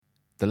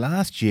The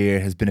last year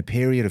has been a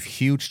period of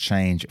huge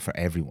change for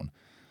everyone.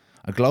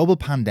 A global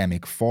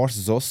pandemic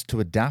forces us to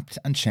adapt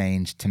and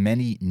change to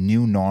many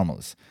new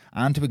normals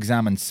and to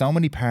examine so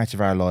many parts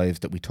of our lives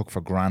that we took for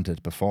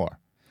granted before.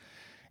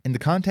 In the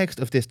context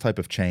of this type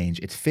of change,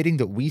 it's fitting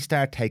that we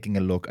start taking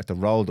a look at the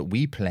role that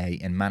we play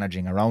in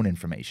managing our own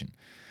information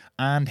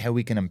and how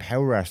we can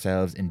empower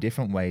ourselves in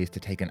different ways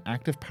to take an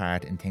active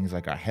part in things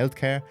like our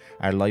healthcare,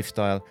 our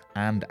lifestyle,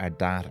 and our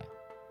data.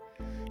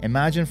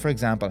 Imagine, for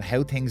example,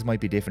 how things might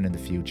be different in the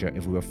future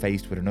if we were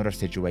faced with another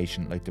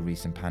situation like the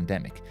recent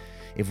pandemic.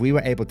 If we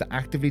were able to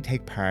actively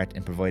take part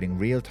in providing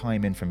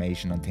real-time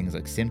information on things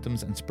like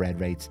symptoms and spread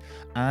rates,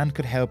 and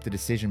could help the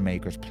decision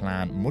makers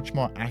plan much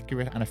more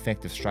accurate and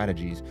effective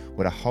strategies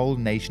with a whole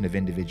nation of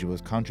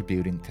individuals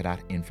contributing to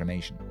that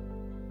information.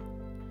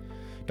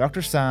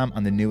 Dr. Sam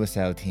and the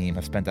NUSL team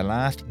have spent the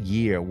last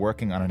year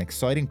working on an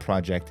exciting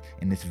project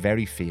in this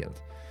very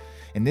field.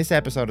 In this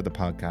episode of the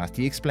podcast,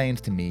 he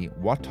explains to me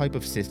what type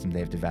of system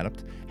they've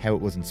developed, how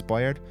it was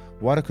inspired,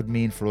 what it could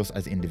mean for us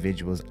as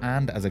individuals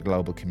and as a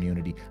global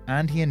community,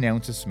 and he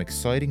announces some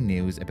exciting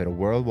news about a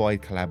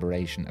worldwide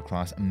collaboration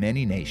across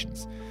many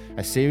nations,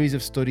 a series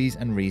of studies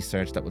and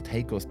research that will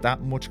take us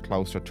that much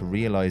closer to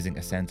realising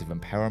a sense of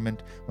empowerment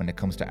when it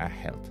comes to our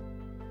health.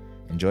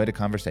 Enjoy the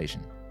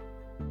conversation.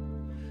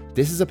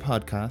 This is a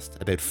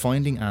podcast about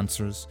finding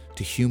answers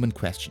to human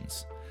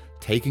questions,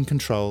 taking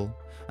control,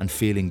 and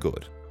feeling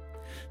good.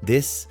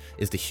 This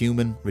is the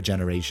Human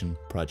Regeneration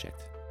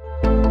Project.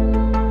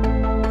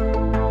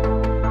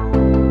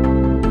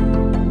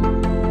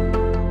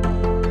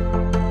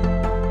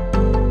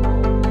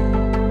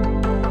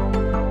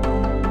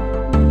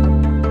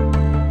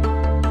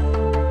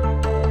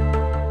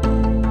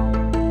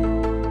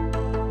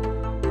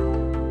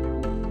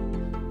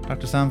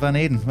 Dr. Sam Van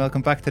Eden,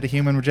 welcome back to the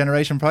Human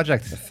Regeneration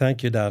Project.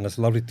 Thank you, Dan. It's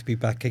lovely to be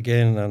back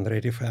again and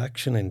ready for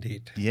action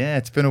indeed. Yeah,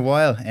 it's been a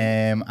while.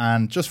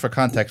 And just for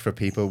context for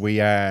people,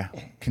 we are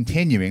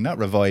continuing, not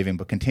reviving,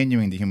 but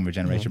continuing the Human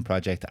Regeneration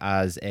Project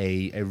as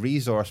a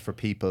resource for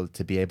people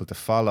to be able to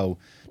follow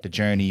the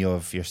journey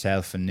of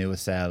yourself and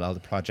NUSL, all the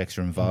projects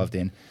you're involved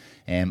in.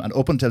 And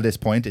up until this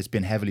point, it's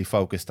been heavily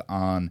focused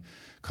on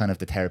kind of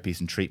the therapies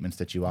and treatments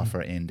that you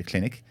offer in the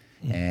clinic.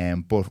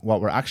 But what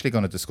we're actually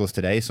going to discuss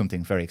today is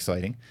something very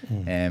exciting,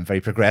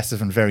 very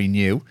progressive and very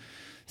new.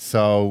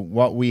 So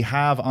what we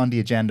have on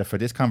the agenda for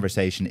this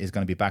conversation is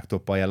going to be backed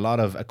up by a lot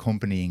of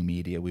accompanying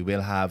media. We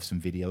will have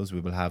some videos, we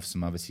will have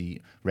some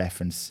obviously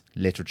reference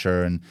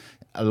literature and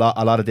a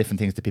lot of different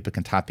things that people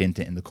can tap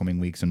into in the coming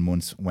weeks and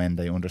months when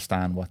they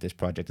understand what this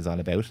project is all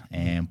about.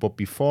 But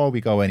before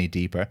we go any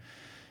deeper,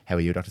 how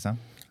are you, Dr. Sam?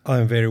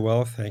 I'm very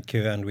well, thank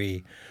you. And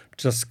we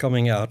just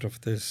coming out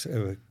of this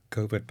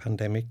COVID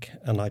pandemic,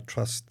 and I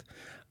trust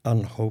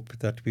and hope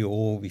that we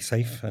all be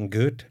safe and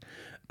good.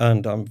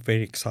 And I'm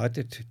very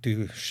excited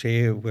to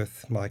share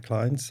with my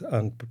clients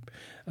and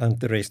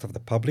the rest of the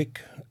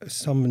public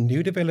some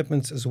new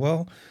developments as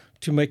well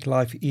to make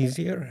life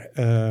easier.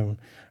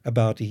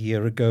 About a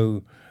year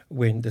ago,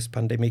 when this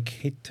pandemic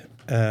hit,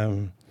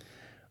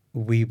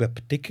 we were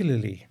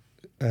particularly,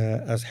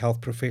 as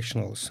health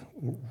professionals,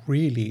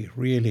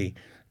 really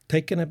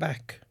taken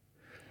aback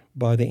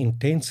by the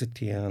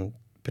intensity and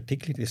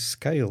particularly the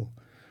scale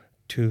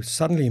to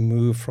suddenly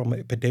move from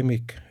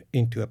epidemic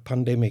into a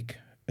pandemic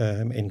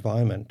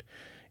environment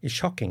is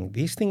shocking.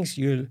 These things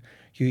you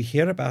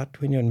hear about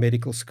when you're in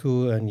medical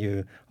school and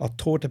you are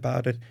taught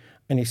about it,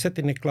 and you sit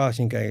in a class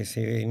and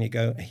you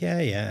go,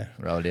 yeah,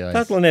 roll the eyes.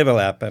 That will never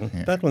happen.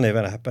 Yeah. That will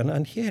never happen.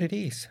 And here it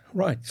is.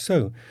 Right.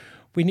 So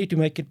we need to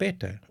make it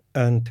better.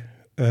 And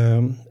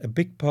a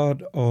big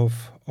part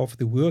of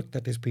the work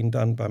that has been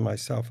done by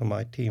myself and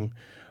my team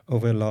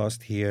over the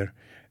last year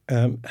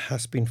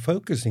has been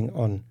focusing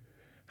on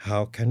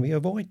how can we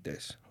avoid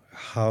this?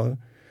 How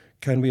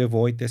can we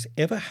avoid this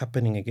ever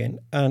happening again?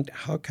 And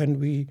how can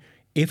we,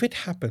 if it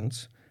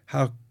happens,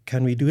 how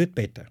can we do it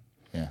better?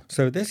 Yeah.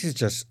 So this is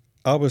just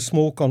our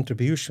small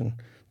contribution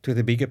to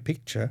the bigger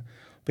picture,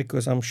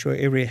 because I'm sure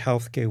every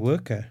healthcare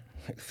worker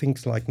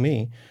thinks like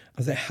me,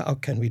 and say, how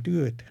can we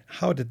do it?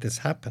 How did this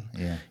happen?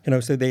 Yeah.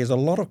 So there's a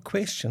lot of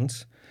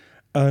questions,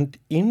 and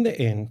in the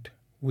end,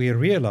 we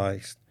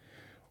realized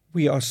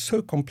we are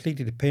so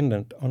completely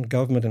dependent on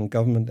government and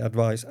government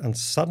advice, and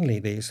suddenly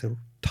there's a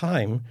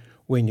time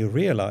when you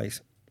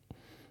realize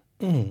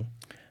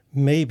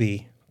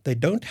maybe they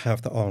don't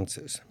have the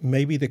answers.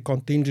 Maybe the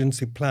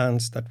contingency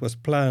plans that was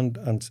planned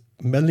and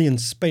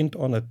millions spent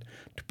on it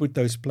to put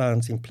those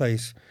plans in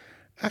place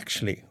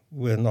actually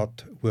were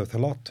not worth a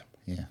lot.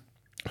 Yeah.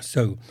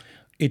 So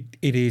it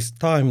is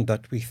time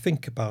that we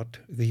think about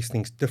these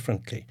things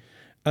differently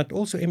and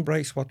also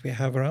embrace what we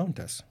have around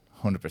us.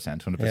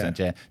 100%,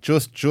 yeah.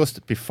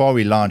 Just before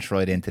we launch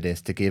right into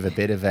this, to give a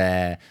bit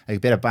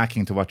of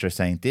backing to what you're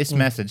saying, this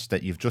message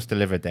that you've just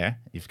delivered there,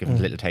 you've given a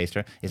little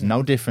taster, is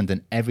no different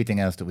than everything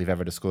else that we've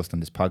ever discussed on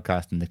this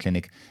podcast in the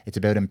clinic. It's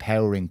about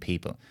empowering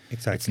people.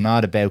 Exactly. It's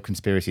not about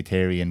conspiracy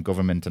theory and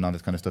government and all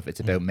this kind of stuff. It's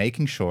about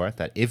making sure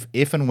that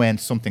if and when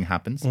something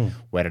happens,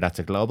 whether that's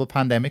a global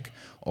pandemic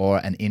or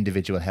an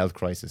individual health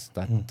crisis,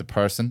 that the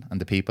person and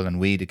the people and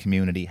we, the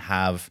community,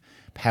 have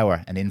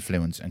power and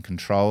influence and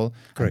control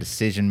and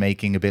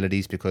decision-making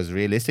abilities, because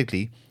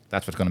realistically,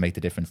 that's what's going to make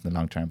the difference in the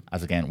long term.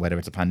 As again, whether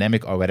it's a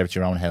pandemic or whether it's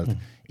your own health,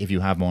 if you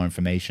have more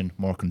information,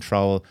 more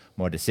control,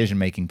 more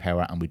decision-making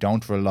power, and we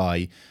don't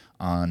rely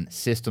on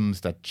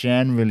systems that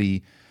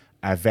generally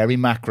are very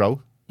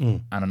macro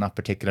and are not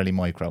particularly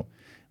micro.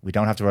 We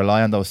don't have to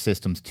rely on those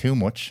systems too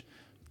much.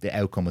 The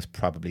outcome is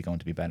probably going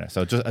to be better.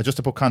 So just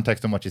to put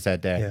context on what you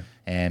said there,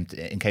 and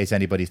in case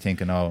anybody's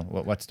thinking, oh,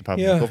 what's the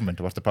problem with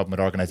government or what's the problem with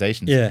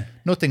organisations?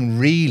 Nothing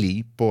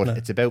really, but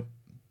it's about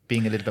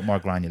being a little bit more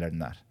granular than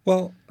that.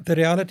 Well, the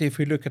reality, if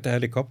we look at the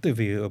helicopter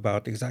view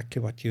about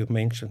exactly what you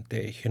mentioned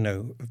there,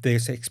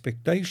 there's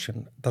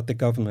expectation that the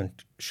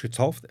government should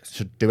solve this.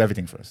 Should do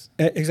everything for us.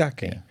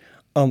 Exactly.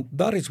 Yeah.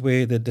 That is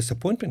where the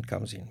disappointment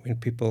comes in, when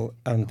people,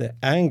 and the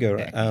anger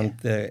and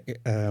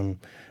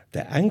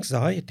the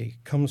anxiety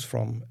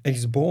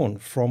is born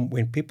from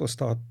when people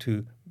start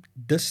to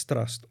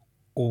distrust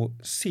or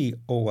see,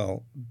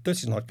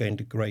 this is not going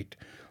to be great.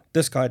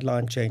 This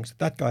guideline changed,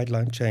 that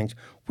guideline changed.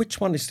 Which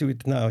one is to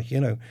it now,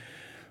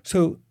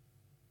 So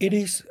it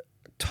is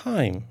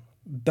time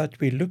that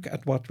we look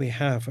at what we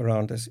have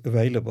around us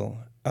available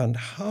and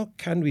how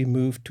can we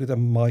move to the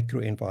micro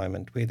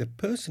environment where the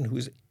person who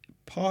is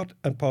part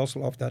and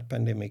parcel of that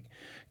pandemic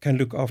can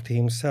look after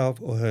himself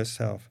or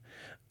herself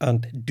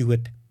and do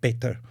it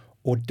better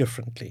or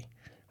differently,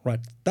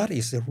 right? That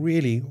is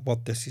really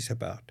what this is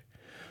about.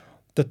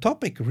 The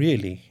topic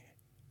really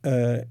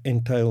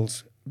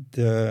entails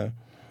the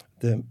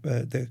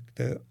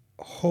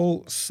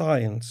whole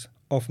science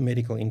of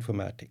medical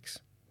informatics.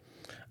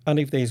 And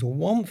if there's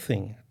one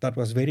thing that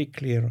was very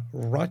clear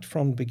right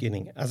from the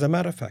beginning, as a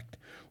matter of fact,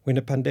 when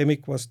the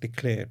pandemic was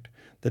declared,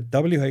 the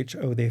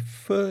WHO, their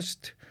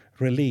first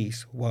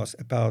release was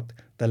about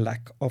the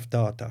lack of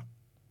data.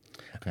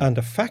 Okay. And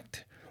the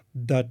fact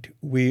that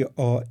we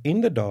are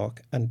in the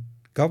dark and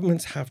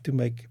governments have to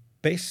make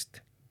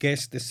best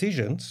guess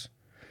decisions,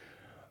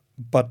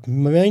 but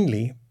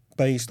mainly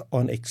based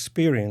on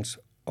experience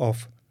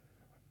of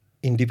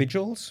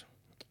individuals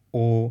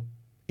or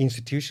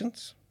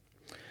institutions,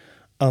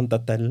 and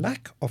that the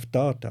lack of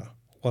data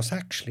was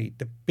actually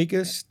the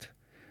biggest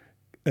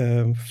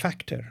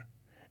factor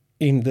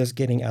in this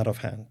getting out of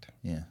hand.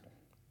 Yeah.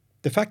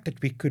 The fact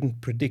that we couldn't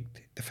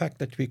predict, the fact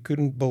that we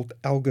couldn't build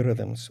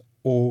algorithms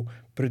or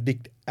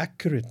predict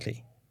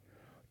accurately,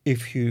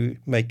 if you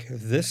make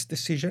this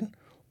decision,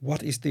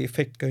 what is the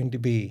effect going to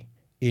be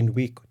in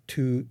week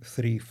 2,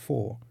 3,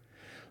 4?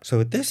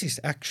 So this is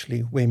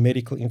actually where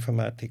medical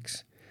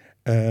informatics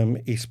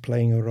is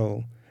playing a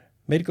role.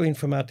 Medical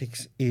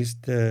informatics is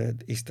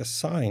the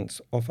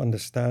science of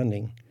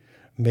understanding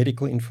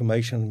medical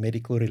information,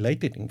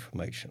 medical-related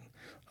information.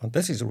 And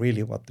this is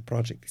really what the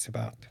project is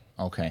about.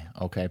 Okay,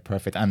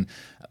 perfect. And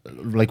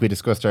like we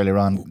discussed earlier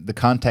on, the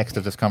context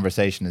of this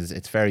conversation is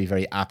it's very,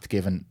 very apt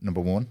given, number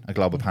one, a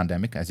global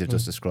pandemic, as you've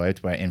just described,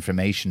 where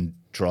information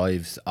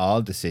drives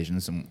all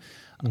decisions. And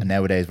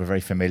nowadays we're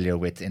very familiar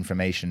with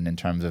information in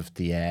terms of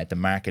the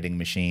marketing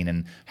machine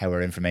and how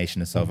our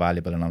information is so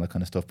valuable and all that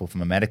kind of stuff. But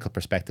from a medical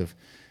perspective,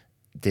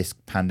 this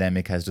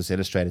pandemic has just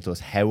illustrated to us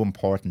how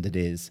important it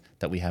is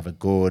that we have a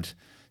good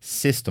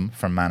system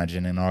for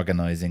managing and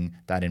organising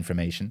that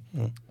information,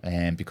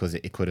 because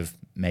it could have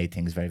made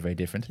things very, very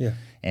different.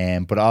 Yeah.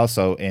 But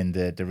also in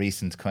the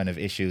recent kind of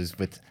issues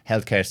with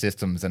healthcare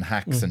systems and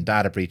hacks and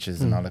data breaches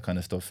and all that kind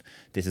of stuff,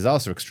 this is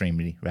also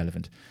extremely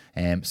relevant.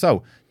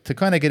 So to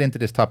kind of get into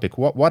this topic,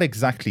 what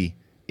exactly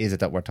is it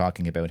that we're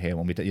talking about here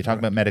when you talk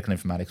about medical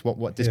informatics?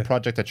 What this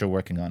project that you're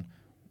working on?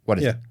 What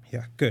is it?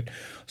 Yeah, good.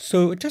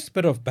 So just a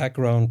bit of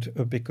background,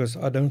 because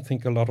I don't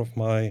think a lot of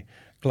my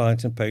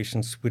clients and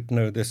patients would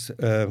know this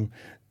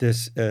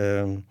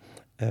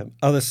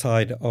other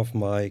side of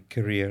my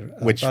career.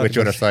 Which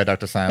other side,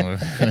 Dr. Sam?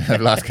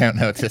 I've lost count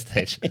now at this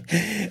stage.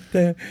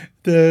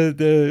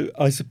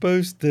 I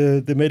suppose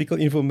the medical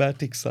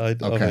informatics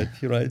side of it,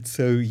 right?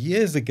 So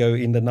years ago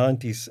in the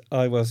 90s,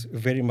 I was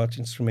very much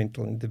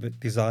instrumental in the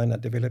design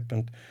and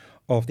development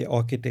of the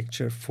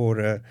architecture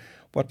for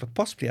what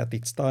possibly at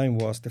its time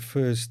was the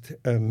first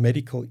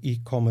medical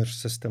e-commerce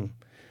system.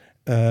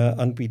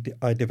 And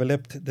I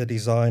developed the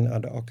design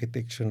and the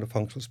architecture and the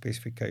functional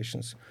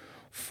specifications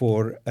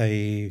for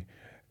a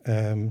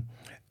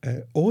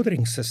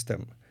ordering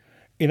system.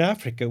 In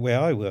Africa, where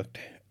I worked,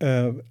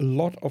 a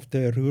lot of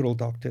the rural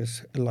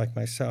doctors like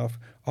myself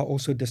are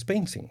also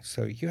dispensing.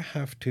 So you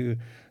have to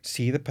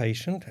see the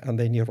patient and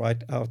then you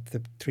write out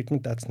the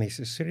treatment that's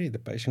necessary. The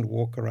patient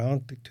walk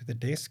around to the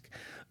desk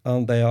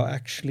and they are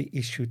actually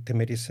issued the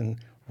medicine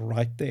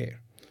right there.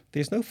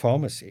 There's no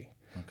pharmacy.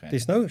 Okay.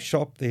 There's no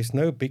shop. There's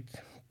no big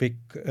big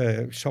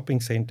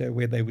shopping center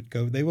where they would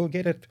go, they will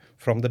get it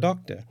from the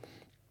doctor.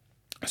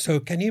 So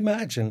can you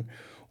imagine,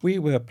 we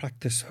were a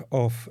practice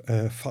of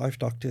 5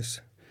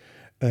 doctors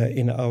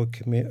in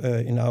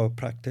our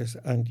practice,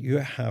 and you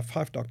have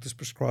 5 doctors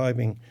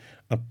prescribing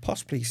and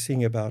possibly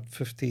seeing about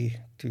 50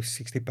 to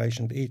 60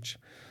 patients each.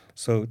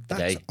 So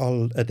that's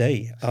all a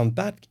day, and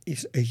that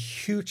is a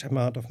huge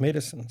amount of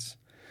medicines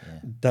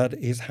that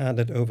is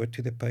handed over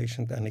to the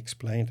patient and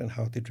explained and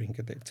how to drink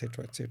it,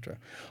 etc., etc.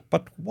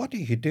 But what do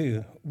you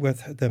do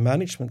with the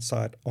management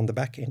side on the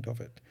back end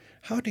of it?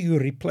 How do you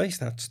replace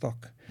that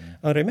stock?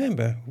 And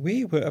remember,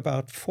 we were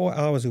about 4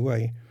 hours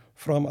away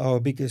from our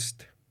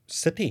biggest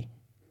city.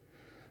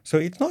 So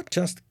it's not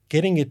just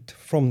getting it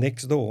from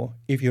next door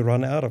if you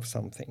run out of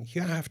something.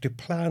 You have to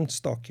plan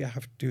stock. You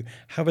have to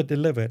have it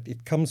delivered.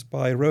 It comes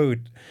by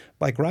road,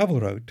 by gravel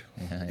road,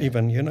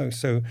 even.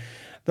 So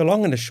the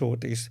long and the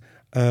short is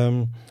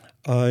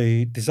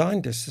I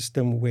designed a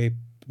system where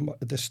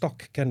the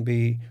stock can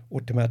be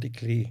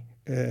automatically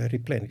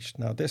replenished.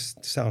 Now, this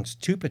sounds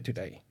stupid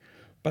today,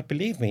 but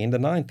believe me, in the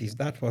 90s,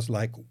 that was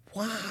like,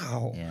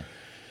 wow. Yeah.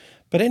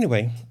 But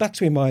anyway, that's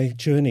where my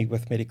journey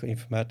with medical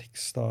informatics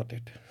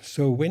started.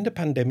 So when the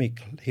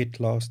pandemic hit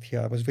last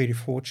year, I was very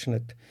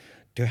fortunate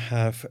to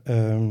have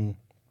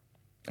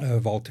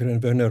Walter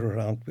and Werner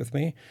around with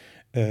me.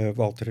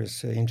 Walter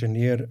is an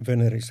engineer.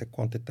 Werner is a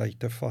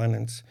quantitative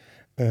finance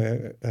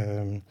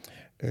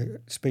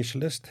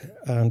specialist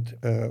and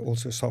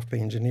also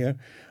software engineer.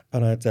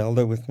 And I had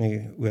Zelda with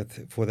me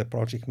for the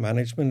project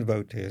management.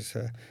 Wouter is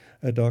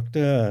a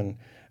doctor,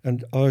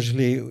 and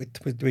Ajli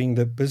was doing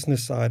the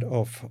business side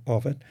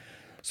of it.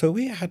 So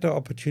we had the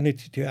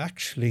opportunity to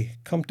actually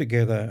come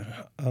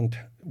together, and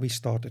we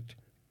started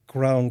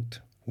ground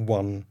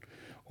one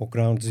or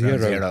ground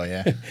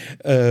zero,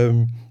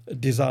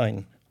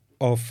 design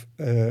of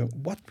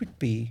what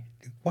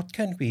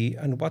can be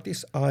and what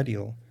is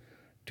ideal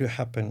to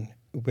happen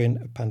when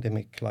a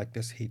pandemic like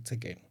this hits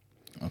again.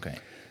 Okay.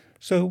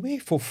 So we,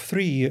 for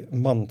 3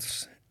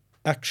 months,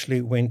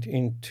 actually went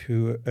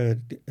into a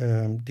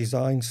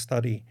design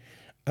study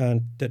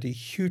and did a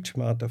huge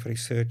amount of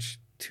research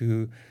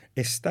to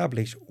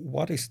establish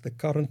what is the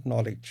current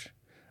knowledge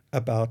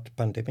about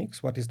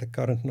pandemics, what is the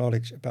current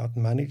knowledge about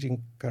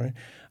managing current,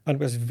 and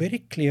it was very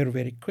clear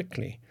very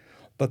quickly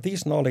that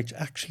this knowledge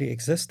actually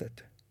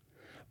existed,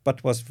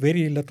 but was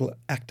very little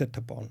acted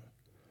upon.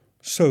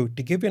 So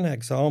to give you an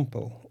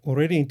example,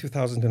 already in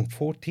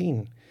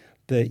 2014,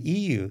 the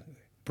EU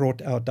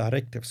brought out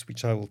directives,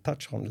 which I will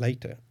touch on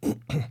later,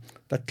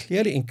 that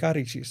clearly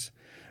encourages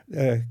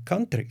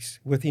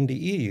countries within the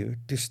EU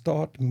to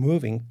start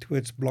moving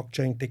towards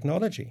blockchain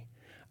technology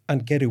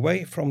and get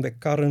away from the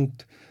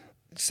current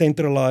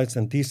centralized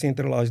and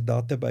decentralized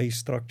database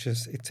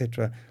structures,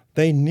 etc.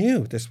 They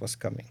knew this was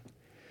coming.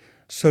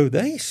 So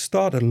they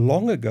started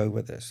long ago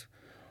with this.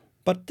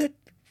 But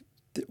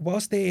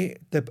was there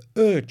the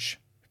urge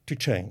to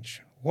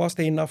change? Was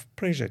there enough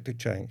pressure to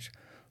change?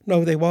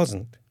 No, there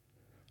wasn't,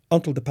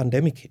 until the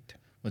pandemic hit.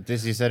 But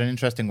this, you said an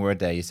interesting word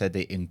there. You said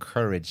they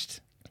encouraged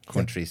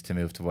countries to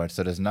move towards.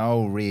 So there's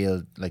no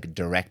real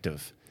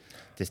directive.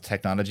 This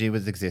technology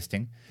was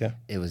existing. Yeah.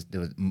 There was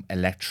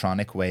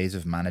electronic ways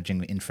of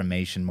managing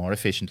information more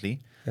efficiently,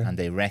 and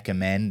they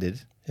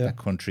recommended that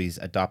countries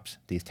adopt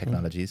these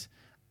technologies,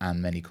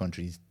 and many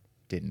countries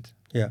didn't.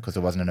 Yeah. Because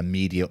there wasn't an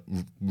immediate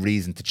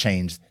reason to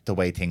change the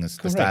way things,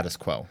 the status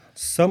quo.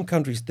 Some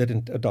countries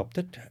didn't adopt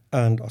it,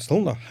 and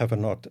still have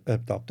not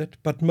adopted,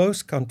 but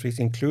most countries,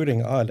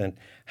 including Ireland,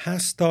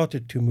 has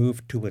started to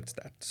move towards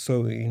that.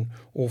 So in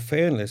all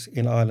fairness,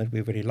 in Ireland,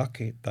 we're very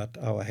lucky that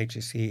our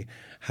HSE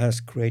has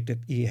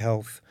created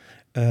eHealth,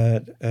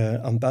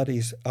 and that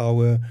is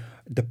our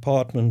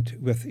department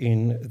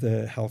within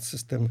the health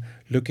system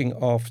looking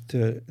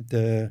after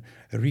the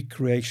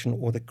recreation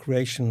or the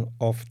creation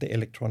of the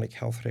electronic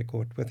health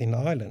record within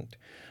Ireland.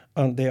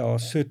 And there are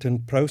certain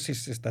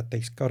processes that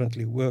they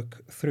currently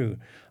work through.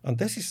 And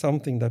this is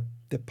something that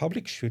the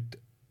public should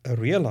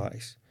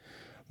realize.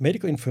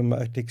 Medical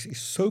informatics is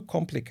so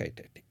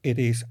complicated. It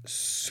is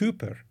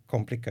super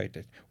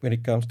complicated when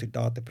it comes to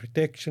data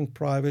protection,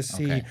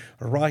 privacy,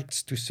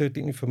 rights to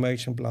certain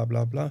information, blah,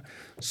 blah, blah.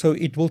 So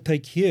it will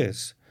take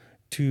years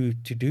to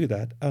do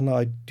that. And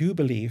I do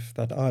believe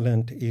that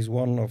Ireland is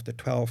one of the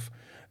 12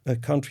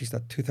 countries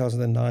that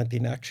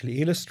 2019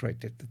 actually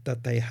illustrated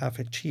that they have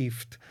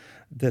achieved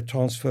the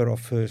transfer of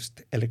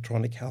first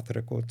electronic health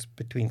records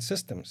between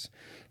systems.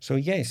 So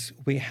yes,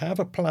 we have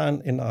a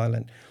plan in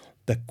Ireland.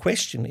 The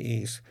question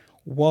is,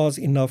 was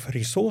enough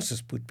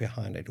resources put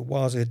behind it?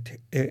 Was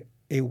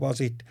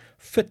it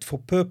fit for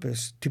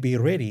purpose to be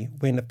ready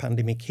when a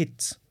pandemic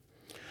hits?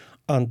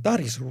 And that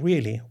is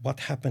really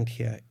what happened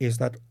here, is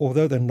that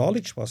although the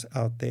knowledge was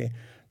out there,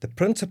 the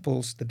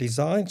principles, the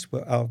designs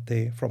were out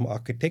there from an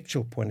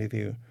architectural point of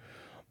view,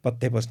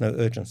 but there was no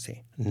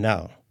urgency.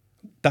 Now,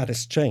 that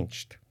has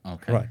changed.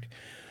 Okay. Right.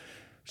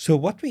 So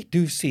what we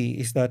do see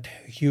is that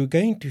you're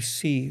going to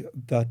see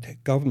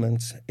that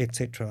governments,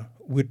 etc.,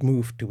 would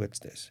move towards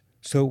this.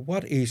 So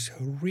what is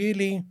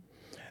really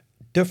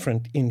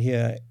different in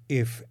here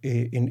if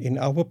in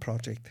our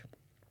project.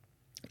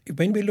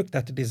 When we looked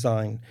at the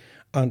design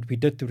and we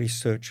did the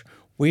research,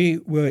 we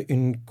were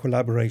in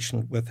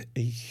collaboration with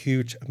a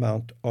huge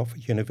amount of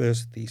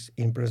universities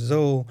in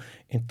Brazil,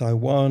 in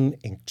Taiwan,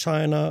 in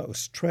China,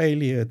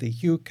 Australia, the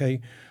UK.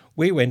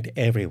 We went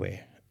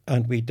everywhere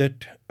and we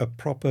did a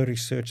proper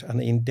research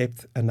and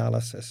in-depth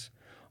analysis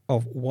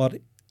of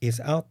what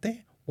is out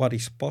there, what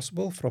is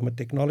possible from a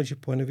technology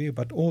point of view,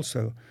 but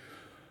also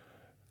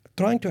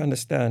trying to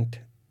understand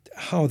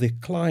how the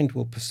client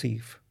will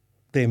perceive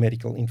their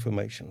medical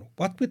information.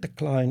 What would the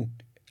client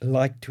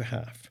like to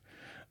have?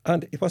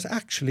 And it was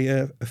actually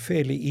a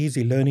fairly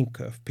easy learning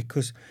curve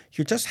because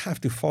you just have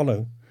to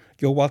follow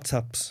your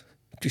WhatsApps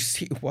to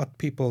see what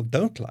people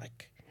don't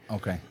like.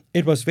 Okay.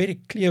 It was very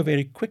clear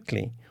very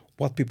quickly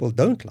what people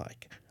don't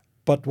like,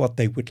 but what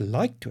they would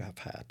like to have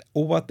had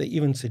or what they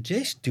even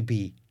suggest to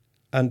be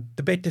and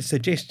the better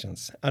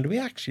suggestions. And we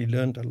actually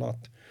learned a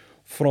lot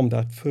from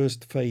that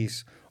first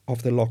phase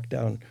of the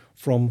lockdown,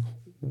 from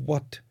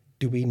what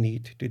do we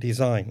need to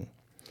design.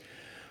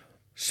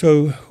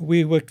 So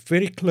we worked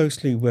very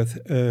closely with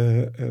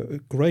a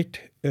great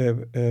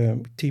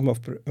team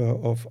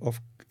of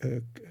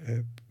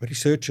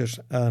researchers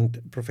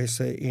and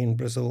professor in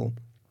Brazil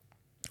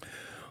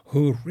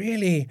who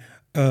really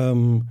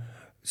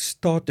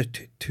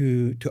started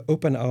to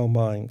open our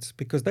minds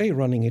because they're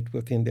running it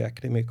within the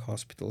academic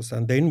hospitals.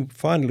 And then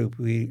finally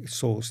we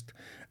sourced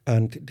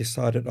and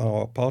decided on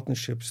our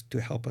partnerships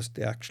to help us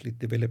to actually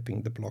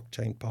developing the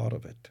blockchain part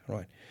of it,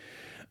 right?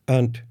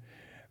 And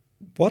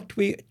what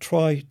we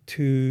try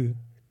to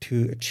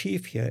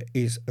achieve here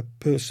is a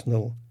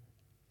personal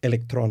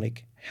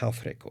electronic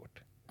health record.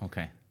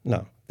 Okay.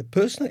 Now, the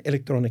personal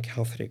electronic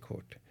health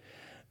record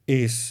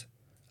is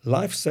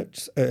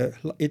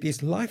it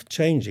is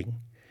life-changing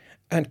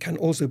and can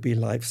also be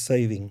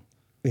life-saving,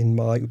 in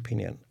my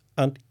opinion.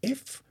 And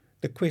if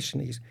the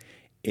question is,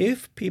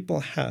 if people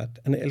had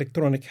an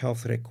electronic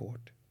health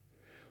record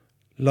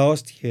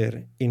last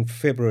year in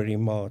February,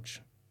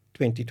 March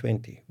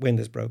 2020, when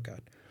this broke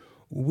out,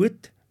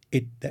 would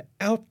the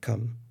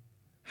outcome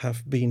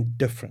have been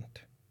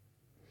different?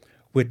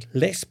 Would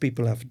less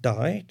people have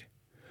died?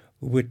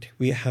 Would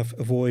we have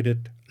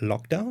avoided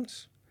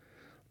lockdowns?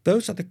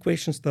 Those are the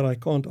questions that I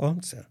can't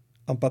answer.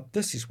 But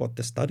this is what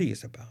the study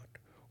is about.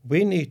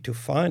 We need to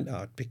find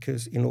out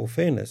because, in all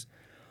fairness,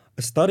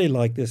 a study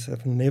like this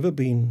has never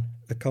been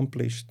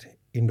accomplished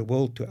in the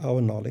world to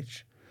our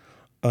knowledge.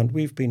 And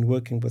we've been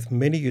working with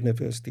many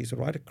universities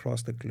right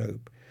across the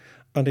globe.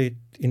 And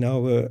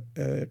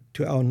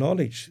to our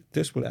knowledge,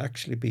 this will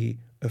actually be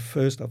a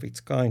first of its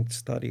kind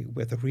study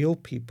with real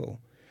people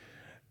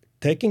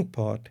taking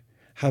part,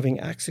 having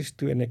access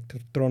to an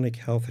electronic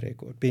health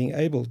record, being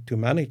able to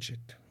manage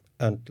it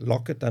and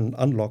lock it and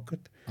unlock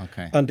it,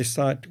 and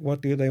decide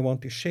what do they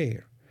want to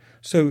share.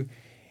 So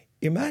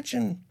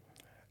imagine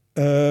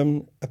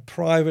a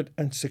private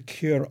and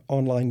secure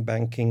online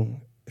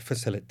banking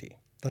facility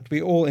that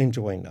we all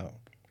enjoy now,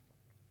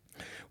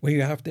 where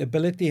you have the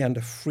ability and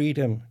the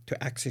freedom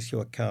to access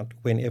your account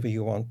whenever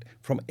you want,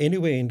 from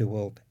anywhere in the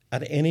world,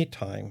 at any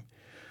time.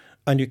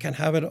 And you can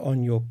have it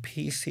on your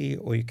PC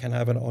or you can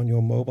have it on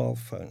your mobile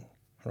phone,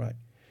 right?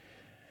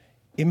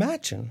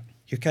 Imagine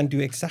you can do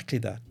exactly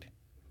that,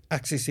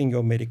 accessing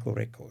your medical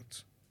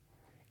records.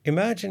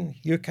 Imagine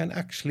you can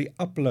actually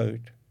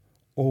upload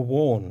or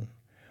warn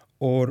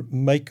or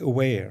make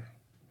aware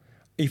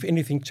if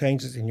anything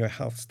changes in your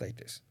health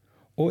status.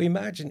 Or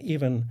imagine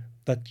even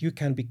that you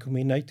can be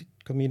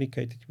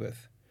communicated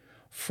with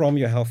from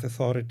your health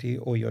authority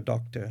or your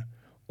doctor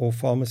or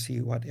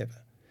pharmacy,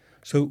 whatever.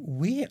 So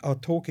we are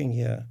talking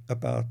here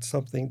about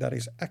something that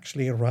is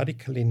actually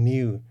radically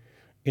new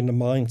in the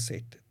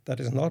mindset that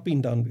has not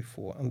been done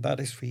before, and that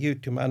is for you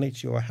to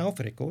manage your health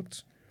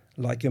records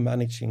like you're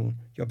managing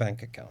your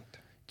bank account.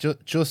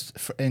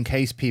 Just in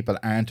case people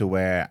aren't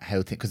aware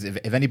how, because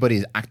if anybody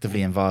is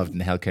actively involved in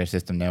the healthcare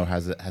system now,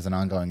 has an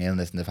ongoing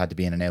illness and they've had to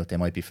be in and out, they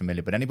might be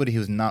familiar. But anybody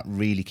who's not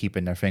really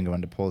keeping their finger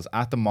on the pulse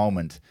at the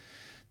moment,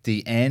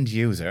 the end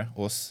user,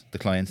 us, the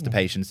clients, the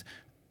patients,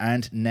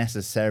 aren't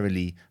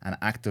necessarily an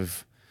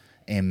active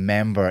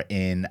member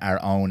in our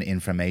own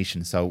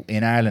information. So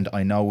in Ireland,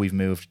 I know we've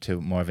moved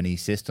to more of an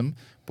e-system,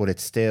 but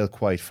it's still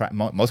quite,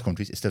 most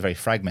countries, it's still very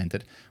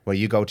fragmented, where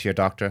you go to your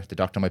doctor, the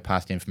doctor might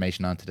pass the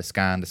information on to the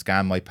scan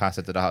might pass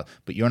it to the,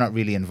 but you're not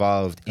really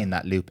involved in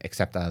that loop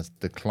except as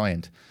the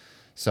client.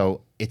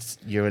 So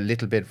you're a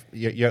little bit,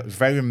 you're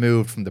very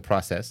removed from the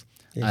process.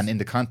 Yes. And in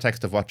the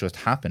context of what just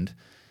happened,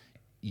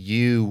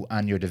 you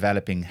and you're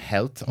developing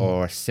health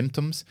or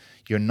symptoms,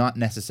 you're not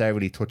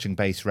necessarily touching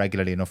base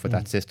regularly enough with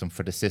that system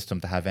for the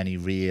system to have any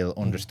real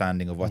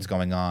understanding of what's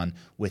going on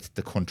with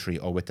the country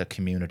or with the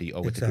community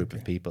or with the group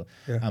of people.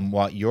 Yeah. And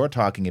what you're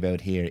talking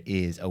about here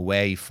is a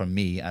way for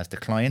me as the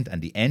client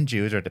and the end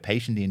user, the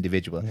patient, the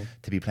individual,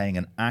 to be playing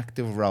an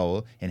active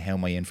role in how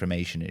my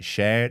information is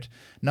shared,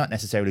 not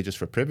necessarily just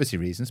for privacy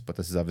reasons, but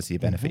this is obviously a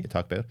benefit you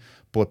talk about,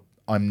 but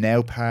I'm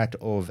now part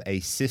of a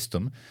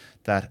system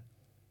that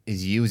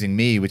is using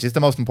me, which is the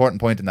most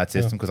important point in that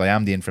system, because I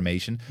am the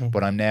information,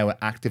 but I'm now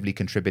actively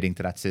contributing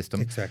to that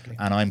system. Exactly.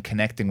 And I'm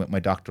connecting with my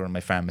doctor and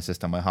my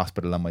pharmacist and my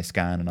hospital and my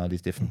scan and all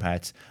these different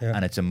parts. Yeah.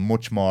 And it's a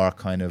much more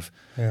kind of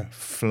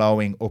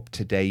flowing,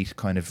 up-to-date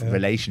kind of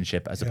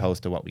relationship as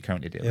opposed to what we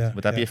currently deal with.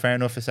 Would that be a fair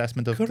enough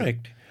assessment of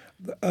Correct.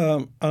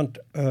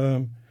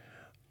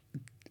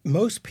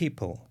 Most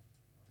people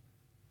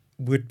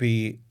would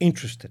be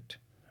interested.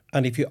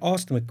 And if you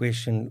ask them a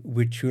question,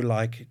 would you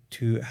like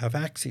to have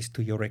access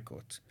to your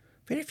records?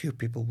 Very few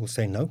people will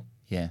say no.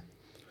 Yeah.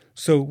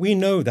 So we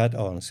know that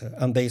answer.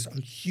 And there's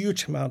a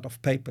huge amount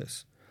of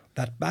papers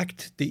that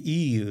backed the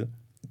EU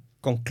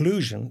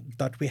conclusion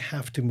that we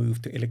have to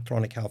move to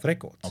electronic health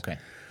records. Okay.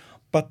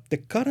 But the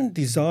current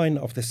design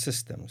of the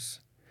systems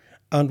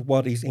and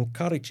what is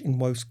encouraged in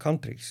most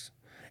countries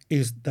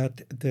is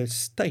that the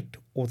state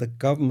or the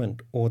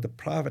government or the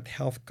private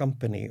health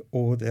company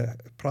or the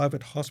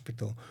private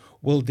hospital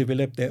will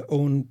develop their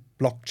own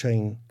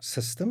blockchain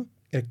system,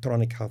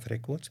 electronic health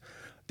records.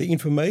 The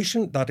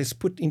information that is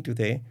put into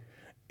there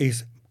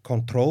is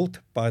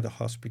controlled by the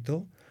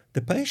hospital.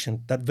 The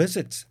patient that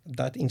visits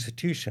that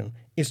institution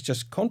is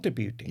just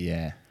contributing.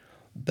 Yeah.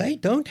 They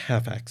don't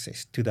have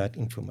access to that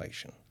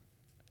information.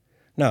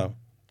 Now,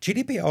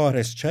 GDPR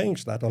has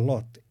changed that a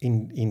lot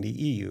in the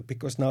EU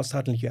because now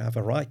suddenly you have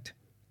a right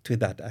to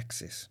that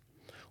access,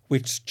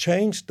 which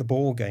changed the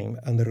ball game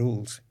and the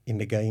rules in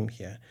the game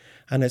here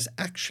and has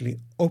actually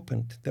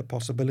opened the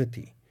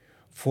possibility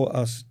for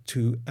us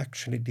to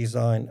actually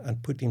design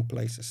and put in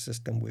place a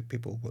system where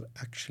people will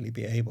actually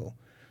be able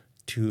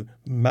to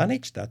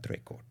manage that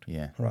record.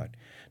 Yeah. Right.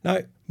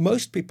 Now,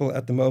 most people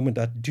at the moment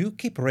that do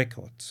keep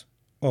records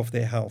of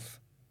their health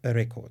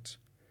records,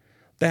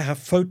 they have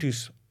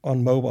photos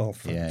on mobile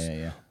phones.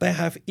 Yeah. They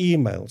have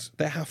emails.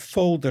 They have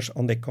folders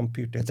on their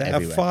computers. They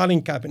everywhere. have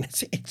filing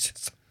cabinets. It's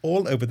just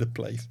all over the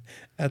place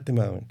at the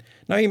moment.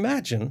 Now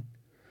imagine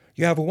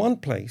you have one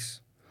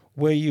place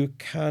where you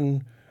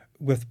can,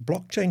 with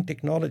blockchain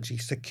technology,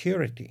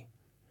 security,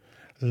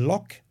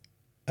 lock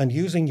and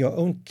using your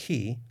own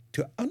key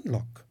to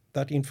unlock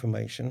that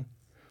information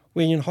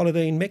when you're on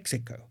holiday in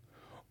Mexico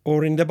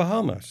or in the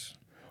Bahamas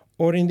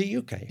or in the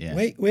UK.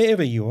 Yeah.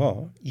 Wherever you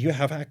are, you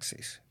have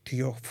access to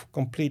your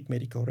complete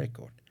medical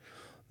record.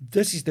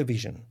 This is the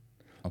vision.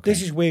 Okay.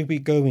 This is where we're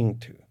going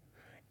to.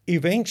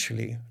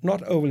 Eventually,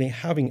 not only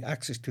having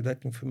access to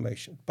that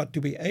information, but to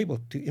be able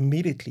to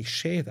immediately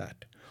share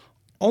that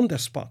on the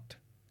spot,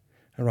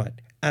 right,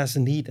 as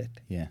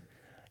needed. Yeah.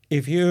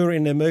 If you're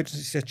in an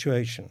emergency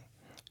situation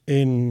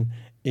in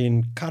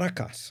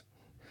Caracas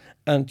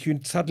and you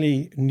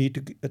suddenly need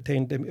to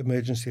attend the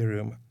emergency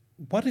room,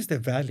 what is the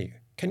value?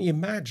 Can you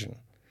imagine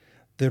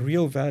the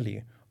real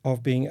value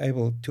of being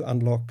able to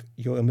unlock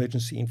your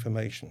emergency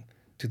information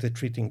to the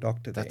treating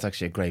doctor? That's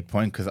actually a great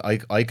point, because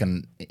I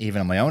can,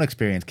 even in my own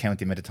experience, count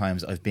the amount of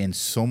times I've been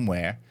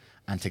somewhere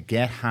and to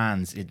get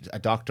hands, a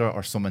doctor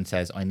or someone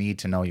says, I need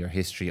to know your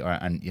history,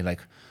 and you're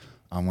like,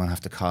 I'm going to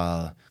have to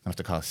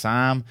call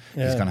Sam.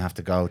 Yeah. He's going to have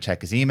to go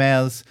check his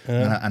emails,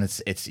 and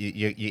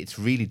it's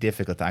really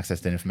difficult to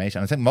access that information.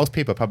 And I think most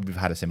people probably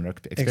have had a similar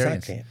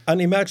experience. Exactly.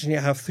 And imagine you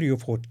have 3 or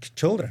 4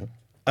 children.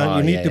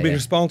 And you need to be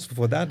responsible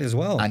for that as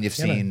well. And you've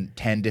seen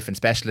 10 different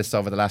specialists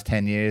over the last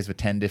 10 years with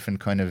 10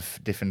 different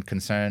different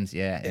concerns.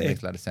 Yeah, it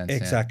makes a lot of sense.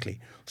 Exactly.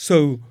 Yeah.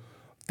 So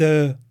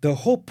the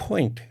whole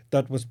point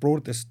that was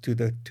brought this to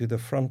the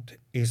front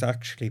is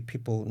actually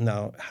people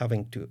now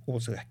having to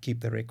also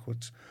keep the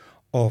records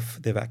of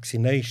the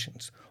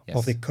vaccinations,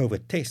 of the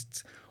COVID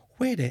tests.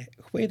 Where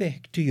the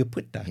heck do you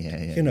put that?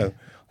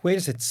 Where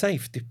is it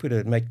safe to put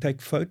it?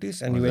 Take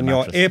photos, and when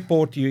you're at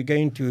airport, you're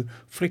going to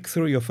flick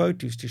through your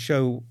photos to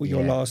show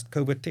your last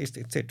COVID test,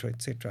 etc.,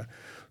 etc.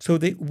 So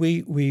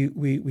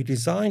we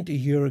designed a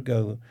year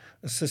ago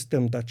a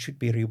system that should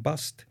be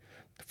robust,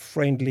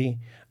 friendly,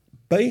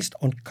 based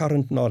on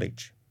current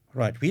knowledge.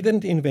 Right? We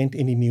didn't invent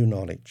any new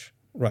knowledge.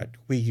 Right?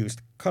 We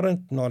used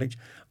current knowledge,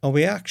 and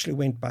we actually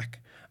went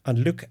back and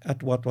looked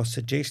at what was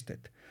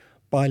suggested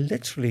by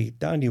literally,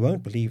 Dan, you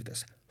won't believe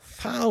this,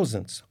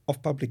 thousands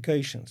of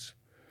publications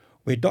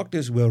where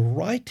doctors were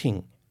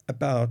writing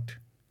about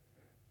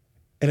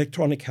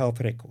electronic health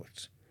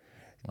records.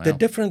 Wow. The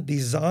different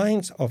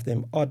designs of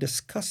them are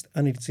discussed,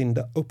 and it's in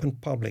the open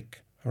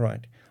public,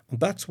 right? And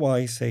that's why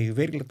I say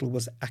very little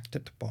was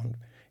acted upon.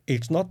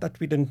 It's not that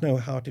we didn't know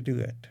how to do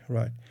it,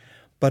 right?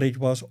 But it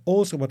was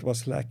also what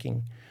was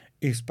lacking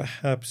is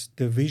perhaps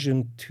the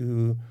vision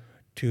to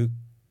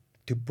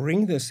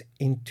bring this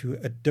into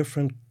a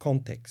different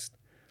context.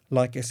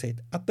 Like I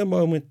said, at the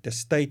moment, the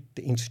state,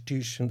 the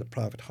institution, the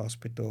private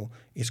hospital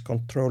is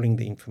controlling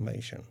the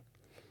information.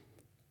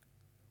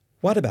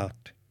 What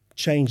about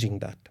changing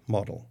that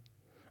model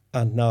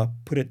and now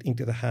put it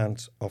into the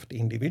hands of the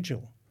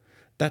individual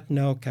that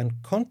now can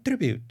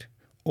contribute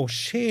or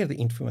share the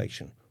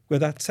information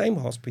with that same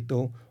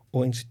hospital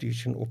or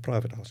institution or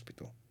private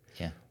hospital?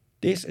 Yeah.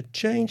 There's a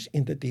change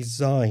in the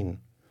design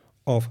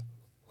of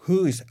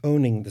who is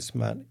owning this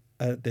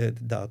the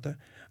data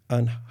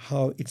and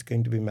how it's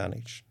going to be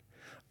managed.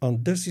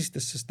 And this is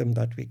the system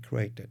that we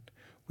created,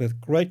 with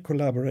great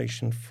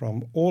collaboration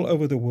from all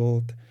over the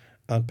world,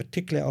 and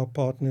particularly our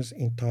partners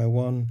in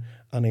Taiwan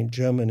and in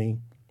Germany,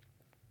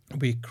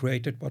 we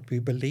created what we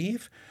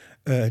believe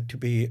to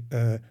be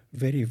a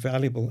very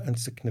valuable and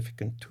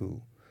significant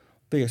tool.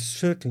 There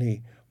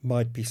certainly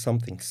might be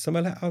something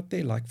similar out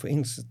there, like for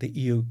instance the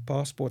EU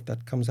passport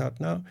that comes out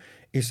now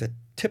is a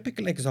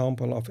typical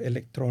example of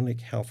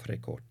electronic health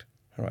record,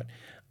 all right?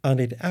 And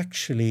it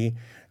actually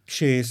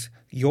shares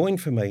your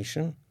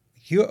information,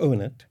 you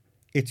own it,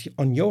 it's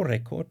on your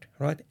record,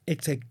 right?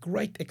 It's a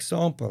great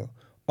example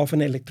of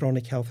an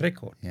electronic health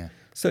record. Yeah.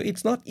 So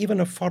it's not even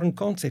a foreign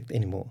concept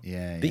anymore.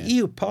 The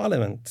EU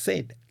Parliament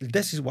said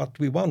this is what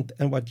we want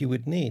and what you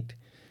would need.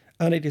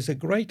 And it is a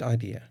great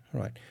idea,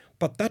 right?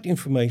 But that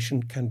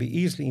information can be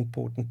easily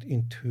imported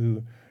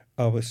into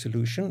our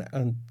solution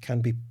and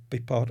can be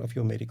part of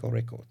your medical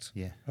records.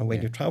 Yeah. And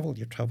when you travel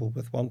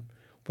with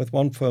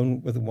one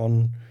phone, with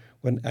one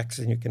access,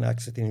 and you can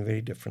access it in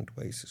very different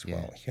ways as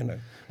well, you know.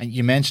 And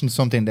you mentioned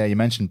something there, you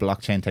mentioned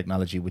blockchain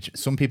technology, which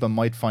some people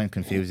might find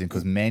confusing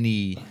because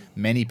many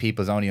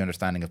people's only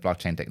understanding of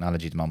blockchain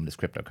technology at the moment is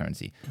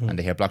cryptocurrency. And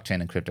they hear blockchain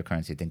and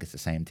cryptocurrency, think it's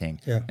the same thing.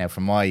 Yeah. Now,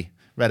 from my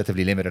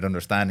relatively limited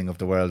understanding of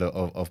the world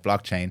of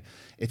blockchain,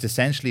 it's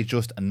essentially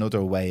just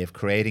another way of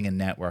creating a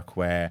network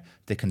where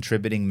the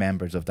contributing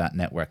members of that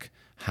network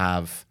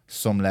have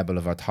some level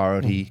of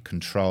authority,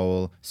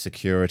 control,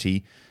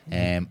 security.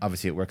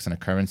 Obviously, it works on a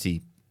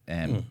currency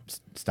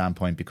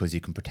standpoint because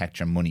you can protect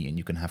your money and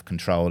you can have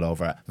control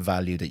over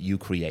value that you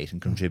create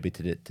and contribute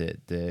to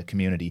the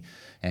community.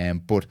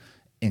 But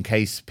in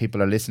case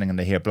people are listening and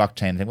they hear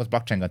blockchain and think, what's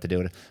blockchain got to do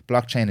with it?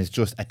 Blockchain is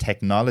just a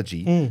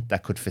technology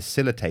that could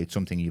facilitate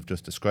something you've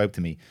just described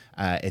to me.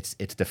 It's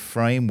the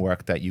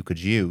framework that you could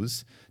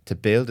use to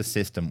build a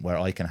system where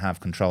I can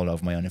have control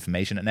over my own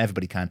information, and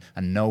everybody can,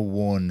 and no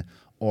one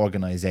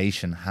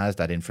organization has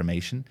that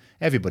information.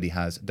 Everybody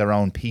has their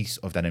own piece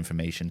of that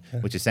information,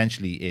 which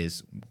essentially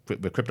is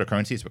with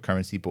cryptocurrency, it's with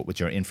currency, but with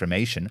your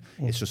information,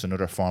 it's just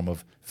another form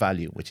of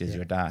value, which is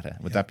your data.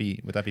 Would that be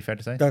fair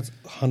to say? That's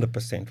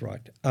 100%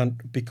 right.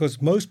 And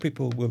because most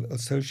people will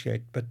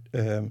associate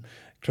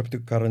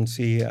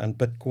cryptocurrency and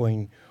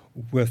Bitcoin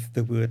with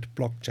the word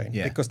blockchain,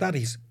 because that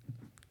is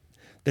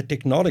the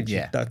technology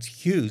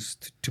that's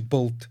used to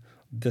build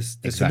the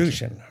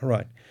solution,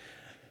 right?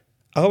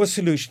 Our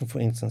solution, for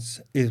instance,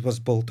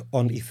 was built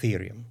on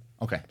Ethereum.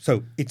 Okay.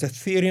 So it's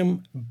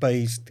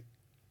Ethereum-based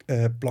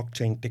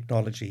blockchain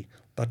technology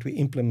that we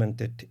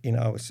implemented in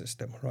our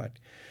system, right?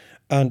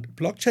 And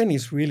blockchain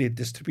is really a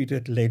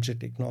distributed ledger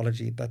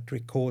technology that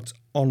records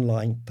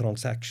online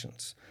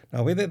transactions.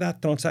 Now, whether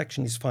that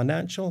transaction is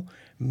financial,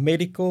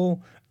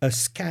 medical, a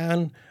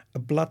scan, a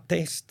blood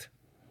test,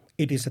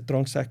 it is a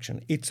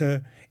transaction. It's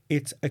a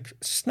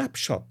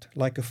snapshot,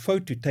 like a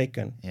photo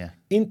taken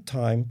in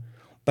time,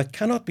 but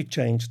cannot be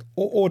changed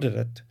or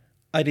audited.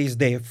 It is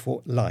there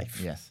for life.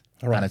 Yes.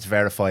 Right. And it's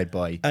verified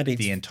by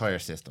the entire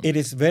system. It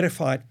is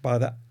verified by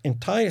the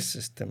entire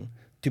system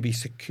to be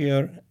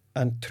secure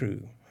and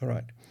true.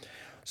 Right.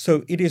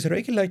 So it is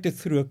regulated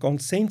through a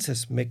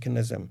consensus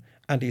mechanism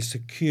and is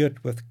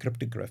secured with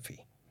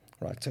cryptography.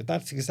 Right. So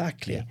that's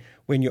exactly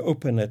when you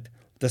open it,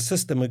 the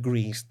system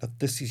agrees that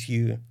this is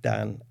you,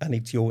 Dan, and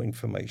it's your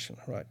information.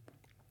 Right.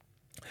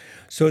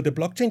 So the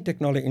blockchain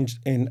technology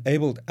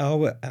enabled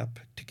our app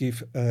to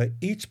give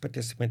each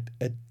participant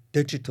a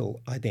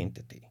digital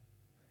identity.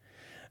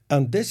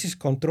 And this is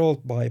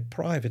controlled by a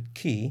private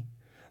key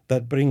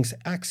that brings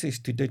access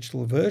to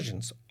digital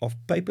versions of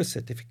paper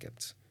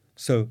certificates.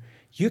 So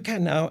you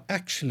can now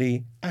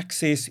actually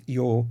access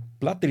your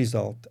blood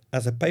result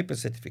as a paper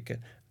certificate,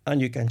 and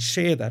you can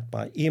share that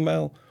by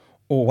email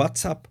or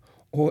WhatsApp,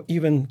 or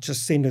even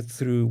just send it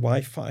through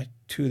Wi-Fi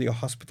to your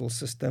hospital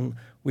system,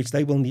 which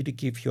they will need to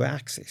give you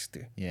access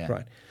to. Yeah.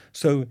 Right.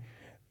 So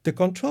the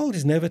control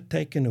is never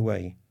taken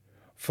away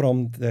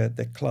from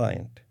the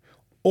client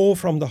or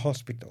from the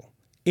hospital.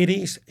 It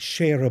is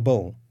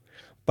shareable,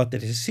 but the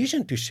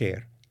decision to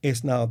share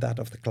is now that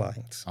of the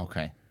clients.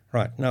 Okay.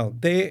 Right. Now,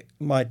 there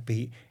might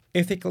be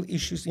ethical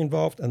issues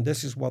involved, and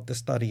this is what the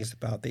study is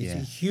about. There's a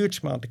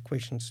huge amount of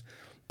questions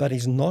that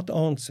is not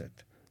answered.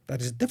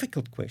 That is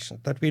difficult questions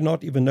that we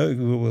not even know we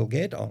will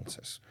get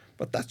answers.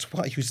 But that's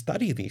why you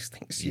study these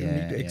things. You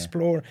need to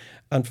explore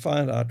and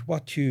find out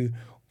what you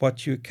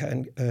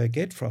can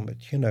get from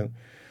it. You know,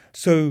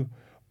 so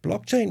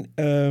blockchain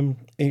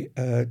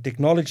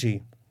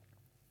technology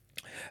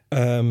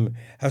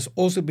has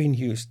also been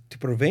used to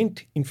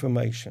prevent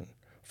information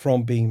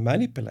from being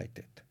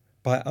manipulated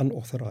by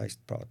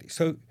unauthorized parties.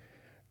 So,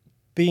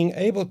 being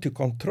able to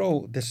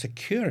control the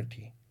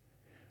security,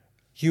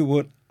 you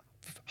would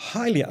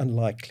highly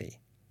unlikely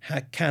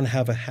can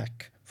have a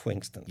hack, for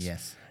instance.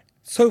 Yes.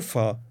 So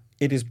far,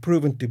 it is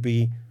proven to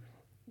be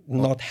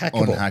not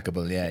hackable.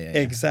 Unhackable, yeah.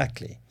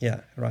 Exactly,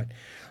 right.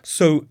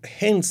 So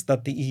hence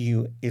that the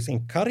EU is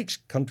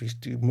encouraged countries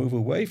to move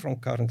away from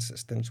current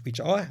systems, which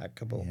are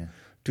hackable,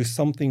 to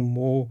something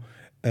more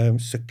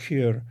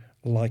secure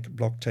like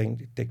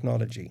blockchain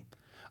technology.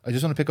 I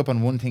just want to pick up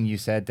on one thing you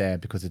said there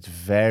because it's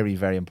very,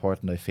 very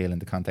important, I feel, in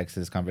the context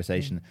of this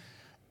conversation.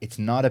 it's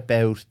not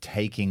about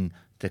taking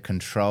the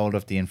control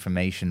of the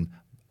information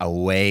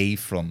away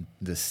from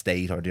the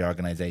state or the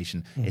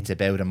organization. It's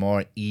about a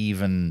more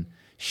even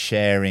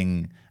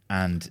sharing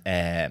and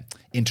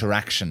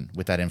interaction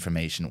with that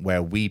information,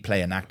 where we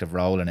play an active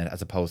role in it,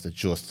 as opposed to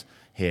just,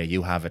 here,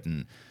 you have it,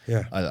 and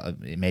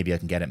maybe I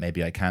can get it,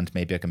 maybe I can't,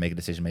 maybe I can make a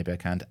decision, maybe I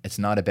can't. It's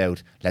not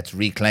about, let's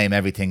reclaim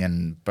everything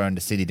and burn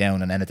the city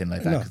down and anything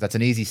like that, because that's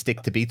an easy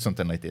stick to beat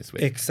something like this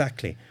with.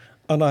 Exactly.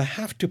 And I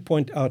have to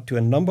point out to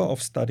a number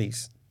of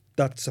studies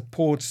that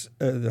supports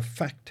the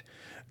fact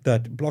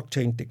that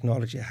blockchain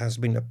technology has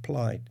been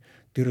applied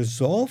to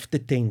resolve the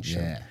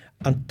tension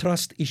and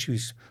trust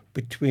issues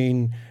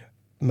between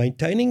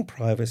maintaining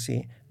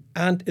privacy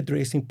and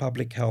addressing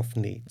public health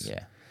needs.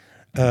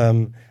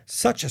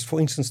 Such as, for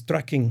instance,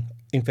 tracking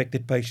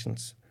infected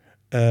patients,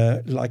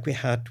 like we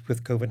had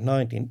with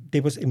COVID-19.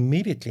 There was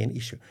immediately an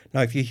issue.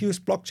 Now, if you use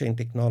blockchain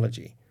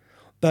technology,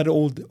 that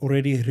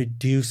already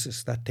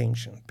reduces that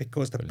tension,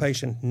 because the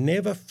patient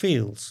never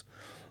feels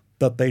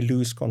that they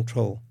lose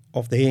control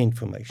of their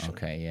information.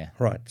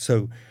 Right.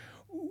 So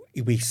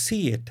we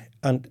see it,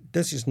 and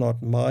this is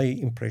not my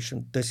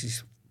impression. This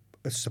is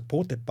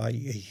supported by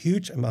a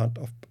huge amount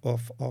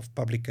of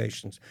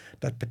publications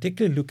that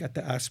particularly look at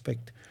the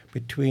aspect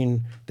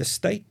between the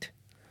state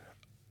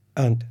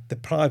and the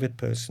private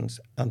persons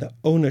and the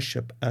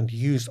ownership and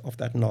use of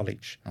that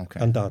knowledge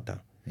and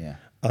data.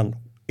 And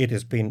it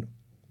has been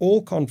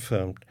all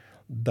confirmed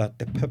that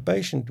the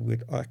patient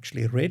would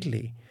actually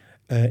readily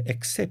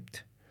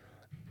accept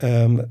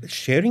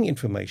sharing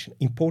information,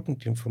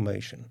 important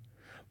information,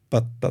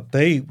 but that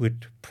they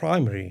would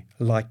primarily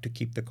like to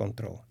keep the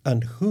control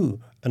and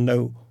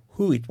know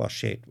who it was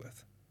shared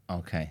with.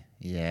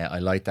 I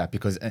like that,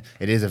 because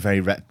it is a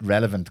very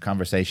relevant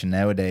conversation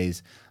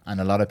nowadays,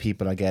 and a lot of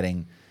people are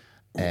getting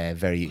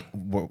very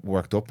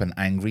worked up and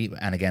angry.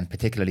 And again,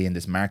 particularly in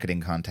this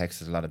marketing context,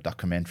 there's a lot of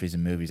documentaries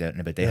and movies out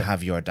and about. They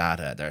have your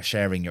data, they're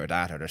sharing your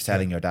data, they're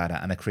selling your data,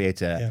 and it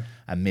creates a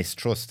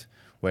mistrust.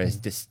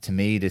 Whereas this, to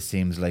me, this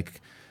seems like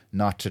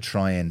not to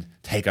try and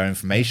take our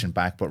information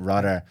back, but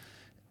rather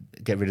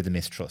get rid of the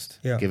mistrust.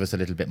 Give us a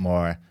little bit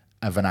more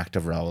of an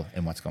active role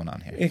in what's going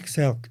on here.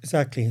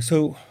 Exactly.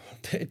 So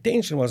the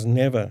intention was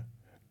never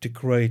to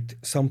create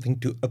something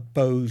to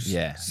oppose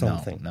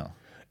something. No.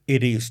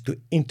 It is to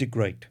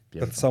integrate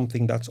with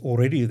something that's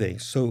already there.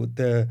 So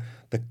the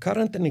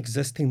current and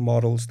existing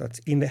models that's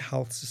in the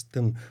health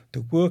system,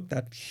 the work,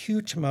 that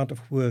huge amount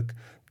of work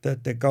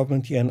that the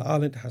government here in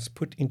Ireland has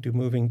put into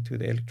moving to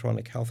the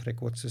electronic health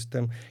record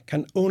system,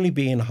 can only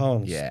be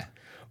enhanced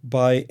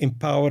by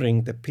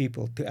empowering the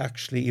people to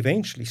actually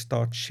eventually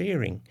start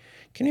sharing.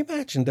 Can you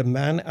imagine the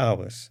man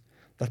hours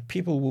that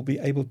people will be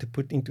able to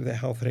put into their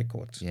health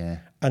records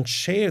and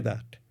share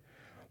that?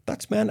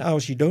 That's man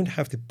hours you don't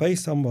have to pay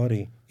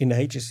somebody in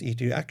HSE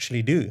to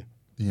actually do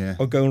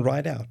or go and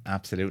write out.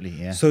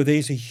 Absolutely. So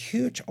there's a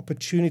huge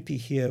opportunity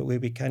here where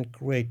we can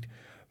create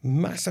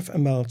massive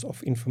amounts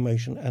of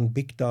information and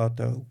big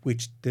data,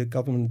 which the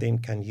government then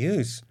can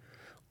use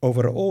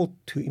overall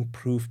to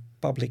improve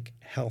public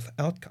health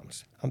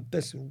outcomes. And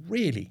this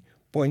really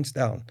points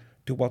down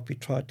to what we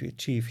try to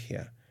achieve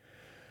here.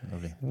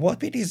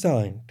 What we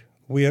designed,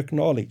 we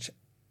acknowledge,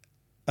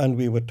 and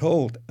we were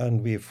told,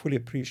 and we fully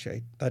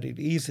appreciate, that it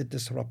is a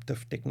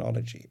disruptive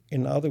technology.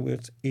 In other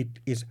words, it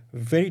is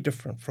very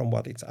different from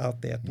what is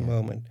out there at the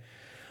moment.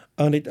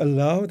 And it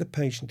allows the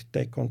patient to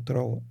take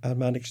control and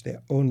manage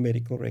their own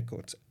medical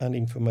records and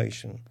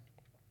information.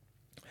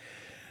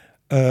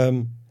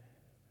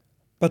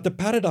 But the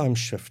paradigm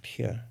shift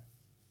here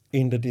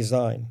in the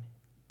design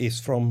is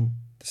from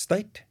the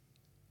state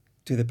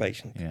to the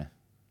patient.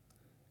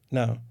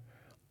 Now,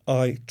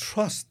 I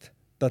trust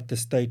that the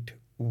state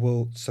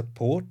will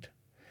support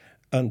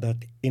and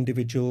that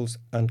individuals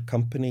and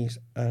companies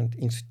and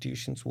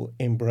institutions will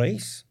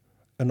embrace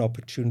an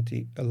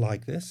opportunity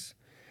like this.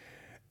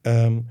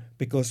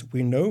 Because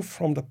we know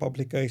from the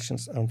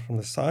publications and from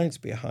the science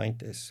behind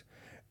this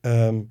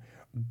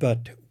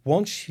that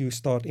once you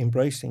start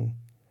embracing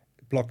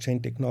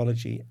blockchain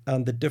technology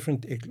and the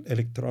different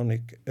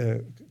electronic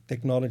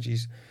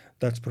technologies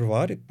that's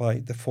provided by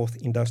the fourth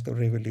industrial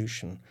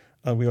revolution,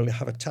 and we will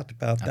have a chat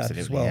about that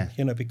as well,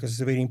 because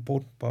it's a very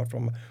important part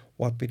from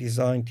what we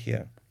designed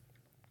here.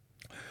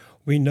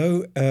 We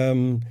know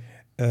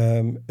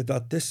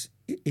that this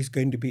is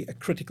going to be a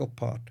critical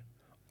part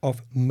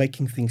of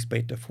making things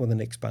better for the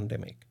next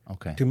pandemic.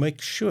 To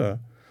make sure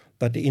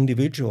that the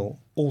individual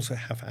also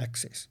have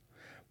access.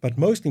 But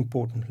most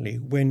importantly,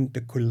 when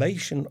the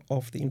collation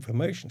of the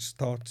information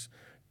starts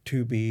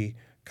to be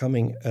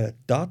becoming a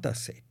data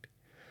set,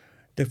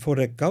 for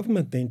a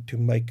government then to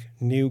make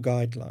new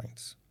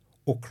guidelines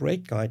or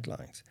create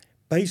guidelines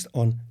based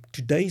on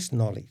today's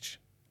knowledge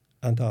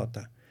and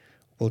data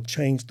will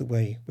change the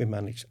way we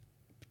manage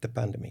the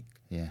pandemic.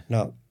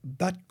 Now,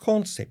 that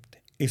concept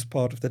is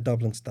part of the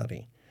Dublin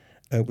study,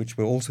 which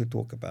we'll also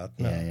talk about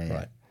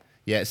now.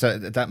 So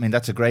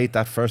that's a great,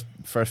 that first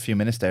few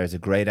minutes there is a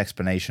great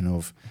explanation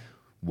of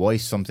why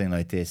something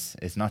like this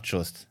is not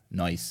just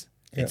nice,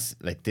 It's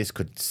like this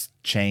could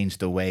change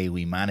the way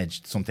we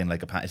manage something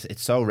like a pandemic.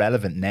 It's so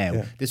relevant now.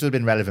 Yeah. This would have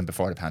been relevant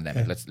before the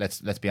pandemic. Yeah.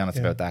 Let's be honest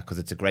about that, because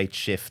it's a great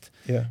shift.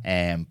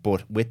 Yeah.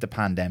 But with the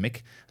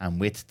pandemic and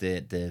with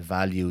the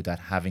value that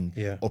having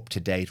up to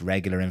date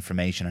regular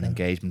information and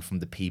engagement from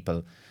the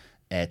people.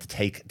 To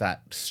take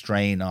that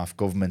strain off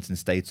governments and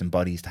states and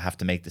bodies to have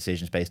to make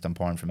decisions based on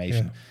poor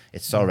information,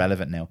 it's so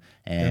relevant now.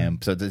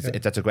 So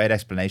that's a great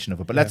explanation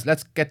of it. But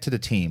let's get to the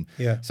team.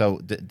 Yeah.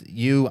 So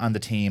you and the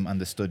team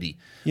and the study.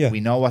 Yeah. We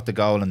know what the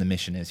goal and the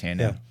mission is here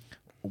now.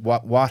 Yeah.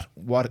 What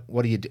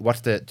do you? What's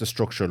the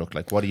structure look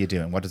like? What are you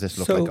doing? What does this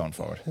look like going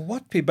forward?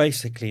 What we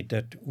basically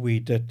did, we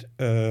did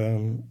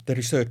the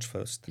research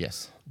first.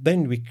 Yes.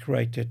 Then we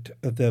created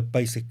the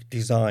basic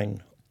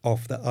design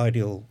of the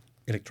ideal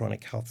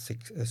electronic health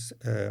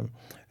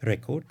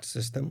record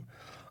system.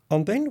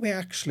 And then we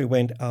actually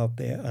went out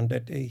there and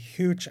did a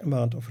huge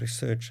amount of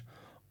research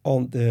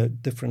on the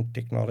different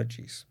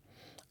technologies.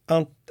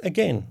 And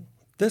again,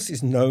 this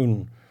is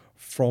known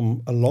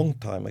from a long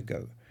time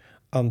ago.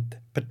 And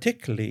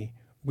particularly,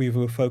 we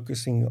were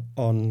focusing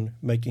on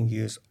making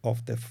use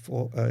of the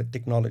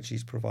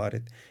technologies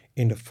provided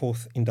in the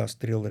fourth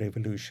industrial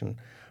revolution,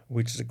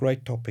 which is a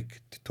great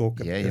topic to talk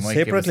about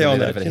separately on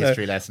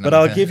that. But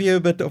I'll give you a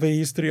bit of a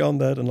history on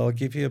that, and I'll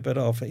give you a bit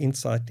of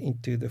insight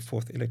into the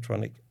fourth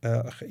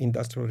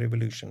industrial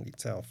revolution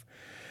itself.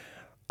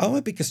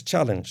 Our biggest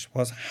challenge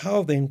was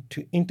how then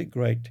to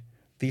integrate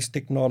these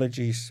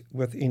technologies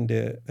within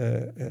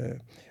the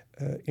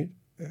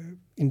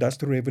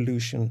industrial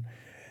revolution,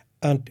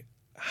 and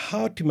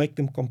how to make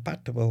them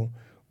compatible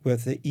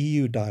with the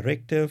EU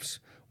directives,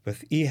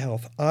 with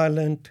eHealth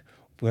Ireland,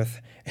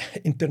 with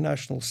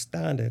international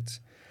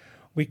standards.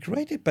 We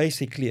created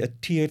basically a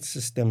tiered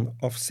system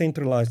of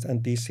centralized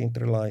and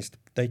decentralized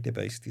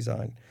database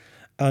design.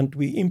 And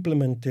we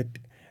implemented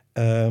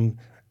a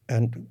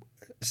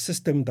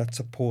system that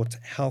supports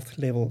health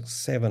level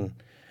 7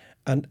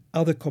 and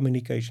other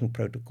communication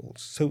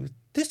protocols. So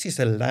this is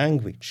a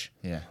language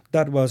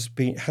that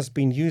has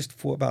been used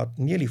for about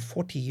nearly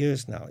 40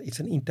 years now. It's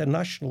an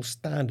international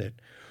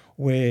standard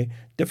where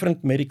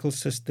different medical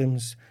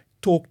systems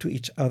talk to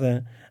each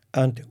other,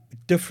 and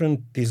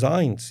different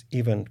designs,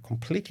 even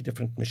completely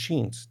different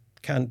machines,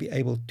 can be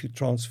able to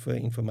transfer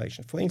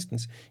information. For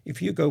instance,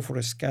 if you go for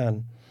a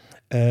scan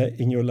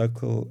in your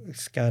local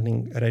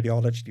scanning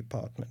radiology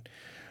department,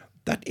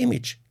 that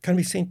image can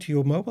be sent to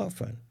your mobile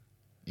phone.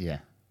 Yeah.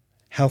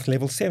 Health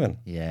level 7.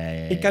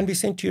 It can be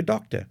sent to your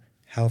doctor.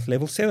 Health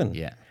level 7.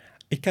 Yeah.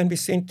 It can be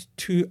sent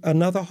to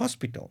another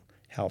hospital.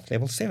 Health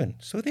level 7.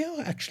 So there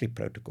are actually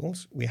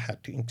protocols. We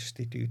had to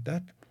institute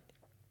that.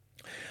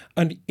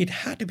 And it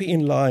had to be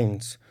in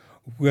lines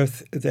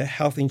with the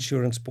Health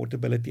Insurance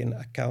Portability and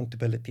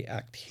Accountability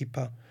Act,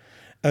 HIPAA,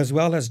 as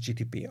well as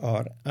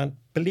GDPR. And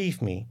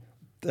believe me,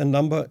 the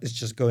number is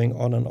just going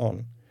on and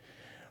on.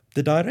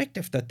 The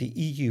directive that the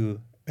EU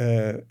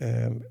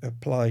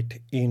applied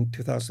in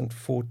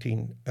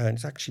 2014, and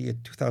it's actually in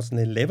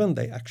 2011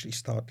 they actually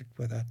started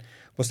with that,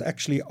 was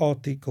actually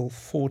Article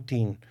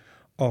 14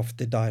 of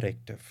the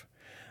directive.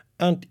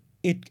 And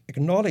it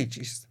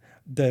acknowledges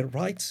the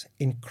rights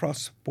in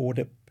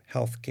cross-border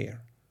healthcare.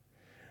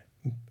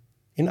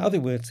 In other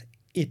words,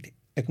 it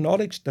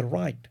acknowledged the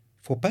right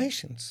for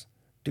patients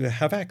to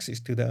have access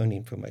to their own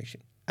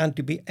information and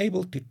to be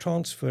able to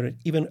transfer it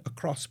even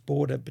across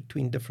border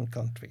between different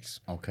countries.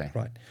 Okay.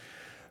 Right.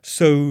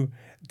 So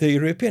the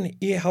European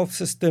e-health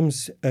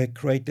systems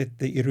created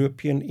the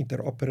European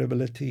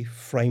Interoperability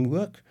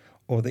Framework,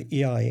 or the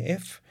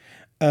EIF,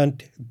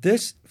 and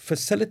this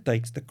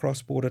facilitates the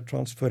cross-border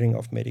transferring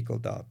of medical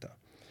data.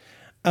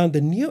 And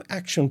the new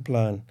action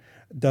plan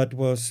that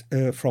was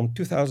from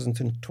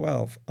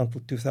 2012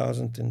 until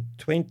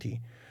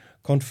 2020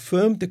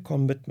 confirmed the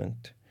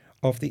commitment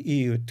of the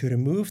EU to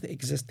remove the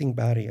existing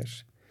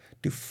barriers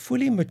to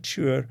fully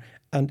mature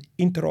and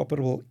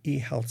interoperable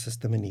e-health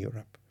system in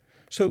Europe.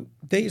 So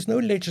there is no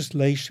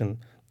legislation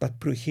that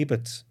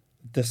prohibits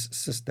this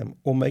system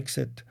or makes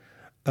it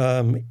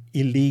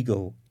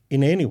illegal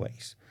in any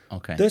ways.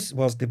 Okay. This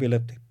was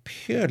developed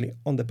purely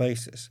on the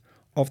basis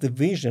of the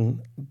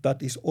vision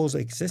that is also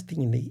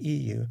existing in the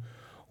EU,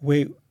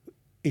 where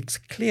it's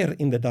clear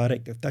in the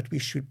directive that we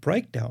should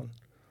break down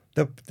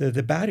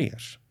the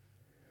barriers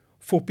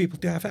for people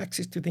to have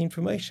access to the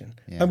information.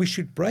 Yeah. And we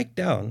should break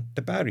down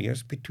the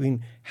barriers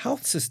between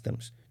health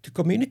systems to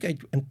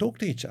communicate and talk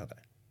to each other.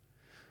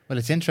 Well,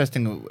 it's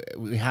interesting.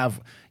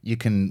 You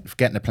can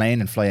get in a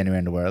plane and fly anywhere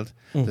in the world.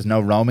 There's no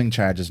roaming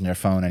charges on your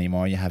phone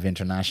anymore. You have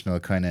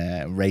international kind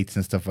of rates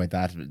and stuff like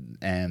that.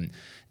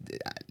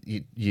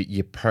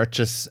 You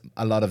purchase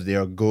a lot of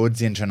your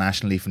goods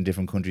internationally from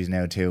different countries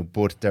now too.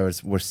 But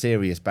were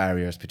serious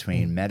barriers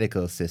between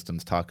medical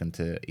systems talking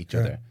to each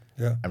other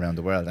around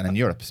the world, and in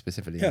Europe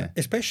specifically. Yeah,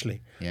 especially.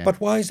 Yeah. But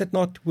why is it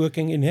not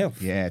working in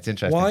health? Yeah, it's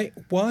interesting.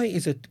 Why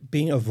is it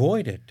being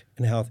avoided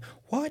in health?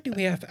 Why do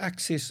we have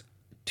access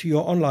to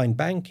your online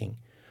banking,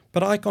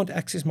 but I can't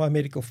access my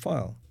medical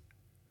file?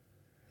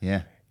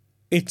 Yeah.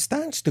 It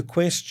stands to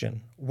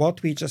question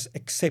what we just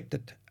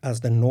accepted as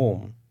the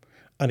norm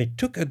And it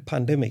took a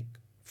pandemic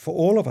for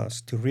all of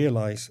us to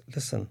realize,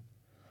 listen,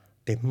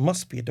 there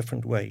must be a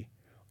different way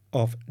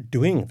of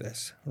doing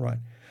this, right?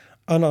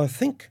 And I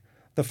think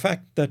the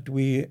fact that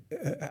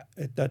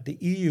that the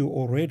EU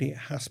already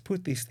has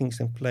put these things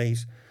in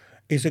place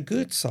is a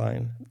good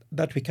sign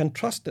that we can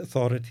trust the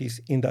authorities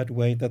in that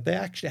way, that they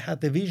actually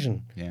had the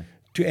vision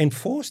to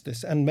enforce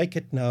this and make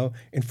it now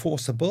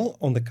enforceable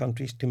on the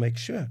countries to make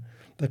sure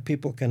that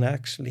people can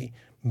actually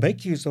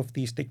make use of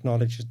these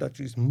technologies that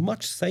is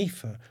much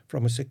safer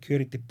from a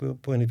security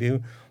point of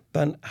view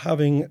than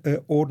having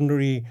an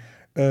ordinary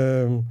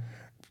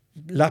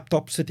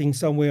laptop sitting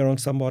somewhere on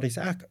somebody's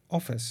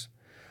office.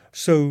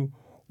 So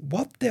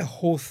what the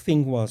whole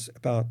thing was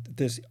about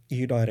this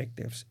EU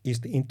directives is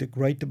the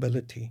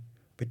integratability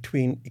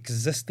between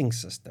existing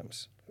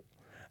systems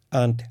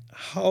and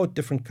how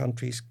different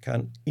countries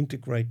can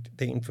integrate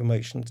their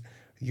information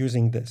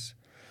using this.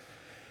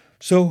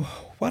 So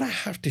what I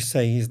have to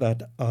say is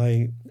that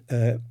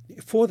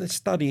for the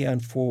study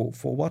and for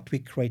what we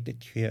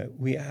created here,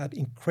 we had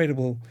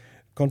incredible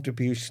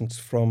contributions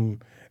from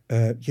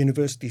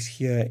universities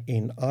here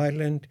in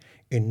Ireland,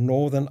 in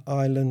Northern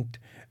Ireland,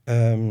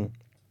 the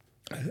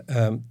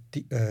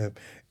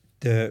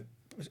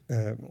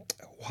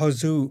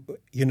Huzhou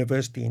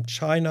University in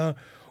China.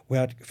 We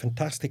had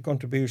fantastic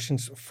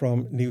contributions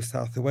from New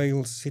South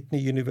Wales, Sydney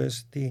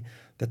University,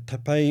 the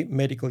Taipei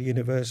Medical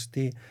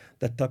University,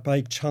 the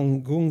Taipei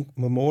Changgung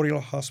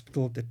Memorial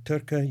Hospital, the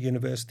Turku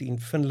University in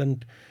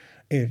Finland,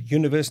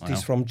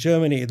 universities from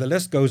Germany. The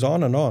list goes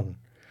on and on.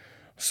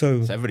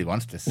 So everybody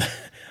wants this.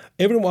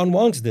 Everyone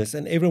wants this,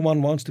 and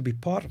everyone wants to be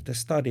part of the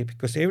study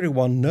because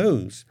everyone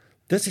knows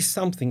this is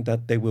something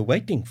that they were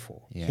waiting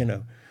for, you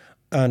know.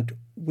 And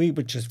we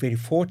were just very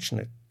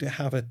fortunate to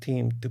have a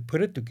team to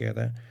put it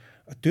together,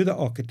 do the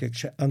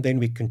architecture, and then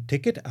we can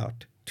take it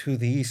out to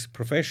these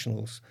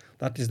professionals.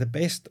 That is the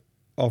best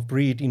of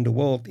breed in the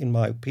world, in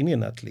my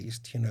opinion, at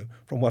least, you know,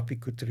 from what we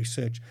could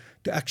research,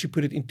 to actually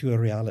put it into a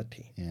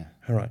reality. Yeah.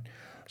 All right.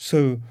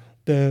 So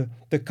the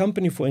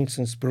company, for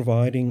instance,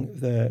 providing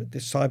the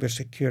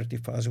cybersecurity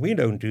for us, we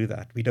don't do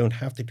that. We don't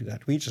have to do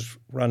that. We're just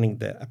running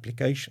the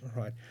application,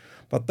 right?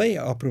 But they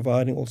are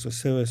providing also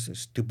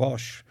services to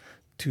Bosch,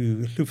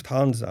 to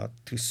Lufthansa,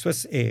 to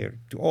Swiss Air,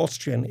 to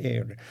Austrian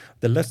Air.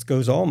 The list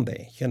goes on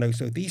there, you know.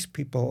 So these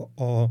people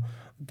are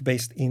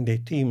based in their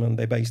team, and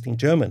they're based in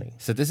Germany.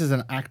 So this is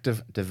an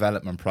active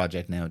development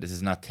project now. This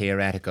is not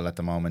theoretical at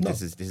the moment. No.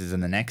 This is in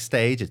the next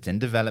stage. It's in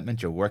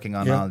development. You're working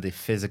on all the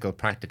physical,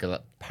 practical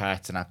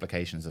parts and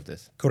applications of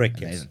this.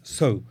 Correct, Amazing. yes.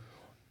 So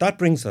that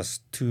brings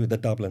us to the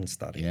Dublin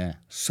study. Yeah.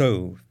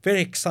 So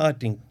very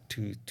exciting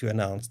to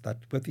announce that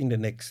within the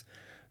next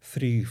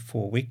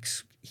 3-4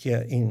 weeks,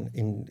 here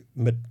in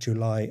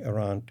mid-July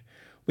around,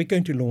 we're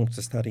going to launch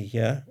the study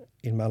here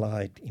in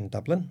Malahide in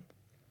Dublin,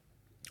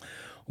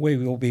 where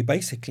we will be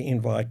basically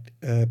invite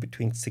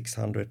between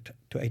 600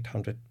 to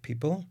 800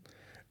 people,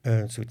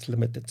 so it's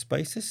limited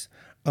spaces,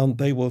 and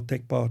they will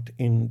take part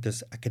in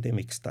this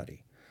academic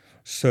study.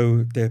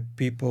 So the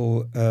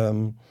people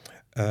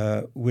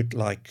would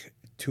like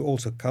to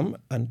also come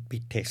and be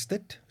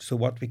tested. So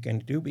what we're going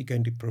to do, we're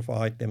going to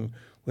provide them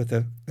with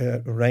a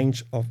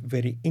range of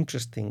very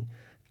interesting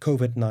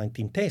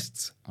COVID-19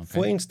 tests. Okay.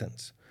 For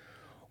instance,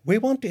 we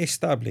want to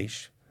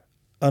establish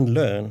and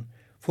learn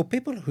for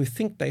people who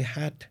think they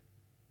had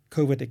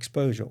COVID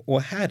exposure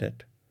or had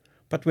it,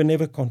 but were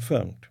never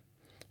confirmed.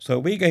 So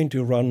we're going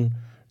to run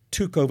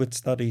 2 COVID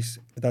studies,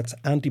 that's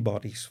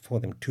antibodies for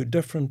them, 2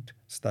 different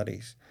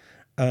studies.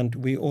 And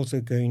we're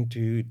also going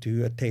to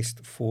do a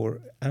test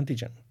for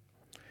antigen.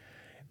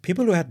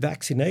 People who had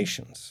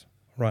vaccinations,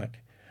 right?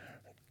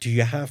 Do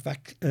you have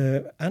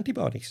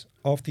antibodies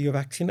after your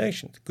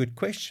vaccination? Good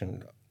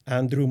question.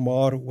 Andrew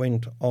Marr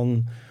went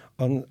on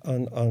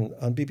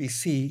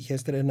BBC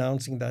yesterday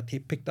announcing that he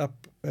picked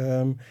up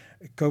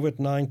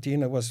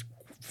COVID-19 and was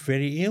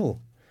very ill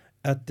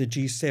at the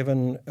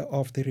G7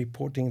 after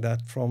reporting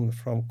that from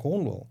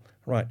Cornwall,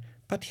 right?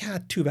 But he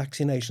had 2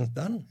 vaccinations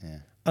done,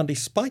 and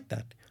despite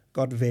that,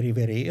 got very,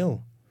 very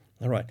ill.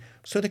 All right.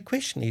 So the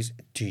question is,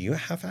 do you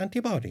have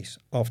antibodies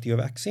after your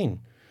vaccine?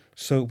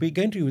 So we're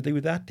going to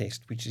do that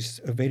test, which is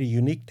a very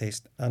unique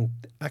test, and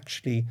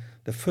actually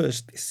the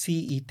first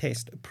CE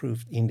test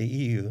approved in the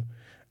EU.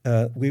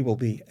 We will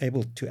be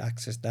able to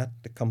access that.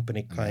 The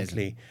company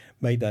kindly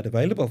made that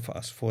available for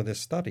us for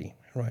this study,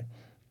 right?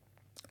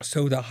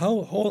 So the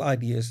whole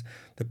idea is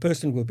the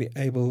person will be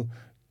able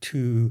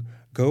to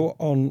go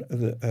on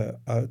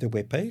the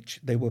webpage.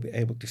 They will be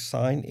able to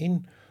sign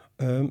in.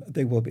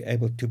 They will be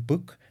able to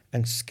book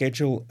and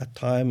schedule a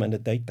time and a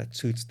date that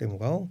suits them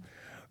well.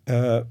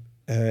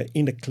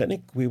 In the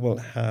clinic, we will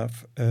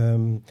have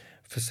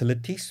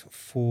facilities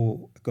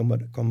for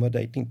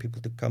accommodating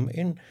people to come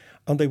in,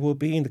 and they will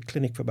be in the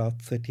clinic for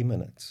about 30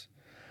 minutes.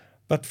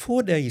 But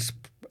 4 days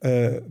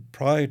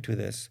prior to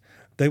this,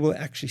 they will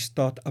actually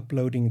start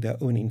uploading their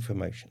own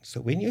information.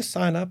 So when you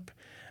sign up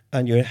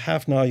And you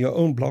have now your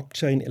own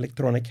blockchain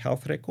electronic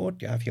health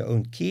record. You have your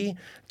own key.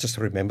 Just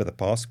remember the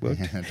password.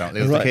 Don't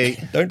lose the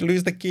key. Don't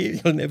lose the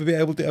key. You'll never be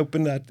able to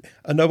open that.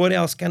 And nobody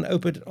else can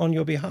open it on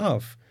your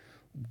behalf.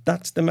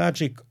 That's the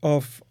magic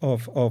of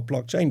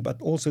blockchain, but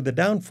also the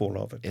downfall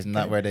of it. Isn't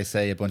that where they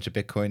say a bunch of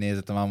Bitcoin is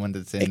at the moment?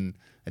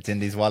 It's in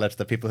these wallets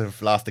that people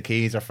who've lost the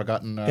keys or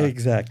forgotten.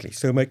 Exactly.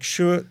 So make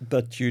sure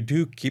that you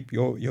do keep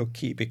your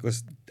key,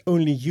 because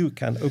only you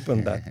can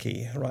open that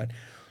key, right?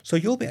 So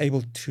you'll be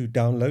able to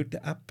download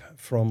the app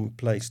from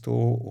Play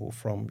Store or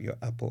from your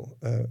Apple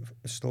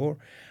store,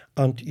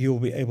 and you'll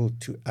be able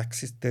to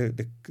access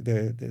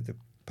the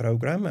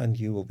program, and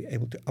you will be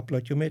able to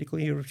upload your medical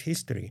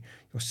history,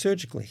 your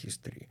surgical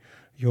history,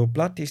 your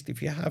blood test.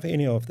 If you have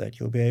any of that,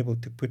 you'll be able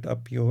to put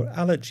up your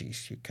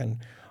allergies. You can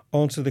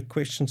answer the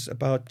questions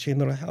about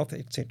general health,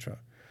 etc.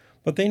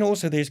 But then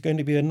also there's going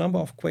to be a number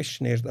of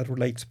questionnaires that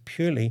relates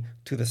purely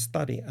to the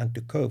study and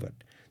to COVID.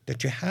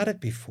 Did you had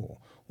it before?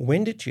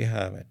 When did you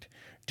have it?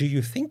 Do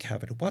you think you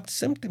have it? What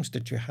symptoms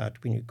did you have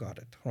when you got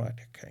it? Right,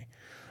 okay.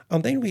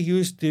 And then we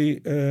used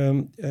the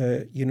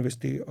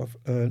University of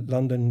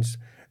London's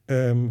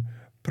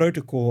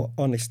protocol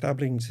on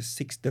establishing the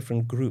 6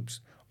 different groups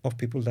of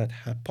people that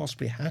had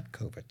possibly had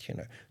COVID,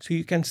 So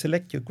you can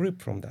select your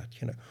group from that,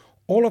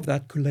 All of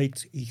that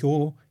collates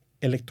your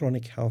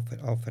electronic health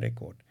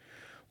record.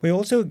 We're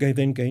also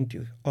then going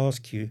to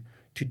ask you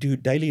to do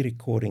daily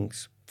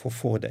recordings for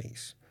 4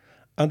 days.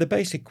 And the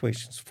basic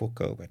questions for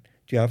COVID: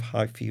 do you have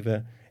high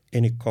fever,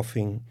 any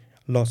coughing,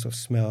 loss of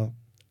smell,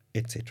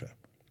 etc.?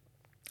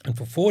 And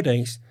for 4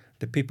 days,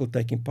 the people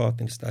taking part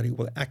in the study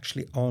will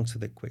actually answer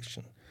the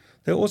question.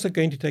 They're also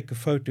going to take a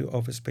photo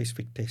of a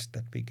specific test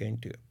that we're going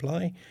to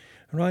apply,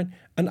 right,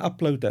 and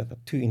upload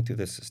that into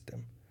the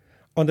system.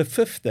 On the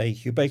 5th day,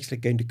 you're basically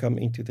going to come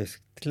into this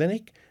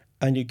clinic,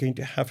 and you're going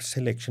to have a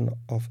selection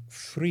of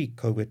 3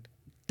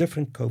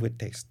 different COVID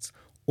tests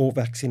or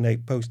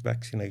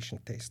post-vaccination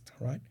tests,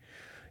 right?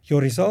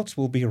 Your results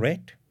will be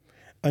read,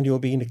 and you'll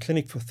be in the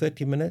clinic for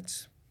 30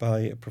 minutes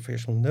by a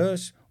professional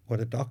nurse or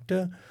a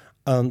doctor,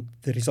 and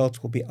the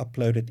results will be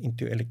uploaded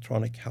into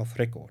electronic health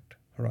record.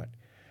 All right.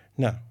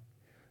 Now,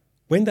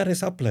 when that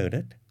is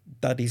uploaded,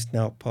 that is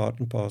now part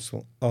and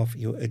parcel of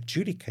your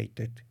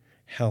adjudicated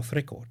health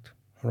record.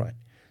 All right.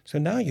 So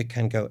now you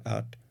can go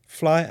out,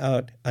 fly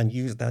out, and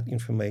use that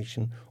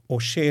information or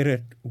share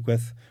it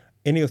with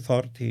any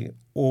authority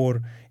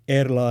or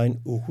airline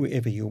or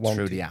whoever you want.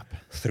 Through the app.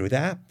 Through the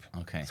app.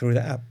 Okay. Through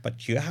the app.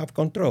 But you have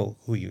control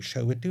who you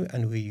show it to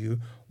and who you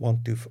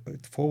want to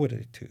forward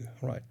it to.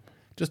 Right.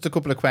 Just a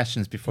couple of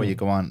questions before you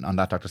go on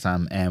that, Dr.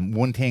 Sam.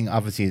 One thing,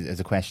 obviously, is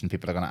a question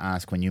people are going to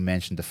ask when you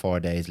mentioned the 4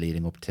 days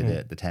leading up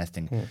to the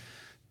testing.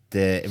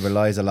 It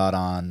relies a lot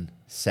on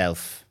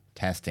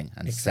self-testing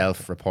and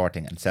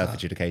self-reporting and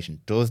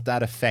self-adjudication. Does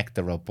that affect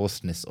the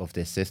robustness of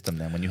this system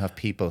then? When you have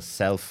people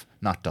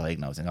not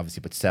diagnosing,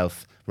 obviously, but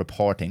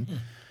self-reporting,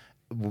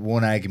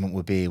 one argument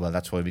would be, well,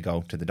 that's why we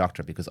go to the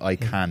doctor, because I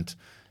can't,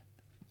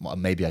 well,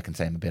 maybe I can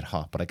say I'm a bit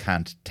hot, but I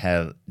can't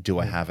tell, do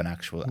I have an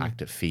actual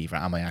active fever?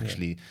 Am I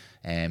actually,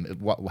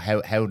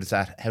 how does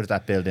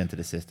that build into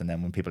the system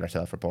then when people are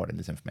self-reporting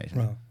this information?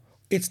 Well,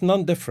 it's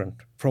none different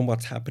from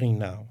what's happening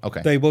now.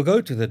 Okay. They will go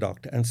to the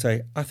doctor and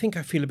say, I think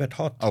I feel a bit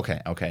hot.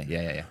 Okay,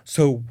 yeah.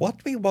 So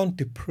what we want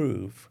to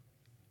prove,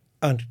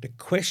 and the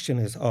question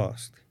is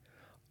asked,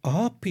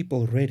 are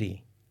people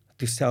ready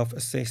to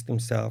self-assess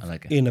themselves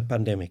in a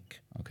pandemic?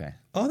 Okay.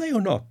 Are they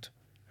or not?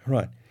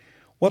 Right.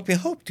 What we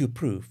hope to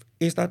prove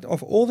is that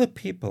of all the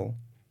people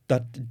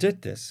that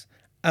did this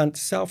and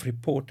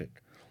self-reported,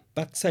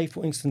 that say,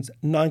 for instance,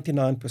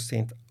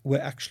 99% were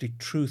actually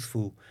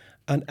truthful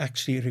and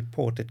actually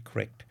reported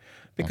correct.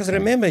 Because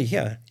remember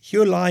here,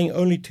 you're lying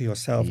only to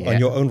yourself on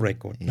your own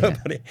record.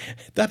 Nobody.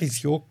 That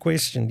is your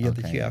question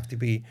that you have to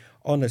be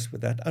honest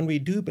with that. And we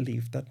do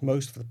believe that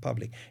most of the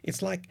public,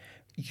 it's like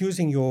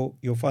using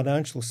your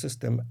financial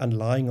system and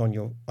lying on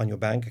your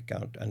bank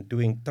account and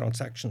doing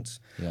transactions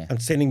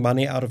and sending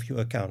money out of your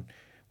account.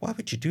 Why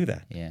would you do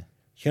that? Yeah.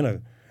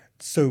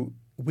 So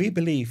we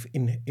believe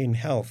in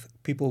health,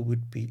 people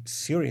would be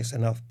serious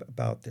enough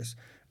about this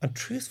and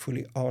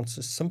truthfully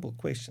answer simple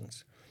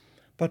questions.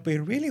 What we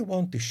really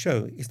want to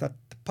show is that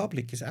the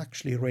public is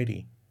actually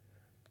ready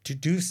to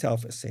do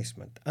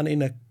self-assessment. And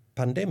in a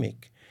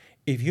pandemic,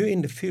 if you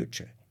in the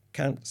future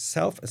can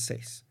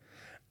self-assess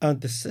and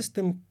the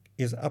system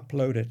is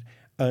uploaded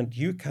and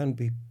you can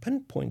be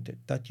pinpointed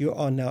that you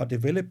are now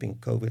developing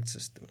COVID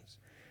systems,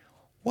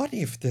 what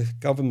if the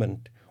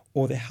government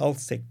or the health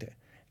sector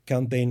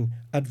can then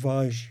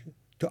advise you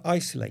to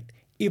isolate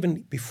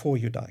even before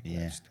you're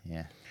diagnosed?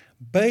 Yeah.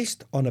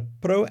 Based on a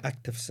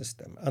proactive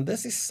system. And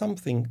this is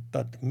something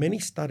that many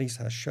studies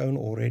have shown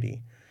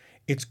already.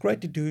 It's great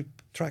to do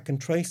track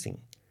and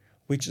tracing,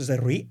 which is a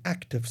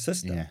reactive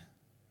system. Yeah.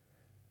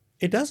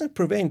 It doesn't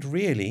prevent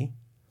really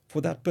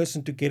for that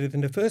person to get it in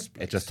the first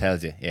place. It just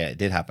tells you, it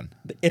did happen.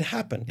 It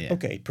happened. Yeah.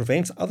 Okay, it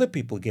prevents other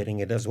people getting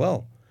it as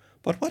well.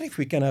 But what if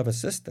we can have a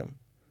system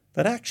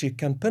that actually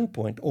can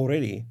pinpoint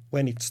already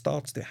when it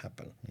starts to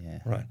happen? Yeah.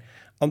 Right.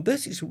 And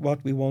this is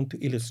what we want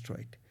to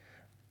illustrate.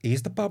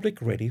 is the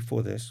public ready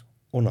for this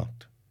or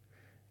not?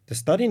 The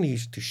study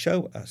needs to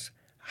show us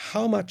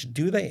how much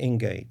do they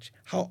engage,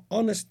 how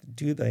honest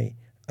are they,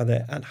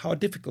 and how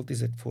difficult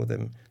is it for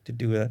them to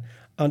do it,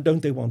 and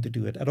don't they want to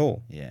do it at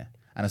all? Yeah.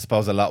 And I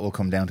suppose a lot will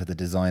come down to the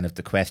design of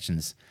the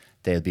questions.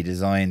 They'll be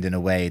designed in a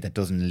way that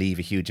doesn't leave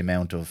a huge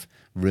amount of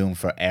room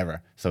for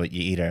error. So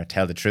you either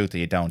tell the truth or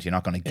you don't. You're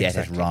not going to get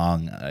it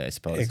wrong, I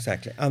suppose.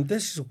 Exactly. And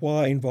this is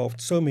why I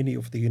involved so many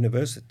of the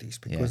universities,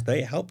 because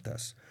they helped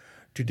us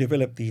to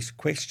develop these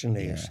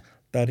questionnaires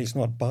that is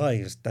not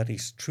biased, that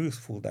is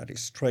truthful, that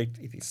is straight,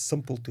 it is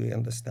simple to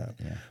understand.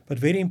 Yeah. But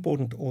very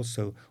important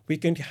also, we're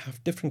going to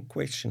have different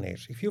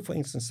questionnaires. If you're, for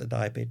instance, a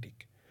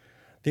diabetic,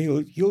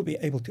 you'll be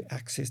able to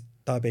access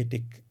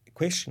diabetic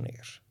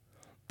questionnaires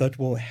that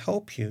will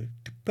help you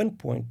to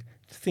pinpoint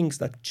things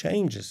that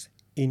changes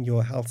in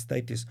your health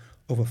status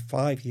over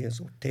 5 years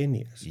or 10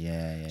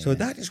 years. So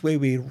that is where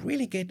we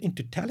really get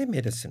into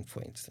telemedicine,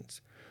 for instance,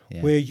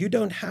 where you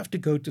don't have to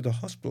go to the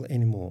hospital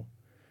anymore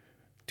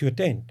to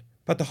attend.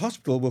 But the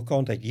hospital will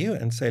contact you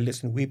and say,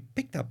 listen, we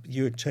picked up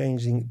you're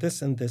changing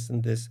this and this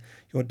and this.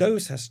 Your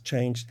dose has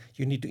changed.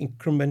 You need to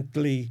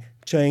incrementally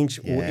change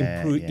or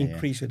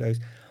increase your dose.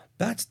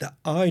 That's the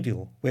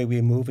ideal where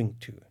we're moving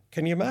to.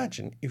 Can you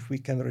imagine if we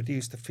can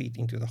reduce the feed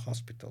into the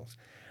hospitals?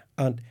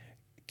 And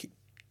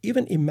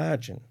even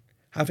imagine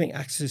having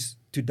access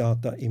to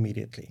data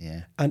immediately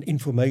and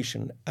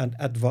information and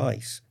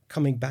advice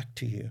coming back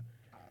to you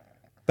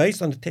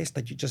based on the test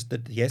that you just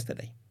did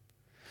yesterday.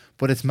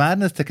 But it's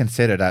madness to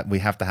consider that we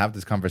have to have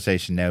this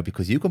conversation now,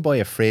 because you can buy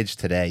a fridge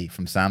today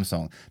from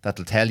Samsung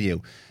that'll tell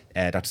you,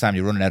 Dr. Sam,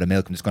 you're running out of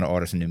milk. I'm just going to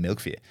order some new milk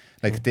for you.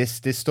 Like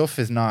this stuff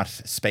is not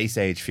space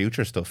age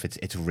future stuff.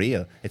 It's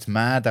real. It's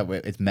mad that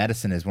it's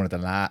medicine is one of the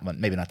last, well,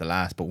 maybe not the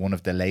last, but one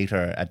of the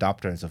later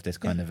adopters of this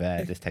kind of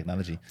this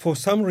technology. For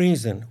some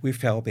reason, we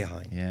fell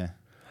behind. Yeah.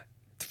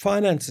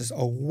 Finances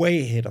are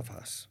way ahead of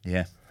us.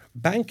 Yeah.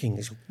 Banking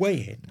is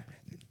way ahead.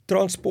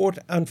 Transport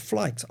and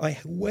flights are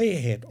way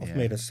ahead of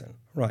medicine.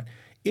 Right.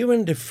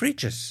 Even the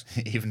fridges.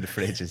 Even the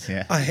fridges,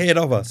 ahead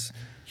of us.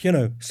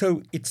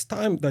 So it's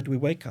time that we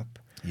wake up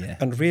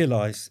and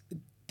realize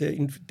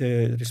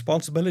the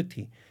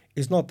responsibility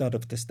is not that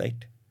of the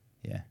state.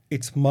 Yeah.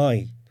 It's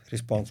my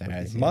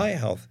responsibility. My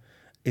health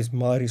is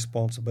my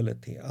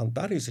responsibility. And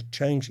that is a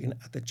change in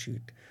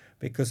attitude,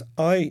 because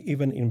I,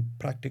 even in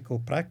practical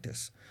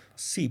practice,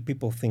 see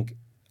people think,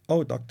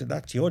 oh, doctor,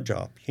 that's your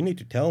job. You need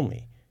to tell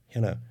me,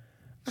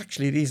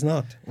 Actually, it is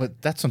not. Well,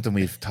 that's something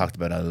we've talked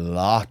about a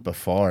lot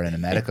before in a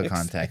medical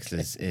context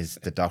is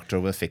the doctor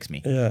will fix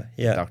me. The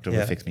doctor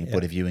will fix me.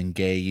 But if you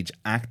engage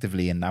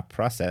actively in that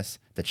process,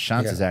 the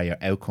chances are your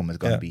outcome is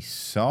going to be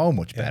so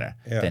much better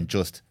than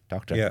just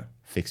doctor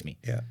fix me.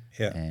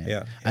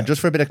 And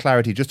just for a bit of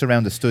clarity, just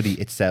around the study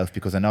itself,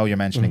 because I know you're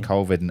mentioning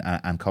COVID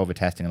and COVID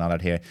testing and all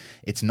that here.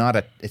 It's not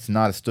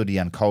a study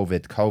on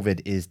COVID.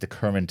 COVID is the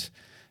current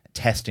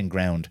testing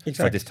ground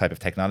for this type of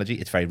technology.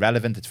 It's very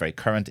relevant, it's very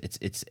current,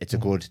 it's a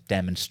good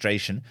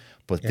demonstration,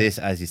 but this,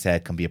 as you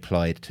said, can be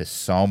applied to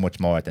so much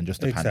more than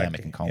just the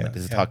pandemic and COVID.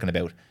 This is talking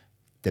about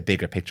the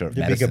bigger picture of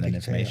medicine and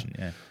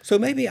information. So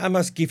maybe I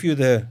must give you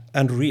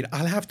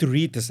I'll have to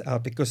read this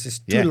out because it's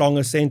too long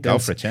a sentence. Go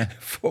for it,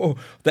 for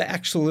the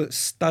actual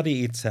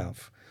study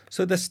itself.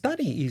 So the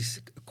study is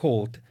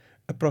called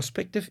a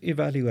prospective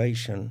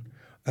evaluation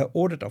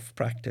audit of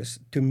practice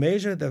to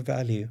measure the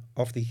value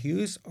of the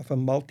use of a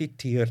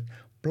multi-tiered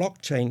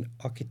blockchain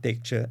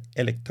architecture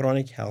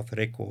electronic health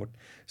record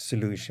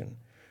solution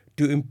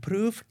to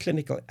improve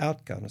clinical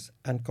outcomes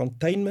and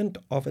containment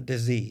of a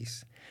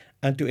disease,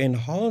 and to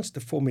enhance the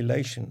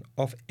formulation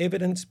of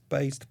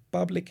evidence-based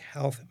public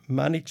health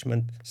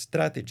management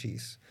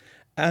strategies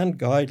and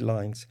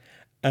guidelines,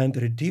 and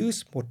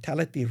reduce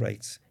mortality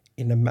rates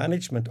in the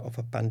management of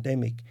a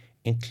pandemic,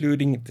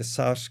 including the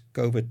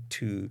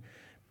SARS-CoV-2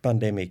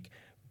 pandemic,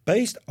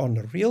 based on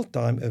the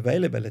real-time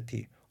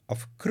availability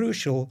of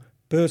crucial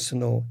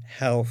personal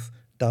health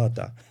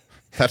data.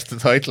 That's the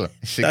title.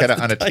 You should get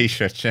it on a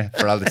T-shirt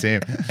for all the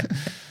team.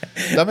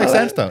 That makes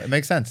sense, though. It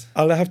makes sense.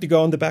 I'll have to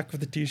go on the back of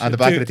the T-shirt. On the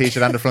back of the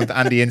T-shirt, and the front,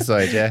 and the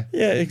inside,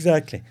 Yeah,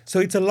 exactly. So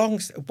it's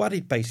what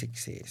it basically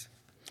says.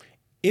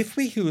 If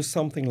we use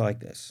something like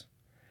this,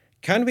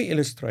 can we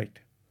illustrate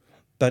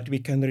that we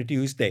can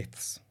reduce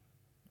deaths,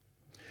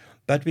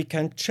 that we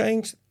can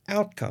change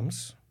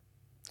outcomes,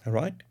 all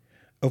right,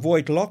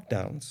 avoid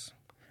lockdowns,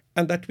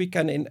 and that we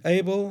can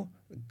enable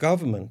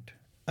government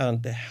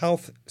and the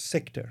health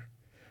sector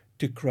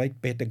to create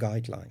better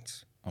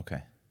guidelines?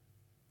 Okay.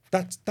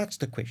 That's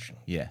the question.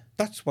 Yeah.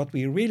 That's what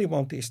we really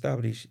want to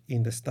establish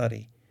in the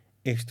study,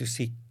 is to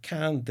see,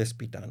 can this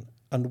be done,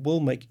 and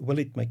will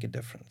it make a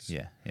difference?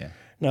 Yeah.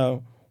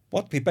 Now,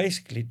 what we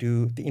basically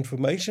do, the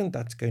information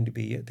that's going to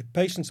be, the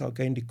patients are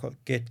going to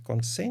get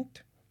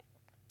consent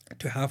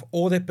to have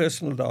all their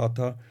personal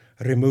data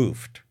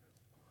removed.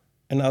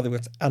 In other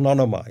words,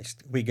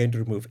 anonymized. We're going to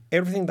remove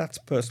everything that's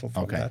personal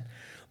from that.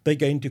 They're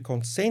going to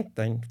consent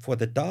then for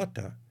the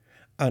data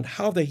and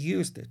how they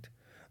used it,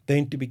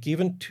 then to be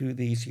given to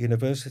these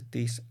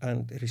universities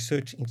and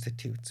research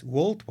institutes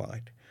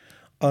worldwide.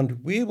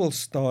 And we will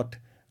start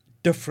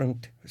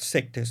different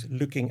sectors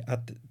looking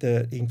at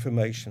the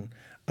information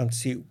and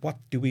see what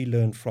do we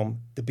learn from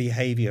the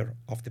behavior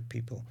of the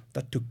people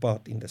that took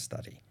part in the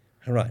study.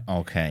 All right.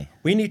 Okay.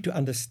 We need to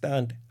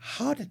understand,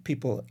 how did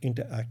people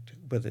interact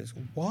with this?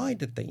 Why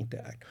did they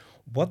interact?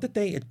 What did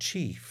they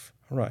achieve?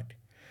 Right.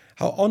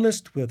 How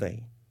honest were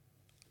they?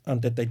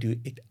 And did they do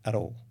it at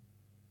all?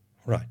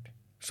 Right.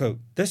 So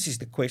this is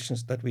the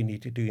questions that we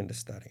need to do in the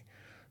study.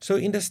 So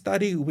in the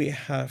study, we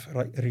have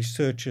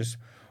researchers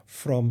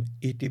from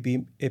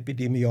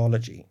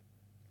epidemiology.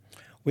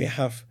 We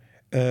have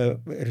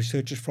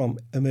researchers from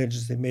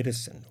emergency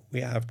medicine.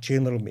 We have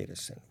general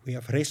medicine. We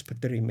have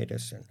respiratory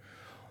medicine.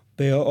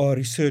 There are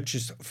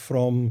researchers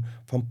from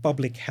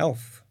public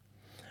health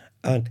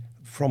and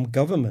from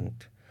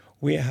government.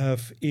 We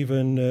have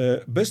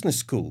even business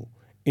school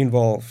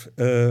involved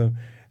in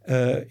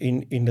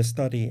the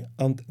study,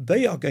 and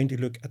they are going to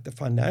look at the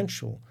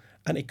financial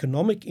and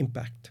economic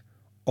impact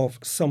of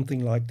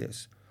something like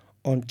this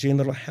on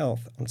general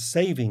health, on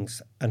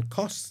savings and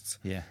costs.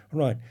 Yeah.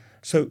 Right.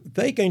 So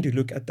they're going to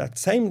look at that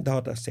same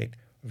data set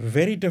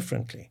very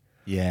differently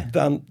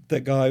than the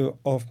guy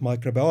of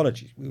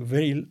microbiology. We were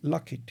very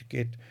lucky to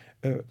get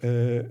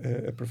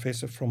a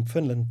professor from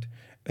Finland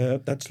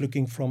that's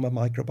looking from a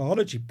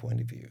microbiology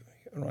point of view.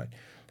 Right.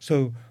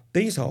 So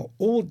these are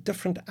all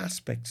different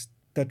aspects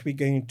that we're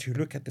going to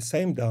look at the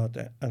same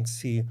data and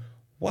see,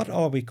 what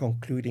are we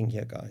concluding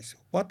here, guys?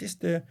 What is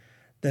the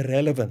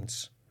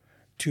relevance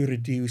to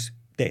reduce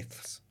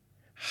deaths?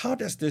 How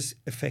does this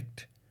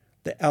affect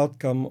the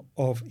outcome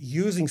of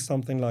using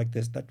something like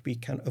this, that we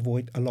can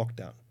avoid a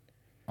lockdown?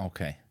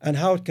 Okay. And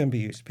how it can be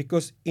used.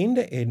 Because in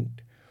the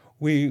end,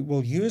 we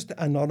will use the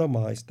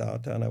anonymized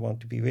data, and I want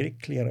to be very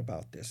clear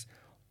about this.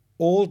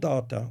 All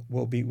data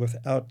will be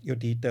without your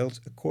details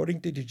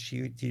according to the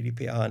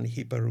GDPR and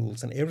HIPAA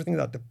rules and everything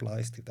that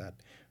applies to that.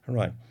 All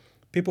right.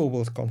 People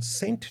will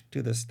consent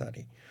to the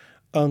study,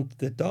 and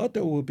the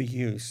data will be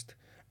used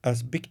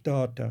as big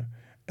data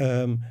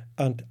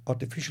and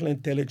artificial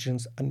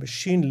intelligence and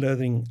machine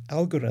learning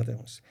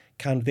algorithms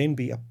can then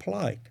be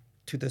applied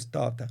to this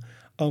data,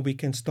 and we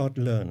can start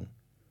learn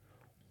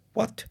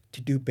what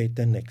to do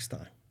better next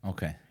time.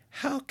 Okay.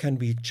 How can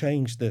we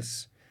change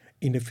this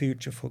in the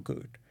future for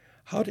good?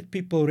 How did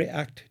people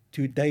react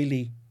to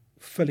daily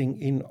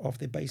filling in of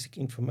the basic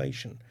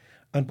information?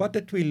 And what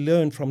did we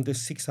learn from the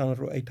 600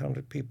 or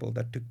 800 people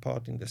that took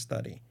part in the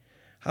study?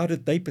 How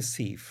did they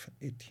perceive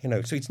it?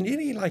 So it's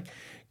nearly like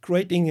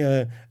creating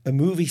a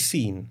movie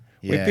scene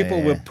where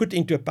people were put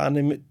into a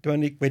pandemic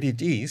where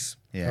it is,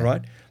 all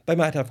right? They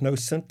might have no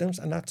symptoms,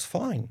 and that's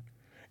fine.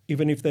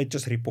 Even if they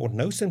just report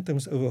no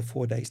symptoms over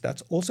 4 days,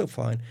 that's also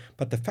fine.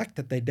 But the fact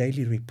that they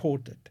daily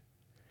report it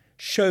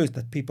shows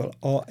that people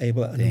are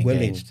able and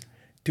willing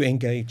to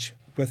engage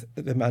with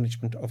the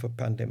management of a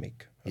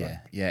pandemic. Right?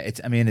 Yeah.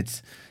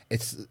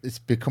 It's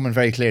becoming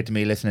very clear to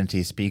me listening to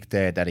you speak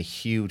there that a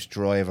huge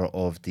driver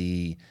of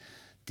the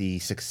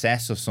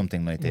success of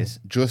something like this,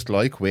 just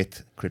like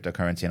with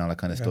cryptocurrency and all that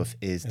kind of stuff,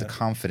 is the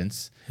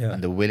confidence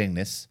and the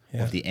willingness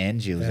of the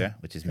end user,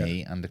 which is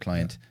me and the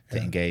client, to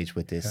engage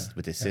with this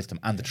system,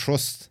 and the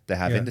trust they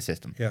have in the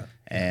system.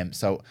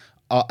 So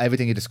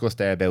everything you discussed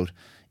there about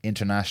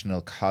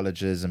international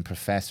colleges and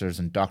professors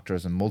and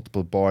doctors and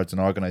multiple boards and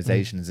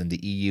organizations in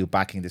the EU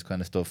backing this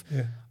kind of stuff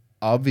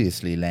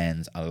obviously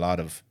lends a lot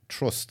of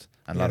trust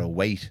and a lot of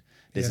weight.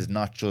 This is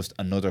not just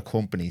another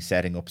company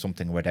setting up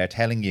something where they're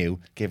telling you,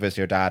 give us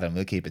your data and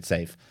we'll keep it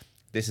safe.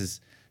 This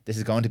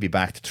is going to be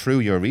backed through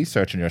your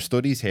research and your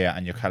studies here,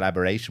 and your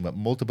collaboration with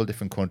multiple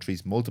different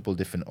countries, multiple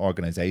different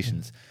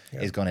organizations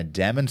is going to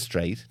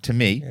demonstrate to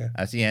me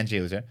as the end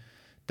user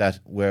that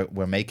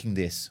we're making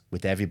this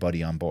with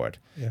everybody on board.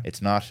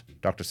 It's not,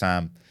 Dr.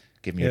 Sam,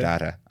 give me your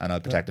data and I'll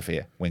protect it for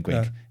you. Wink,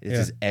 wink.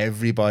 This is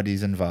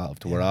everybody's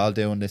involved. We're all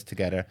doing this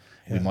together.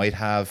 We might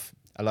have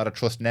a lot of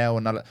trust now,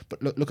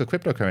 but look at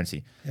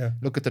cryptocurrency.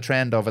 Look at the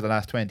trend over the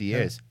last 20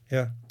 years.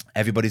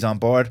 Everybody's on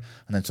board,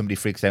 and then somebody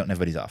freaks out and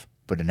everybody's off.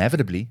 But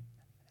inevitably,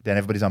 then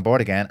everybody's on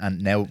board again,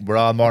 and now we're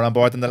all more on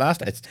board than the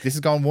last. This is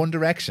going one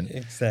direction.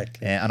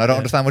 Exactly. And I don't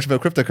understand much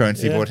about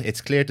cryptocurrency, but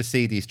it's clear to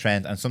see these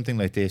trends and something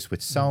like this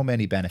with so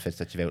many benefits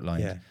that you've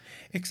outlined. Yeah,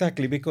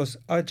 exactly, because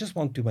I just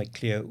want to make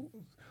clear,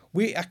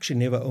 we actually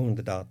never own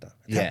the data.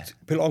 That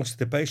belongs to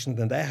the patient,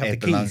 and they have the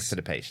keys. It belongs to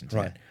the patient.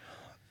 Right.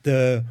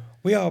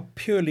 We are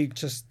purely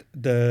just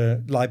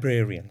the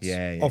librarians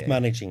of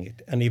managing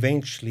it and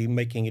eventually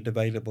making it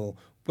available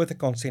with the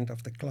consent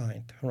of the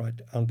client, right?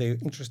 And there are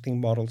interesting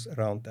models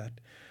around that.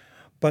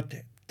 But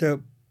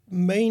the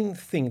main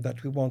thing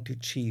that we want to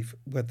achieve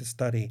with the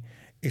study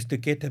is to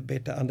get a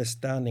better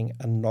understanding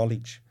and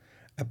knowledge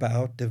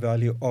about the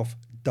value of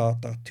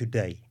data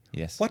today.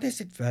 Yes. What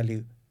does it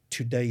value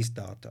today's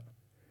data?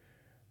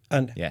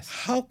 And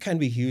how can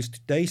we use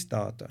today's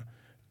data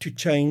to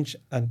change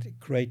and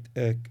create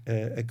a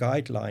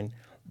guideline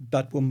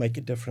that will make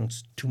a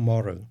difference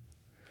tomorrow?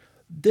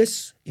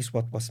 This is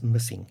what was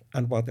missing,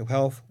 and what the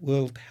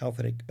World Health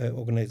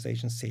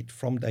Organization said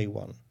from day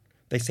one.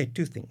 They said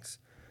two things.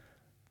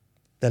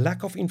 The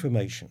lack of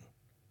information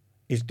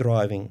is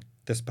driving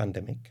this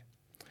pandemic.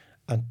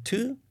 And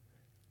 2,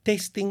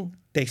 testing.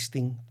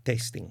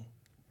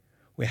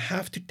 We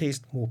have to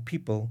test more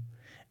people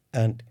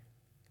and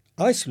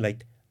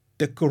isolate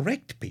the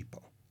correct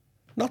people,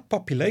 not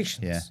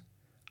populations. Yeah.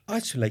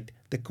 Isolate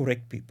the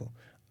correct people.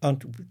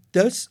 And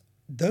those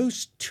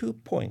 2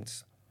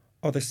 points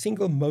are the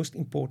single most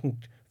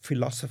important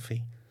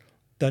philosophy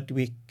that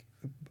we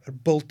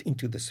built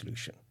into the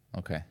solution.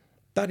 Okay.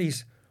 That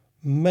is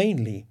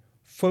mainly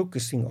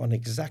focusing on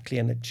exactly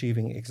and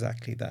achieving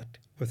exactly that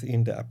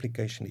within the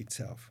application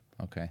itself.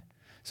 Okay.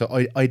 So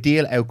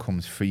ideal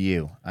outcomes for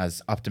you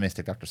as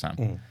optimistic, Dr.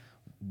 Sam.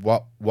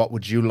 What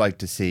would you like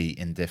to see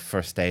in the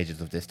first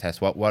stages of this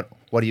test? What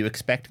are you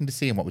expecting to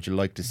see, and what would you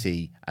like to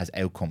see as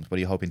outcomes? What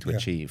are you hoping to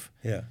achieve?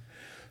 Yeah.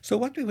 So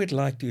what we would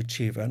like to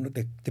achieve, and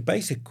the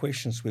basic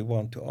questions we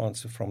want to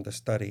answer from the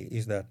study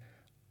is that,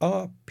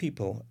 are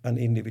people and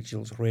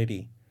individuals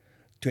ready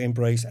to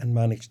embrace and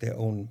manage their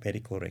own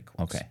medical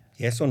records? Okay.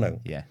 Yes or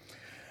no? Yeah.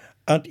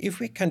 And if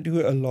we can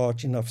do a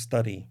large enough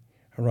study,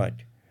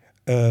 right,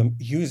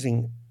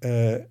 using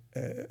a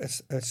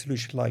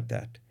solution like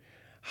that,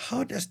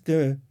 how does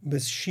the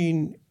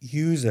machine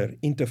user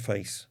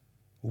interface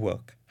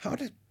work? How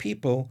do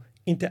people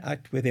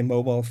interact with their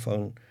mobile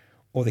phone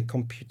or the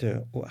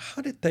computer? Or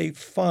how did they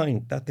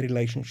find that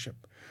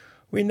relationship?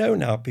 We know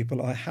now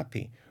people are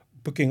happy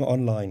booking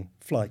online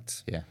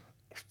flights. Yeah.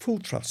 Full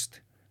trust,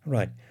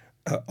 right?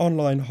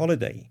 Online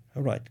holiday,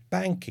 right?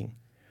 Banking.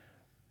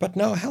 But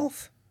now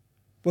health.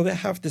 Will they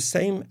have the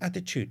same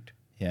attitude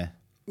Yeah.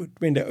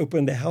 when they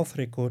open their health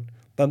record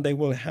than they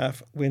will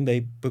have when they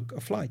book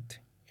a flight?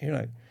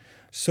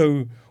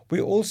 So we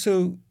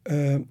also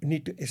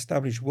need to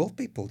establish, will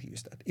people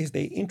use that? Is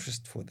there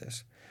interest for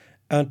this?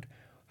 And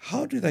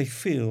how do they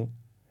feel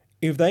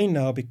if they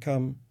now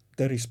become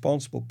the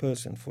responsible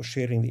person for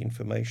sharing the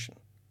information?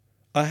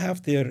 I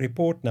have their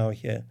report now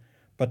here,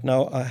 but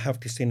now I have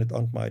to send it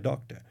on to my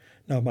doctor.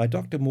 Now, my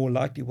doctor more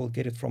likely will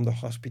get it from the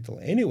hospital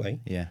anyway,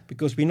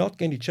 because we're not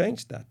going to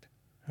change that.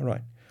 All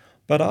right.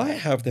 But I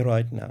have the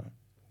right now,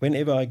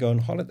 whenever I go on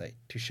holiday,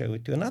 to show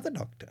it to another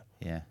doctor.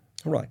 Yeah.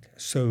 Right.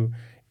 So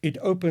it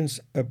opens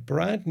a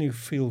brand new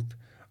field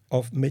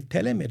of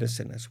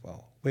telemedicine as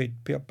well, where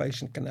a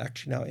patient can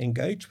actually now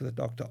engage with a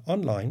doctor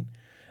online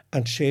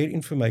and share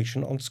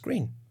information on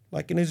screen,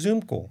 like in a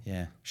Zoom call.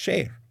 Yeah.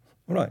 Share.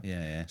 Right.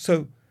 Yeah.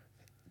 So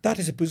that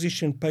is a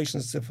position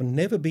patients have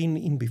never been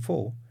in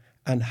before.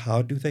 And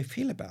how do they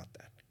feel about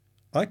that?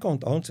 I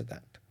can't answer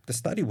that. The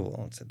study will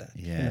answer that.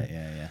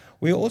 Yeah.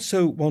 We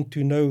also want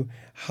to know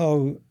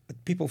how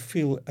people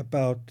feel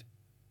about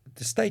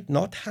the state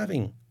not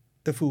having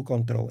the full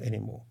control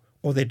anymore,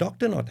 or their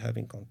doctor not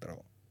having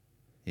control.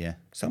 Yeah.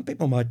 Some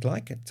people might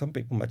like it. Some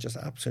people might just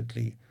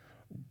absolutely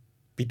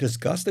be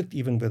disgusted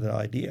even with the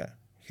idea.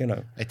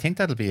 I think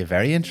that'll be a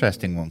very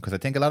interesting one, because I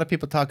think a lot of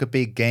people talk a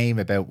big game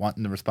about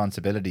wanting the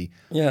responsibility.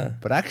 Yeah.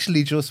 But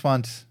actually just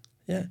want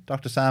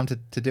Dr. Sam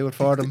to do it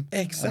for them.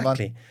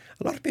 Exactly.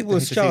 A lot of people will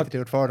shout, to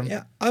do it for them.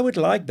 Yeah, I would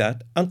like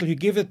that, until you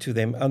give it to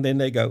them, and then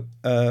they go,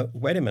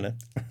 wait a minute.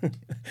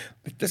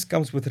 But this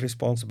comes with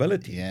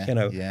responsibility.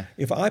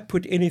 If I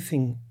put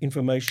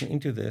information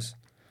into this,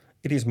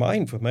 it is my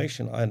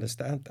information. I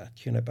understand that,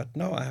 but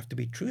now I have to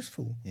be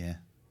truthful. Yeah.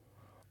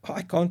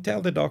 I can't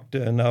tell the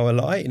doctor now a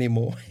lie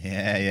anymore.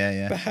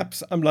 Yeah.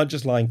 Perhaps I'm not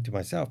just lying to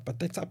myself, but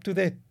that's up to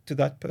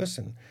that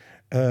person.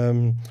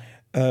 The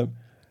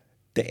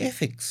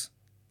ethics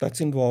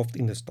that's involved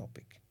in this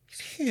topic is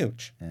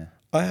huge. Yeah.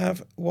 I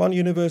have one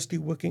university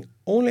working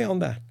only on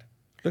that,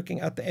 looking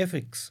at the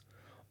ethics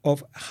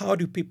of how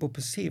do people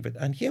perceive it.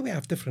 And here we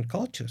have different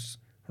cultures,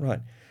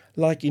 right?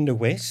 Like in the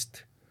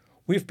West,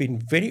 we've been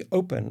very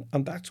open,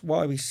 and that's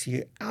why we see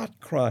an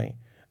outcry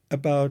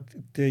about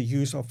the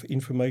use of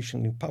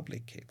information in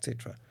public,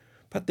 etc.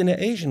 But in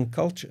the Asian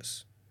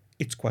cultures,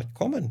 it's quite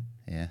common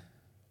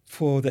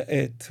for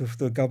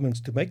the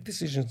governments to make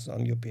decisions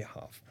on your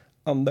behalf,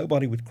 and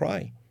nobody would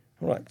cry,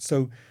 right?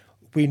 So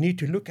we need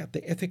to look at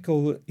the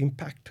ethical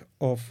impact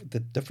of the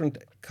different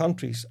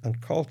countries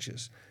and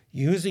cultures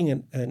using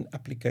an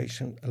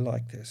application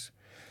like this.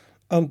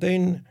 And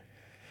then,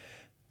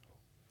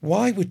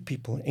 why would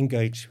people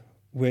engage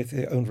with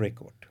their own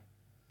record?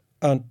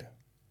 And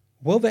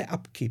will they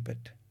upkeep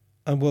it?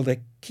 And will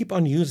they keep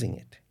on using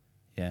it?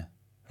 Yeah.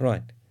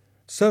 Right.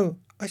 So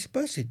I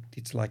suppose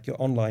it's like your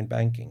online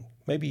banking.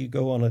 Maybe you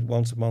go on it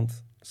once a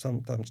month,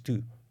 sometimes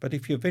two. But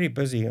if you're very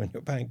busy on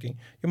your banking,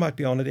 you might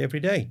be on it every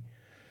day.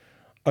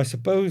 I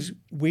suppose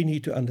we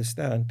need to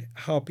understand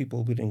how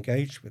people would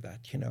engage with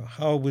that.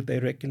 How would they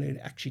regularly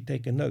actually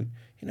take a note?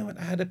 You know what,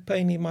 I had a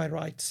pain in my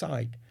right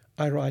side.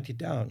 I write it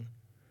down.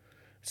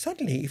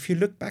 Suddenly, if you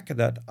look back at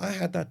that, I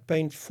had that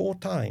pain 4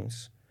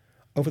 times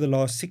over the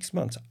last 6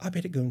 months. I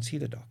better go and see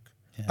the doc.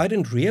 Yeah. I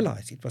didn't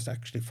realize it was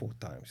actually 4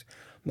 times.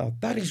 Now,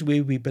 that is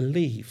where we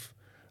believe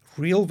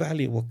real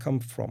value will come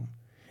from,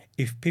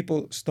 if people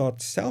start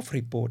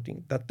self-reporting,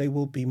 that they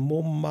will be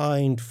more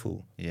mindful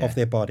of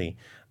their body.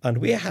 And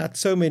we had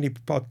so many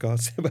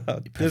podcasts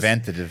about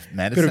preventative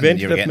medicine.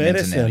 You're getting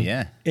into now,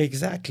 yeah.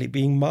 Exactly,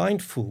 being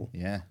mindful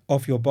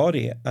of your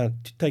body and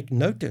to take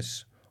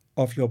notice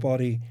of your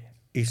body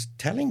is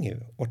telling you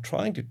or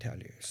trying to tell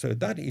you. So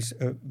that is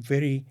a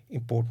very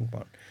important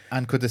one.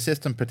 And could the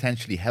system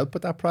potentially help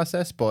with that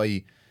process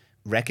by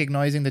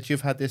recognizing that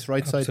you've had this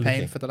right side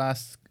pain for the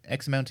last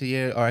X amount of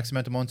year or X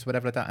amount of months,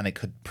 whatever like that, and it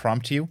could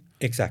prompt you?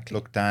 Exactly.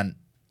 Look, Dan,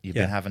 you've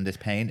been having this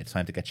pain. It's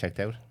time to get checked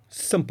out.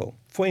 Simple.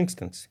 For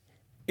instance,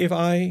 if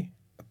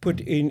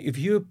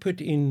you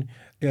put in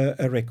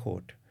a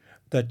record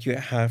that you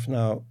have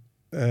now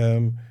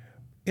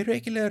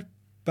irregular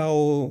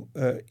bowel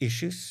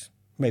issues,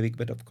 maybe a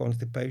bit of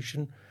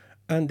constipation,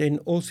 and then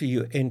also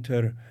you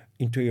enter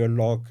into your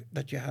log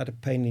that you had a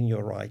pain in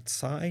your right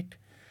side,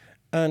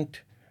 and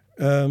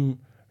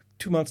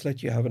 2 months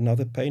later you have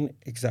another pain,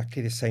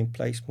 exactly the same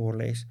place, more or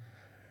less.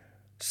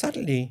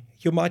 Suddenly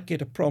you might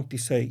get a prompt to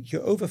say,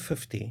 you're over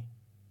 50.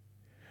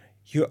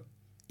 You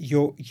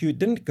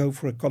didn't go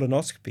for a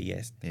colonoscopy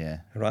yet. Yeah.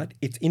 Right?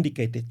 It's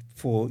indicated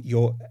for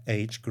your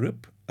age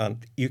group,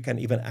 and you can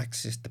even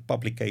access the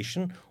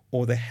publication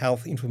or the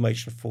health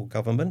information for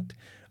government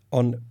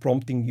on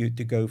prompting you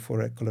to go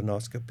for a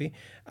colonoscopy,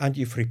 and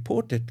you've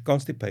reported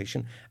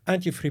constipation,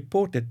 and you've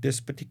reported this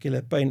particular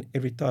pain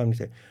every time.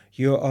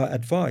 You are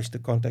advised to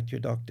contact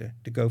your doctor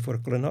to go for a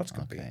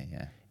colonoscopy. Okay,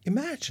 yeah.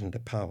 Imagine the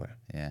power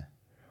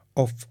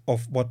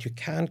of what you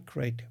can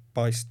create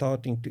by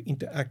starting to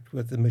interact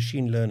with the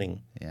machine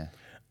learning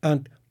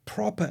and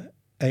proper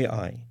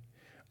AI.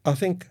 I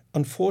think,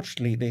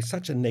 unfortunately, there's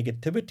such a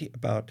negativity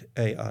about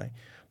AI,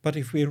 but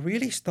if we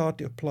really start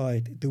to apply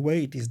it the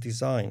way it is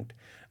designed,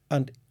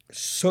 and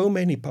so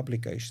many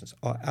publications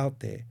are out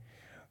there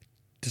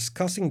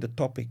discussing the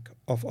topic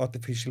of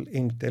artificial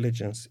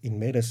intelligence in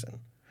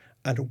medicine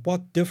and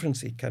what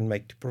difference it can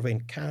make to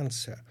prevent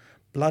cancer,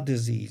 blood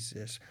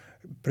diseases,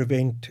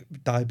 prevent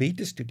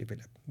diabetes to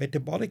develop,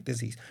 metabolic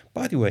disease.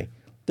 By the way,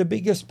 the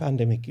biggest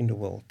pandemic in the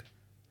world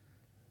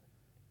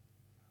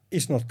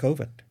is not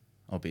COVID.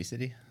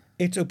 Obesity?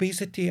 It's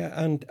obesity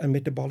and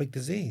metabolic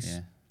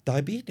disease,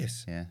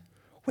 diabetes. Yeah.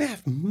 We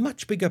have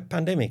much bigger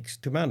pandemics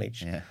to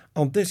manage,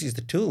 and this is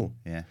the tool.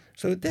 Yeah.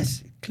 So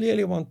this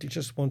clearly want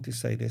to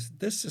say this.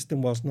 This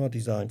system was not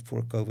designed for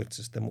a COVID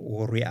system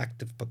or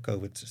reactive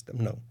COVID system.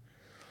 No.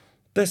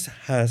 This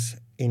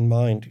has in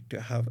mind to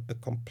have a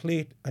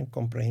complete and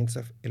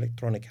comprehensive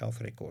electronic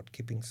health record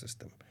keeping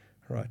system,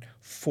 right,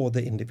 for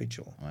the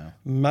individual,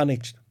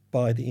 managed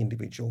by the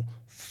individual,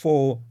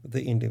 for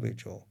the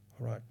individual,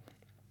 right.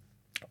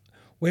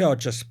 We are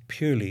just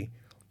purely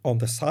on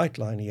the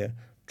sideline here,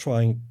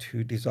 trying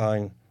to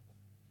design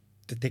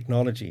the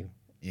technology.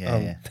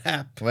 Well,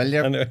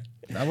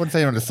 I wouldn't say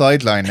you're on the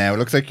sideline now. It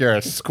looks like you're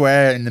a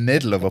square in the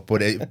middle of it,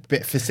 but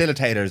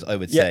facilitators, I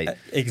would say.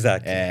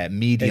 Exactly.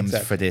 Mediums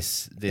for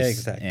this.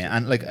 Exactly.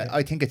 And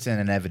I think it's an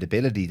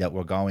inevitability that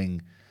we're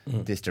going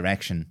this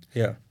direction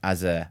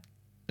as a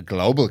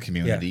global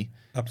community.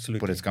 Yeah,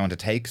 absolutely. But it's going to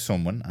take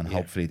someone, and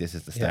hopefully this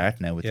is the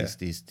start now with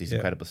these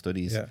incredible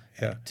studies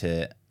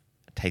to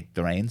take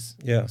the reins,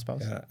 I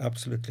suppose. Yeah,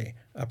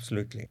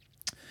 absolutely.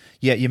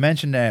 Yeah, you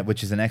mentioned there,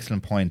 which is an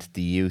excellent point,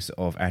 the use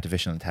of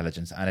artificial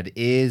intelligence, and it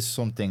is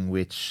something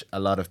which a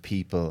lot of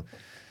people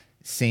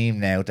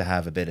seem now to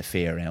have a bit of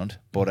fear around,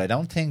 but I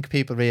don't think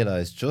people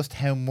realise just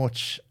how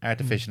much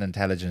artificial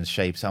intelligence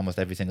shapes almost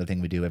every single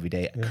thing we do every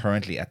day.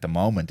 Currently, at the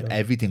moment,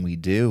 everything we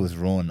do is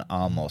run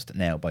almost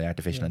now by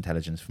artificial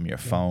intelligence, from your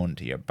phone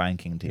to your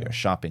banking to your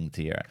shopping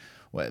to your...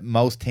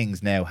 most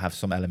things now have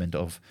some element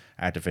of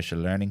artificial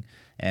learning,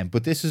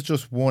 but this is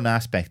just one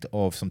aspect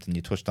of something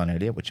you touched on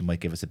earlier, which you might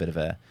give us a bit of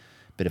a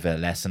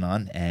lesson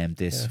on,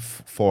 this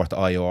fourth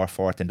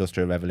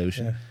industrial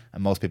revolution.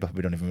 And most people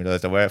probably don't even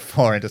realise there were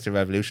 4 industrial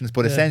revolutions,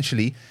 but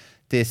essentially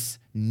this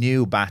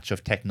new batch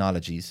of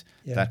technologies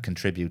that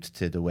contribute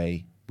to the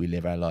way we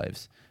live our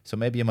lives. So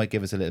maybe you might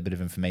give us a little bit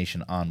of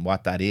information on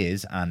what that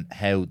is and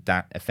how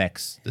that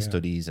affects the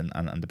studies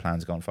and the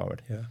plans going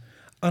forward. Yeah.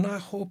 And I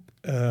hope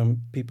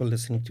people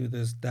listening to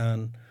this,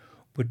 Dan,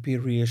 would be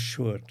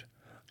reassured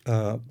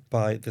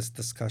by this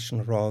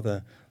discussion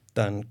rather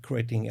than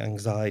creating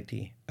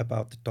anxiety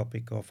about the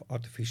topic of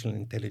artificial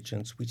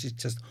intelligence, which is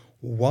just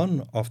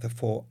one of the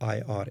 4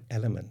 IR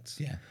elements.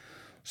 Yeah.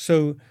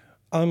 So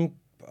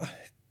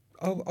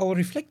I'll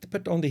reflect a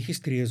bit on the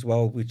history as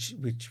well, which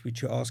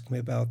you asked me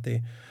about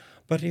there.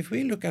 But if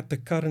we look at the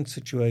current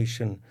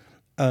situation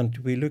and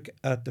we look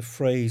at the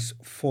phrase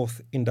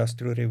 4th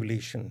Industrial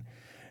Revolution,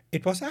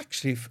 it was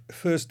actually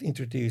first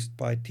introduced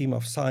by a team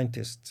of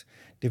scientists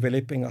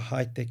developing a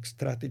high-tech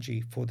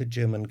strategy for the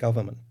German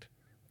government.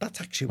 That's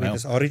actually where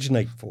this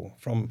originates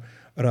from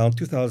around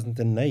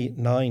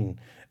 2009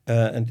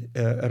 and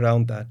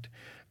around that.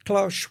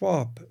 Klaus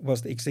Schwab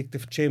was the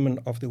executive chairman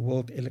of the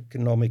World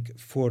Economic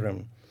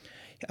Forum,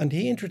 and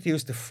he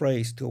introduced the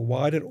phrase to a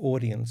wider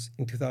audience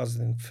in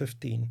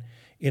 2015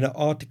 in an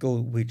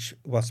article which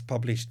was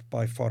published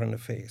by Foreign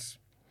Affairs.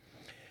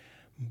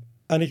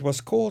 And it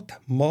was called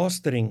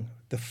Mastering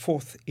the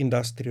Fourth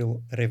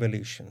Industrial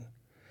Revolution.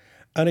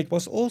 And it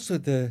was also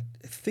the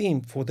theme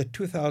for the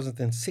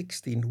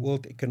 2016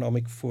 World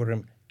Economic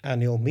Forum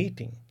annual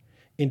meeting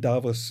in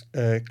Davos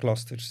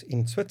Klosters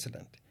in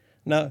Switzerland.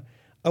 Now,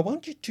 I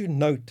want you to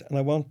note, and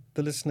I want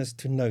the listeners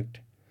to note,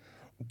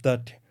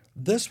 that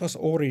this was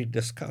already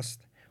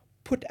discussed,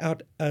 put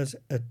out as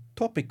a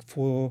topic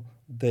for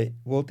the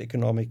World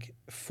Economic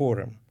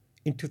Forum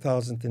in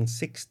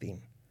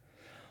 2016.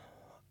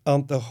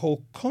 And the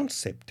whole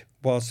concept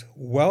was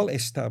well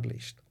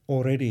established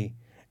already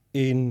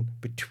in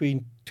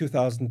between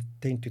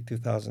 2010 to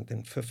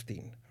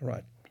 2015,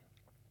 right?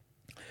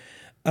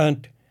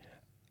 And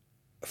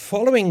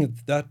following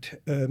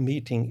that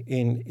meeting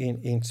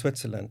in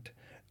Switzerland,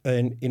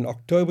 in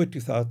October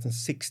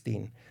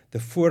 2016, the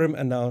Forum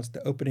announced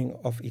the opening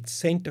of its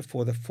Center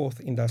for the Fourth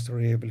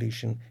Industrial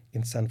Revolution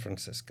in San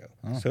Francisco.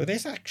 Oh. So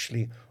there's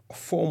actually a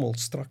formal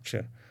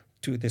structure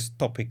to this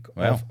topic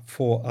of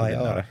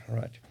 4IR,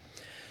 right?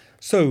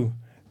 So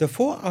the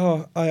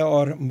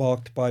 4IR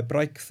marked by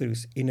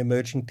breakthroughs in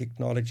emerging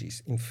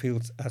technologies in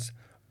fields as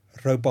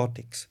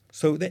robotics.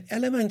 So the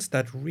elements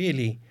that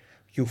really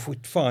you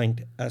would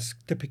find as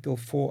typical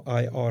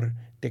 4IR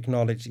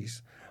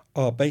technologies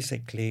are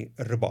basically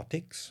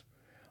robotics,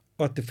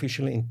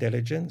 artificial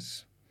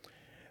intelligence,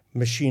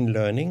 machine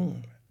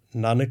learning,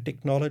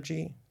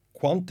 nanotechnology,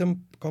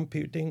 quantum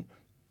computing,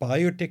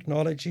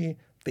 biotechnology,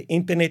 the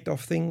Internet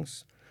of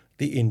Things,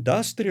 the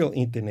industrial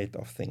Internet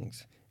of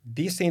Things,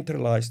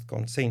 decentralized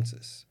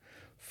consensus,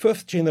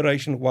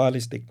 fifth-generation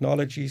wireless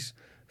technologies,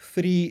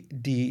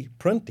 3D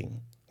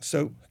printing.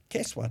 So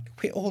guess what?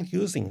 We're all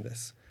using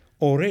this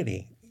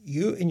already.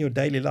 You in your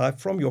daily life,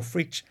 from your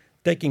fridge,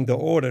 taking the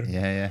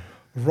order,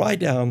 right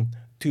down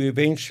to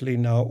eventually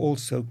now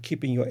also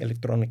keeping your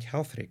electronic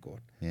health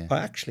record, are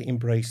actually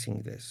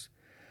embracing this.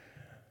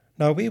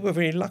 Now, we were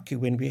very lucky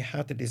when we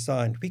had the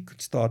design. We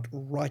could start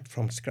right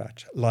from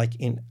scratch, like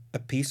in a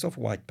piece of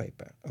white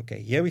paper.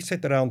 Okay, here we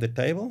sit around the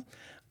table,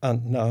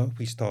 and now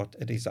we start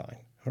a design.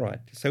 All right,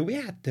 so we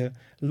had the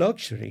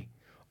luxury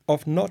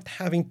of not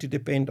having to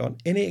depend on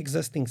any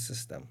existing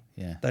system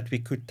that we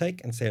could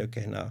take and say,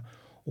 okay, now,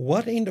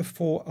 what in the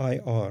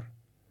 4IR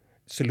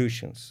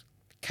solutions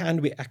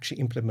can we actually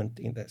implement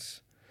in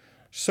this?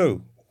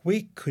 So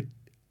we could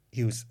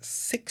use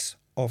 6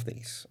 of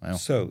these. Wow.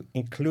 So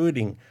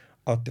including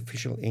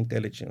artificial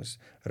intelligence,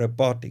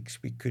 robotics,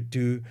 we could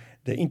do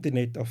the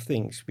Internet of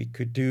Things, we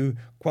could do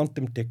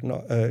quantum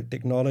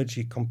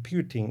technology,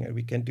 computing,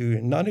 we can do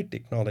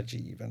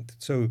nanotechnology even.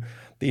 So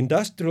the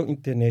industrial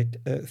Internet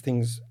of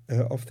Things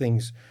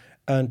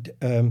and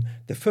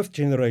the fifth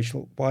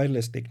generation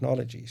wireless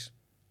technologies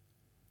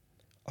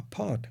are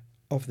part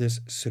of this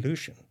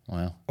solution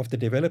of the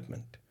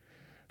development.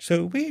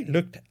 So we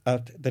looked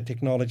at the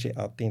technology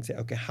out there and said,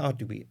 okay, how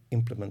do we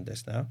implement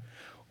this now?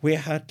 We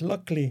had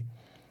luckily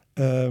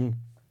the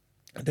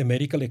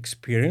medical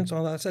experience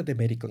on that side, the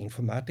medical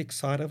informatics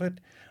side of it,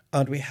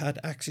 and we had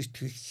access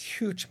to a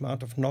huge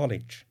amount of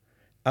knowledge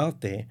out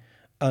there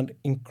and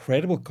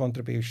incredible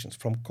contributions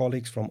from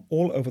colleagues from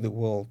all over the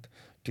world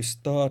to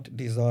start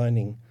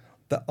designing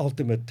the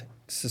ultimate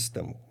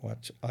system,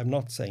 which I'm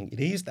not saying it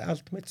is the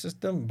ultimate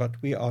system,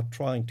 but we are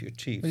trying to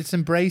achieve. It's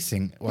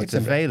embracing what's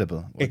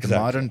available, with the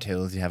modern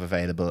tools you have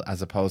available,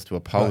 as opposed to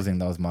opposing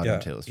those modern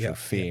tools through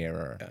fear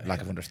or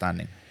lack of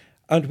understanding.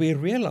 And we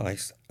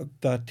realize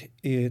that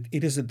it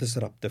is a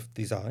disruptive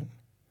design,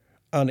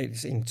 and it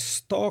is in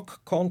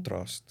stark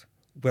contrast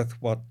with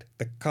what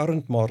the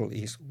current model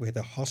is, where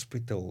the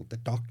hospital, the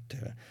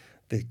doctor,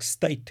 the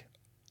state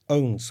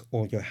owns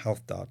all your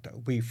health data.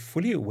 We're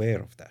fully aware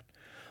of that.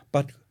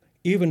 But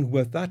even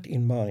with that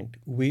in mind,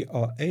 we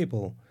are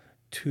able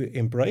to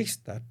embrace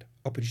that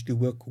opportunity to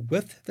work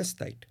with the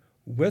state,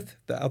 with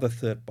the other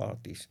third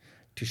parties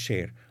to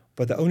share.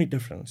 But the only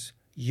difference,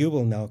 you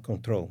will now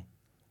control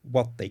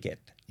what they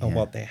get and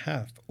what they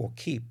have or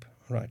keep,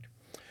 right?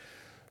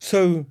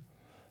 So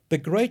the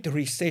Great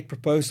Reset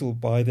proposal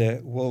by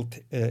the World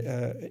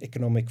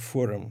Economic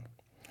Forum,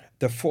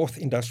 the fourth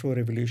industrial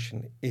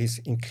revolution, is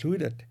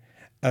included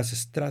as a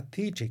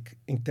strategic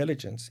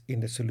intelligence in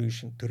the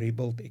solution to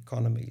rebuild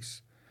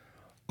economies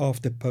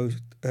after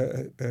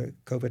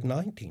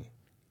post-COVID-19.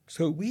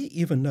 So we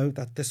even know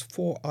that this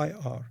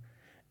 4IR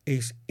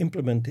is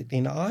implemented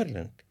in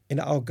Ireland,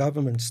 in our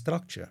government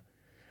structure,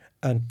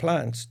 and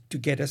plans to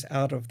get us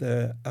out of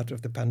the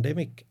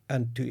pandemic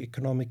and to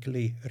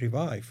economically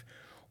revive.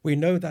 We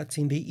know that's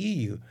in the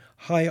EU,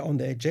 high on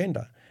the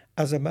agenda.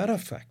 As a matter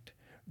of fact,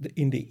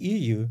 in the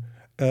EU,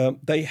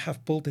 they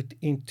have pulled it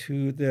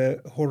into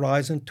the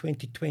Horizon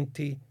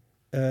 2020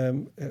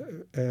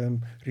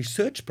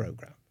 research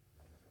program.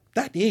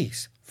 That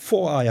is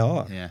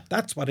 4IR. Yeah.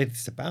 That's what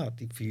it's about.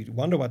 If you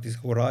wonder what is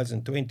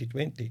Horizon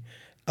 2020,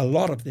 a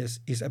lot of this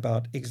is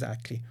about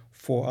exactly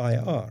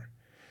 4IR.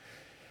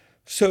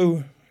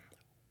 So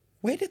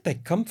where did they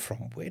come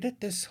from? Where did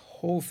this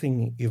whole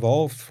thing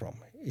evolve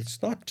from?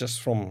 It's not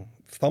just from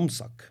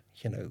thumbsuck,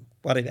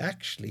 What it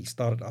actually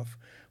started off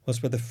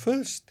was with the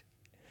first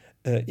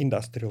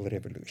industrial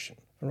revolution,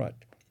 right?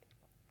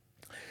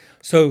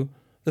 So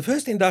the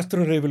first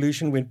industrial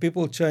revolution, when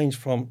people changed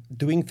from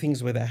doing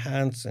things with their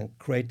hands and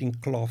creating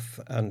cloth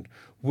and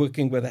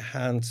working with their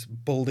hands,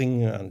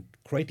 building and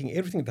creating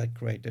everything they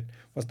created,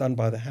 was done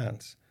by the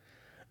hands.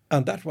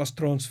 And that was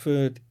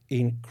transferred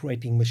in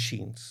creating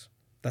machines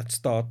that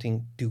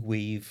starting to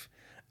weave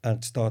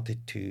and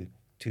started to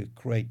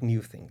create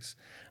new things.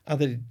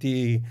 And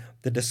the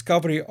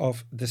discovery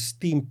of the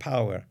steam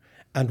power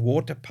and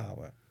water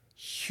power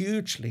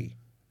hugely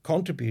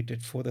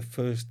contributed for the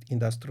first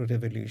industrial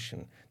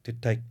revolution to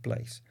take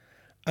place.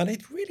 And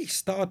it really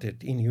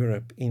started in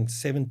Europe in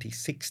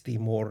 1760,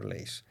 more or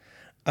less.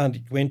 And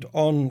it went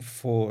on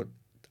for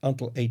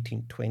until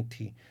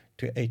 1820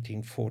 to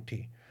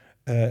 1840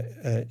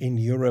 in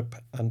Europe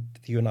and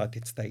the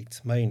United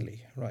States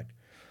mainly, right?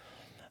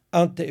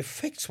 And the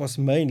effects was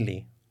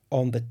mainly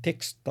on the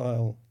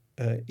textile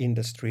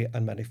industry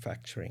and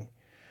manufacturing.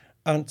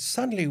 And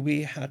suddenly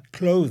we had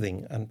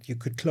clothing, and you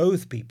could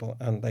clothe people,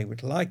 and they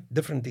would like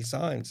different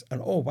designs.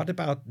 And oh, what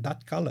about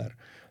that color?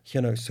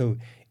 So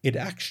it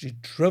actually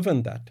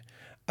driven that.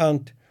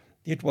 And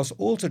it was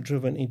also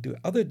driven into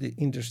other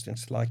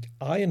industries like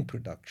iron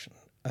production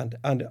and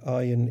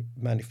iron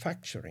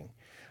manufacturing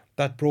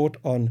that brought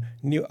on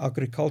new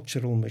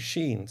agricultural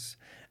machines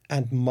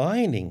and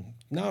mining.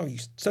 Now you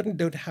suddenly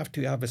don't have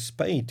to have a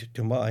spade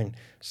to mine.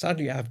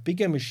 Suddenly you have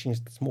bigger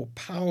machines that's more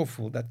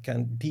powerful, that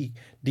can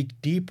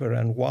dig deeper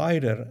and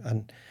wider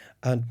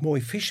and more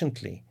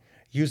efficiently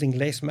using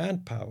less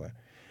manpower.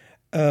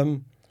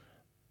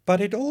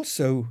 But it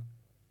also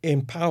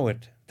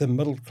empowered the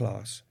middle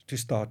class to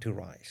start to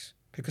rise,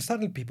 because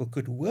suddenly people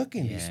could work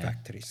in these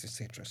factories,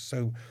 etc.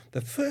 So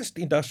the first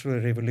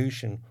industrial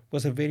revolution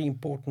was a very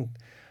important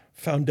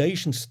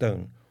foundation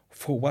stone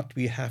for what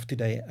we have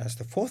today as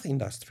the fourth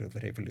industrial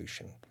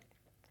revolution.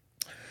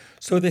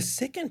 So the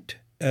second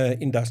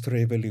industrial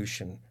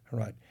revolution,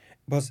 right,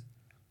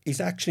 is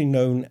actually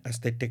known as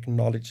the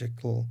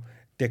technological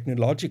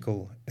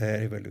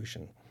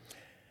revolution.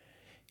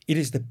 It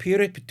is the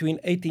period between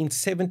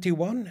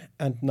 1871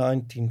 and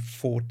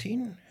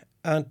 1914,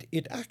 and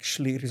it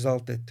actually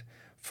resulted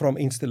from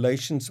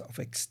installations of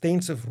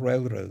extensive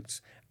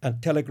railroads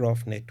and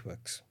telegraph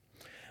networks.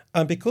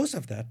 And because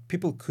of that,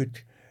 people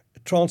could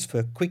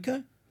transfer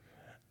quicker,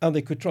 and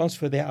they could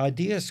transfer their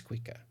ideas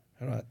quicker.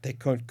 Right? They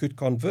could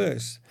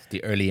converse.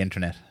 The early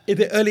internet.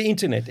 The early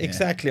internet,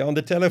 exactly, on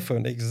the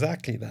telephone,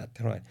 exactly that,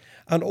 right.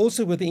 And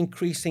also with the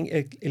increasing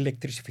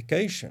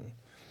electrification,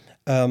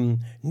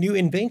 new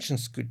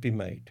inventions could be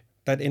made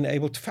that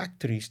enabled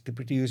factories to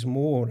produce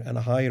more and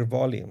higher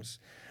volumes.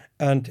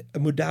 And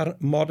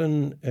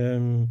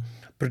modern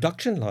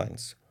production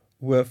lines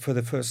were for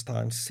the first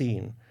time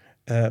seen.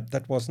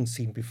 That wasn't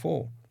seen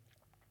before.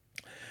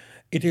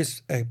 It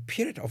is a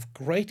period of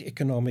great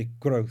economic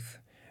growth,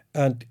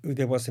 and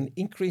there was an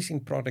increase in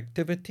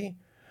productivity,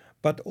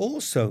 but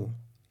also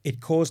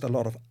it caused a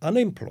lot of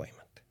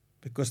unemployment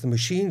because the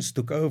machines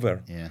took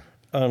over. Yeah.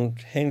 And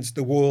hence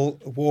the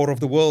War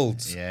of the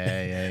Worlds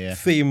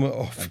theme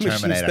of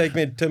machine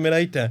segment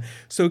Terminator.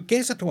 So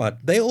guess at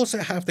what? They also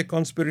have the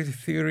conspiracy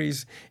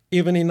theories.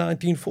 Even in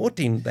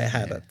 1914 they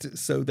had it.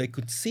 So they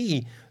could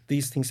see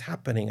these things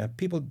happening, and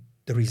people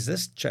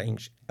resist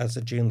change as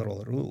a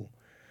general rule.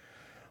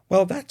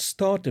 Well, that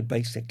started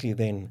basically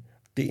then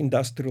the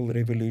Industrial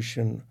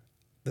Revolution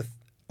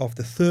of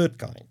the third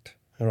kind,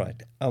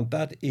 right? And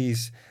that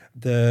is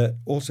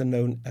also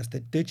known as the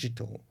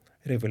Digital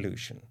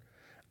Revolution.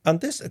 And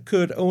this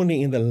occurred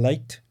only in the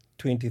late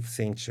 20th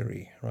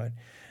century, right?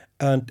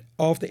 And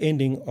after the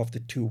ending of the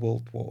two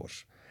world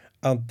wars.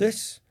 And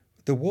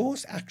the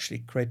wars actually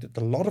created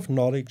a lot of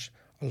knowledge,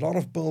 a lot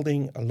of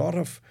building, a lot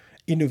of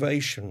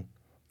innovation,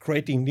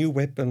 creating new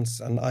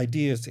weapons and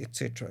ideas,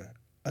 etc.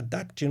 And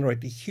that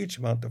generated a huge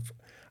amount of...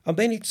 And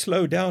then it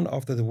slowed down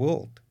after the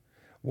world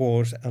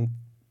wars, and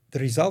it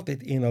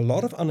resulted in a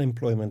lot of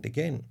unemployment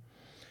again.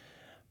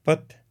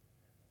 But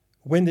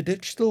when the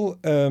digital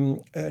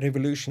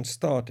revolution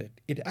started,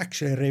 it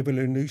actually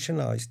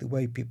revolutionized the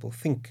way people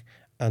think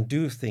and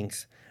do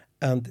things,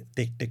 and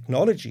the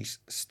technologies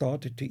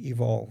started to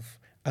evolve,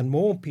 and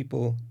more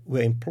people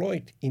were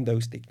employed in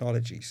those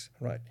technologies,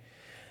 right?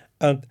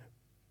 And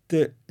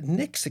the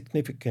next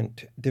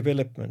significant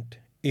development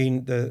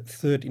in the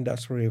third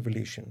industrial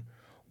revolution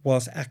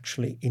was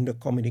actually in the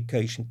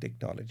communication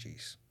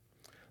technologies,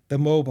 the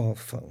mobile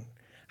phone,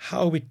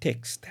 how we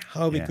text,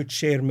 how we could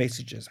share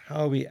messages,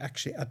 how we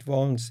actually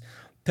advance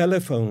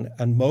telephone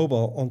and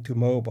mobile onto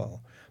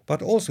mobile.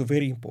 But also,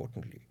 very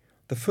importantly,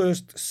 the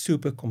first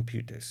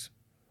supercomputers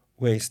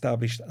were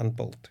established and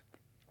built.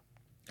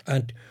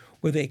 And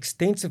with the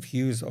extensive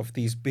use of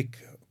these big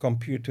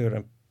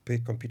computer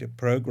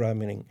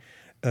programming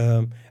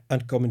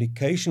and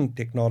communication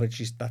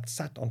technologies that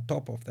sat on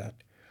top of that,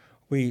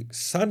 we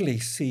suddenly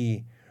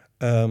see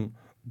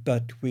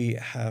that we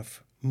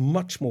have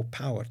much more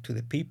power to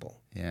the people.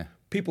 Yeah.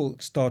 People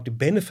start to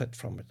benefit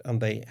from it,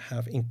 and they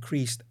have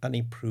increased and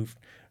improved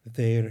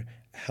their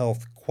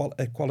health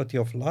quality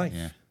of life.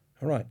 Yeah.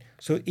 All right.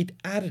 So it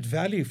added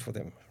value for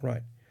them.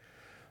 Right.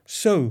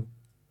 So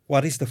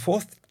what is the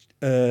fourth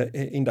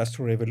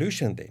industrial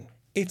revolution then?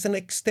 It's an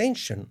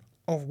extension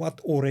of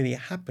what already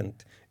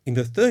happened in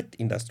the third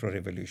industrial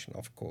revolution,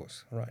 of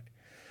course, right?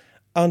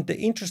 And the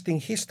interesting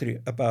history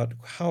about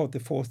how the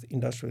fourth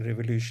industrial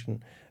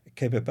revolution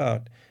came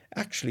about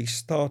actually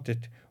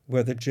started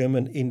with the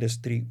German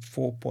Industry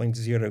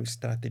 4.0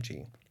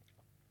 strategy.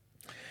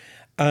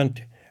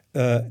 And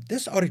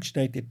this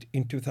originated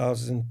in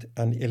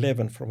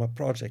 2011 from a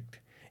project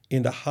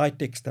in the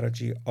high-tech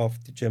strategy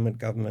of the German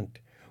government,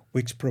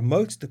 which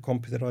promotes the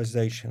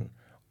computerization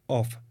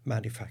of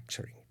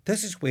manufacturing.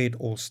 This is where it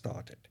all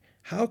started.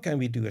 How can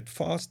we do it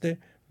faster,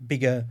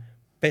 bigger,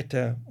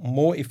 better,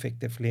 more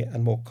effectively,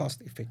 and more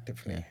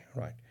cost-effectively,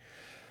 right?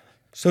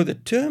 So the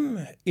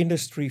term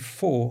Industry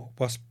 4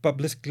 was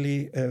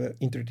publicly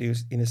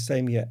introduced in the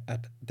same year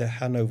at the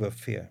Hanover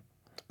Fair.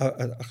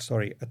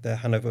 At the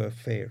Hanover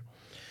Fair.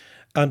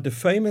 And the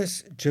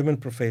famous German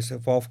professor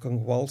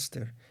Wolfgang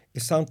Walster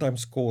is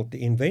sometimes called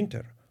the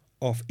inventor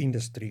of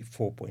Industry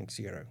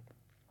 4.0.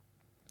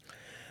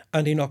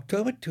 And in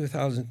October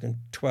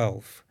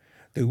 2012,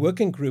 the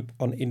Working Group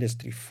on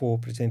Industry 4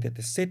 presented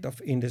a set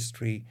of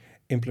industry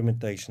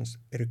implementations,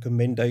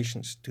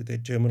 recommendations to the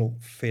German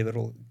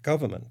federal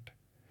government.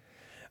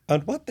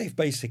 And what they've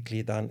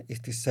basically done is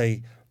to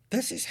say,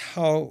 this is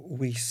how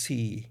we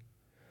see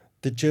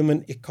the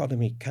German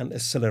economy can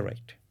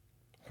accelerate,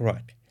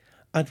 right?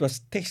 And was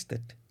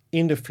tested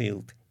in the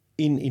field,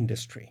 in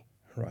industry,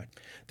 right?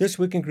 This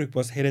working group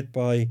was headed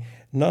by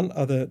none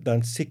other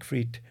than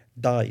Siegfried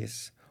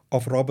Dies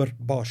of Robert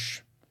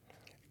Bosch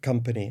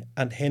Company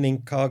and Henning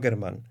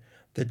Kagermann,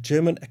 the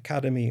German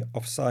Academy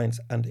of Science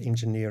and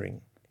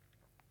Engineering.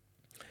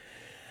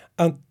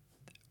 And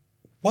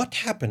what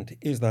happened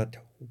is that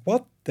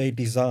what they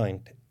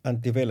designed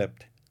and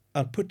developed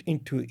and put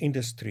into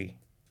industry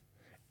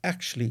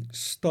actually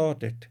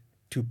started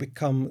to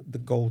become the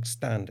gold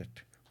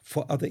standard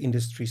for other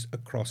industries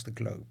across the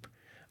globe.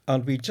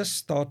 And we just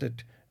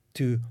started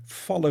to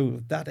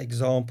follow that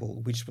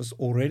example, which was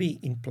already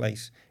in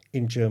place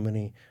in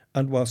Germany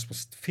and was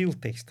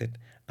field tested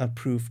and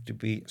proved to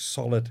be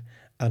solid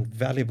and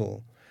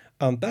valuable.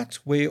 And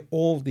that's where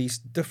all these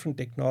different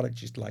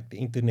technologies like the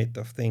Internet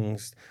of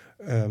Things,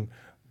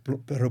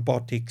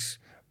 robotics,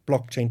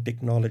 blockchain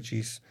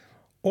technologies,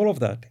 all of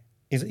that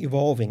is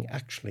evolving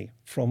actually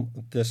from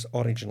this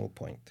original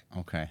point.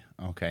 Okay.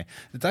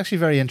 It's actually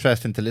very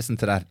interesting to listen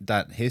to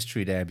that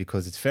history there,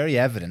 because it's very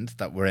evident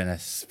that we're in a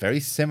very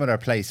similar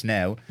place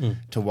now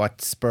to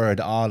what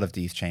spurred all of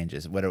these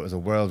changes, whether it was a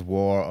world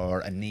war or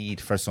a need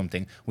for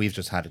something. We've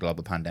just had a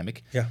global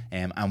pandemic,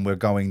 and we're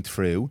going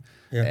through,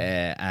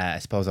 I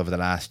suppose over the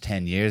last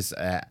 10 years,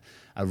 a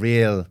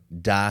real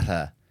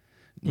data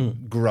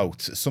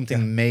growth.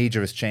 Something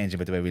major is changing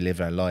with the way we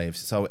live our lives.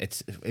 So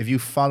it's, if you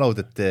follow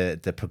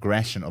the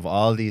progression of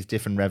all these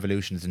different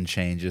revolutions and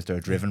changes,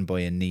 they're driven by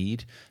a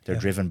need, they're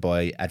driven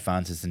by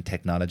advances in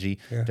technology,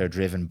 they're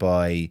driven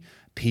by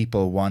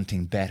people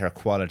wanting better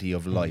quality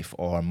of life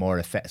or more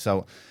effect.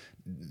 So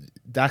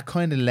that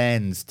kind of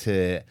lends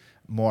to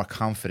more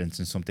confidence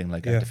in something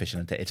like artificial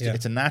intelligence.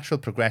 It's a natural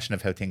progression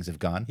of how things have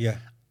gone.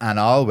 And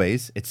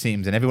always, it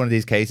seems, in every one of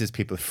these cases,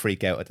 people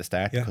freak out at the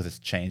start because it's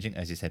changing.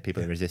 As you said,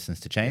 people have resistance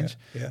to change.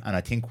 And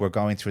I think we're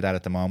going through that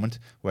at the moment,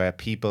 where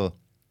people,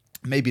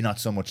 maybe not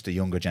so much the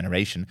younger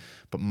generation,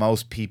 but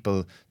most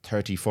people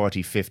 30,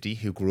 40, 50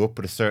 who grew up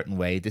with a certain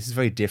way, this is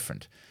very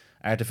different.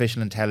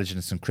 Artificial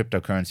intelligence and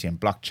cryptocurrency and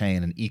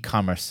blockchain and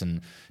e-commerce and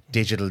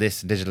digital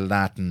this and digital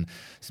that, and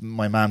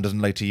my mom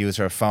doesn't like to use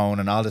her phone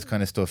and all this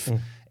kind of stuff.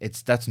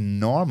 That's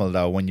normal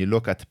though when you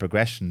look at the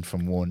progression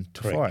from 1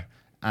 to 4.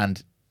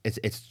 And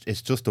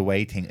it's just a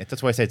way thing.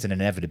 That's why I say it's an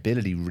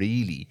inevitability,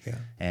 really.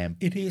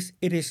 It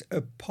is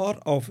a part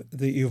of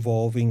the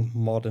evolving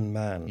modern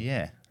man.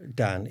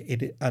 Dan.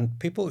 And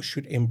people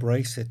should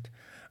embrace it.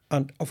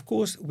 And of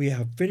course, we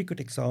have very good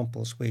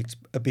examples where it's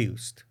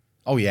abused.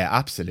 Oh yeah,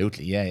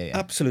 absolutely. Yeah.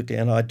 Absolutely.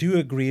 And I do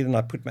agree, and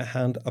I put my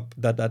hand up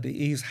that it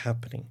is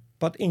happening.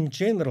 But in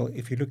general,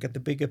 if you look at the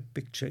bigger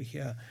picture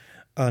here,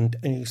 and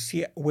you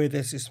see where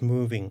this is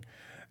moving.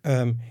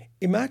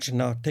 Imagine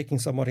now taking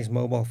somebody's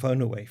mobile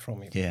phone away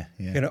from you.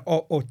 You know,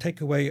 or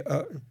take away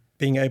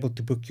being able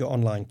to book your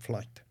online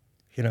flight.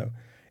 You know,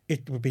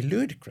 it would be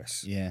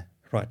ludicrous.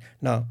 Right.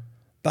 Now,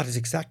 that is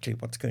exactly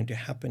what's going to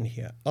happen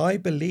here. I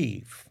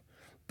believe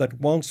that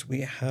once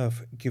we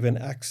have given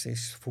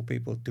access for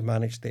people to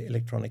manage their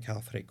electronic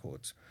health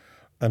records,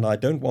 and I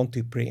don't want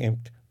to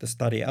preempt the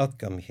study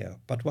outcome here,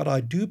 but what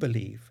I do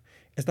believe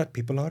is that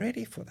people are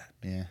ready for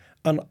that.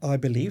 And I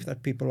believe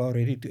that people are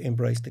ready to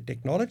embrace the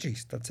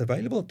technologies that's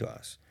available to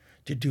us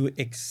to do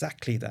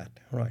exactly that,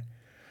 right?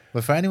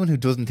 Well, for anyone who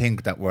doesn't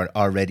think that we're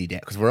already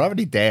there, because we're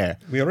already there.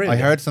 I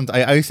heard something.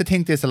 I used to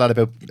think this a lot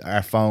about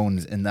our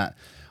phones, in that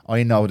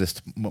I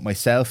noticed with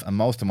myself and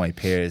most of my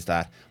peers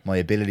that my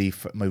ability,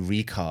 my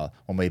recall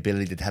or my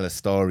ability to tell a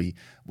story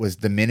was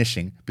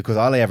diminishing, because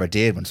all I ever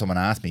did when someone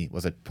asked me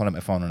was I'd pull out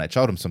my phone and I'd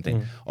show them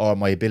something, or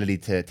my ability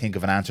to think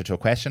of an answer to a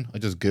question, I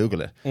just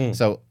Google it.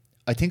 So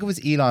I think it was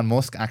Elon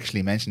Musk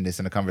actually mentioned this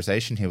in a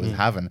conversation he was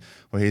having,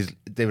 where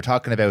they were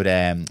talking about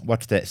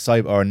what's the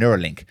cyber or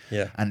Neuralink,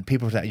 and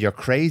people were saying, you're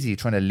crazy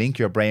trying to link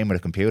your brain with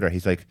a computer.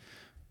 He's like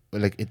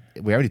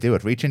we already do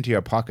it. Reach into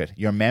your pocket.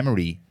 Your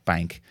memory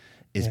bank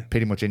is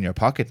pretty much in your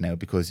pocket now,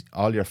 because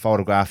all your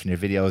photographs and your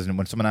videos, and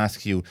when someone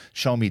asks you,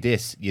 show me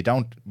this, you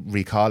don't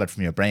recall it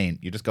from your brain.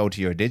 You just go to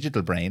your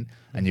digital brain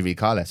and you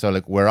recall it. So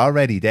like, we're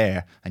already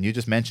there. And you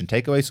just mentioned,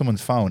 take away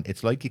someone's phone,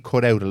 it's like you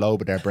cut out a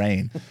lobe of their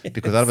brain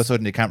because all of a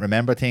sudden you can't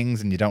remember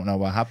things and you don't know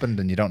what happened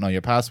and you don't know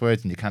your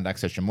passwords and you can't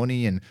access your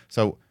money. And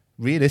so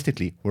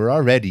realistically, we're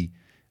already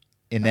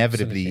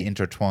inevitably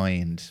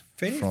intertwined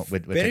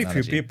with very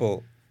technology. Few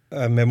people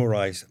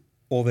memorize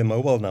all their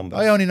mobile numbers.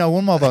 I only know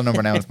one mobile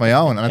number now. It's my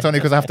own, and it's only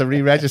because I have to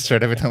re-register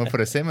it every time I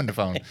put a SIM in the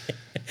phone.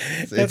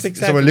 That's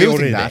exactly. So we're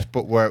losing that,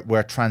 but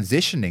we're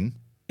transitioning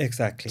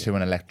to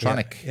an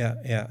electronic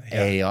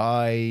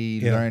AI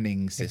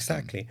learning system.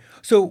 Exactly.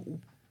 So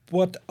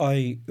what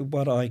I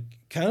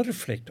can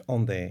reflect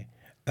on there,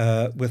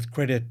 with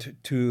credit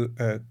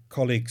to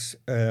colleagues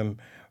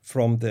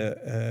from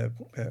the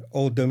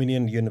Old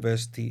Dominion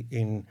University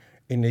in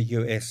the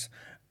US,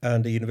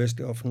 and the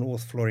University of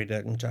North Florida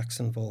in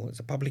Jacksonville.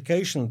 It's a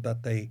publication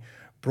that they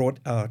brought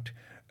out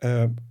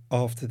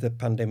after the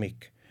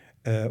pandemic,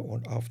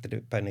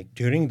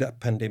 during the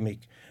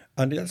pandemic.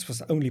 And this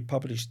was only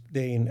published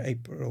there in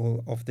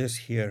April of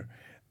this year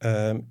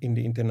in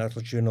the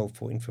International Journal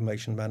for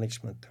Information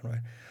Management. Right?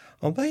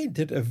 And they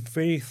did a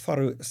very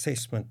thorough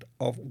assessment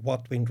of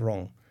what went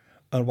wrong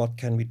and what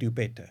can we do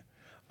better.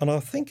 And I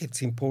think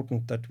it's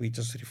important that we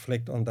just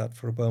reflect on that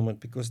for a moment,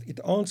 because it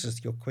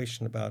answers your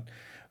question about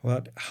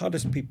how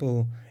does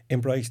people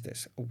embrace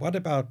this? What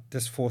about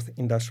this fourth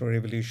industrial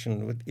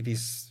revolution?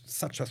 Is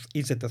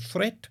it a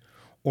threat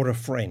or a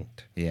friend?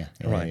 Yeah.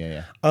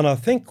 And I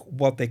think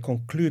what they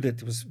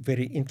concluded was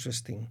very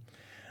interesting.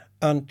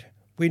 And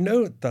we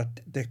know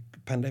that the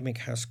pandemic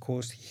has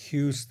caused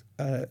huge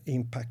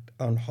impact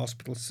on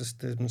hospital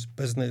systems,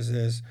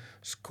 businesses,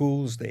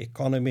 schools, the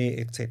economy,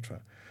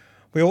 etc.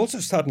 We also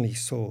suddenly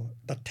saw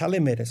that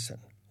telemedicine,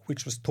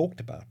 which was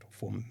talked about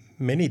for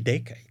many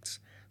decades,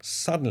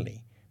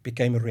 suddenly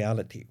became a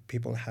reality.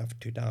 People have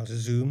to now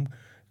Zoom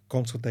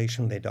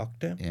consultation with their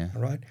doctor,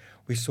 right?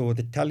 We saw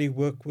the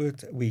telework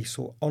with, we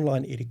saw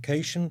online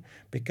education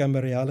become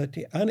a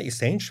reality and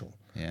essential,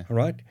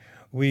 right?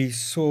 We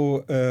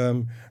saw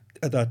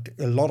that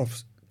a lot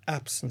of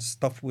apps and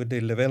stuff were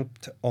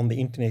developed on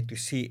the internet to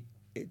see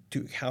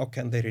how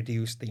can they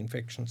reduce the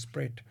infection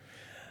spread.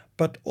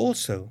 But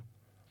also,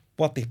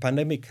 what the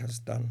pandemic has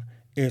done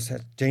is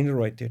has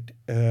generated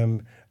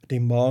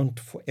demand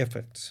for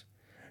efforts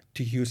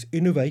to use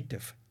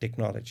innovative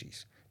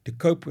technologies to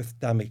cope with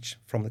damage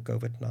from the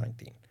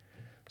COVID-19.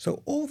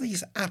 So all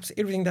these apps,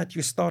 everything that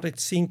you started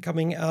seeing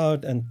coming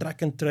out and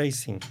track and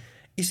tracing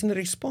is in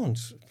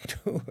response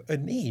to a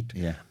need.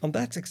 Yeah. And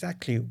that's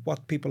exactly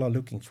what people are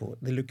looking for.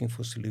 They're looking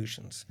for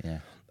solutions. Yeah.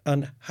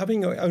 And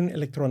having your own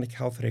electronic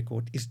health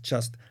record is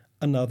just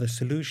another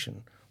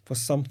solution for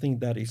something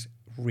that is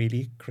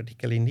really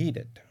critically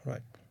needed,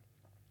 right?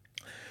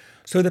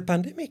 So the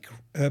pandemic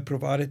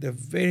provided a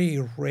very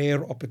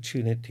rare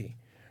opportunity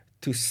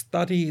to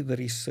study the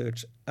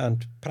research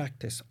and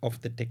practice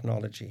of the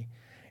technology,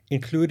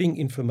 including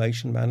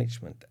information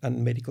management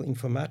and medical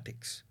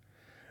informatics,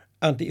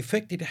 and the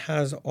effect it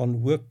has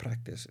on work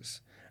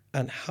practices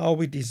and how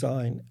we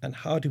design and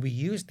how do we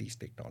use these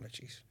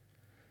technologies.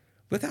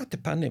 Without the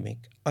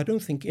pandemic, I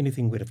don't think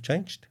anything would have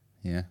changed.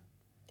 Yeah.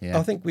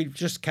 I think we'd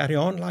just carry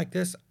on like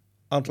this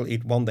until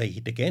it one day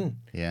hit again.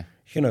 Yeah.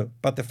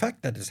 But the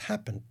fact that it's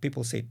happened,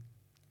 people say,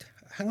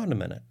 hang on a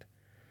minute.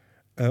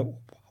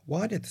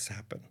 Why did this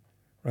happen?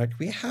 Right?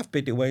 We have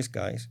better ways,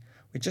 guys.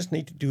 We just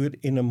need to do it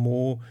in a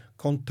more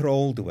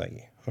controlled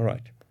way. All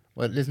right.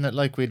 Well, isn't it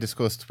like we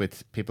discussed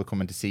with people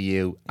coming to see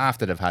you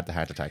after they've had the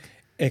heart attack?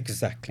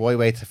 Exactly. Why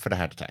wait for the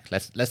heart attack?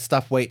 Let's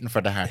stop waiting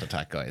for the heart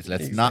attack, guys.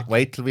 Let's not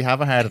wait till we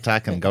have a heart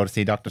attack and go to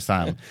see Dr.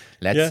 Sam.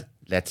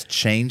 Let's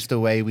change the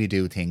way we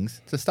do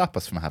things to stop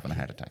us from having a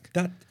heart attack.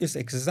 That is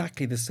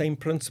exactly the same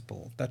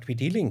principle that we're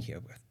dealing here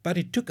with. But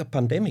it took a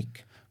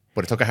pandemic.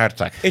 But it took a heart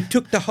attack. It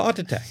took the heart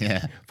attack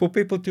for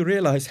people to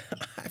realize,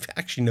 I have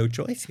actually no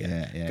choice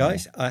here.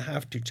 Guys, I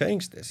have to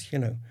change this,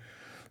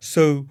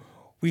 So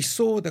we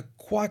saw the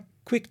quite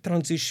quick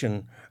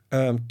transition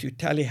to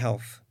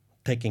telehealth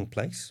taking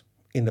place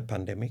in the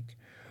pandemic.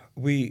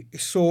 We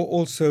saw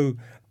also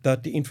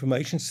that the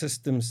information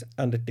systems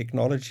and the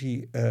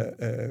technology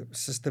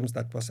systems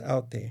that was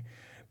out there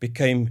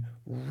became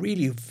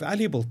really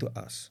valuable to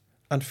us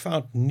and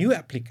found new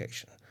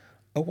application.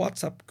 A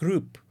WhatsApp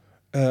group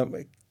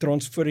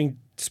transferring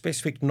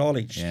specific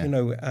knowledge,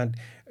 and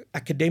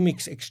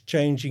academics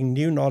exchanging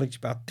new knowledge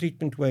about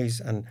treatment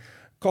ways, and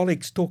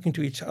colleagues talking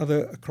to each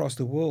other across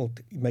the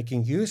world,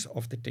 making use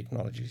of the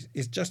technologies.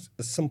 Is just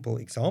a simple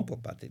example,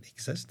 but it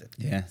existed.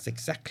 Yeah. It's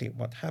exactly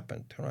what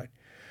happened, right?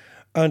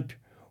 And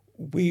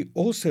we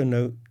also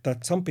know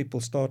that some people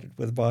started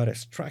with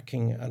virus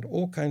tracking and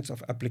all kinds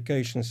of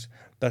applications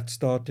that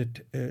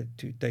started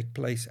to take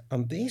place.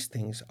 And these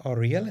things are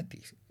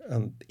realities.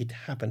 And it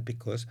happened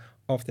because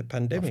of the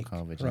pandemic. Of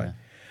COVID, right? yeah.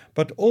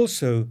 But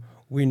also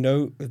we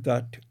know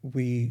that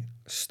we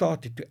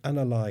started to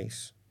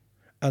analyze,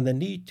 and the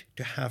need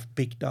to have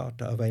big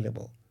data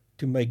available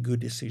to make good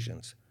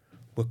decisions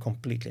were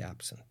completely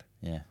absent.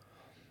 Yeah.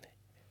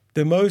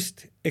 The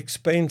most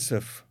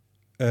expensive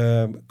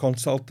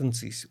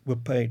consultancies were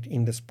paid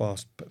in this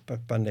past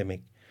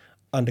pandemic.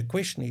 And the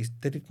question is,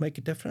 did it make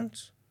a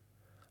difference?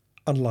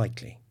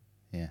 Unlikely.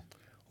 Yeah.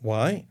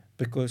 Why?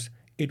 Because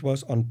it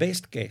was on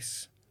best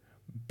guess,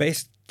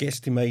 best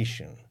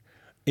guesstimation.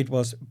 It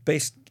was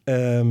best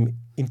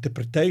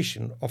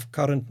interpretation of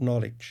current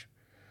knowledge.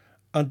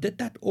 And did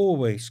that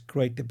always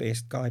create the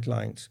best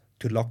guidelines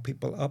to lock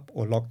people up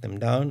or lock them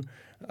down?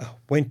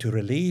 When to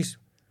release?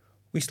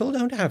 We still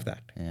don't have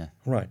that. Yeah.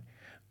 Right.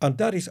 And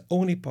that is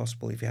only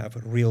possible if you have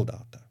real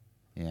data.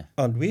 Yeah.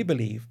 And we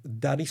believe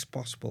that is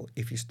possible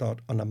if you start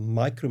on a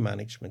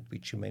micromanagement,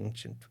 which you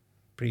mentioned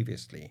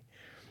previously.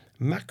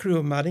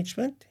 Macro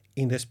management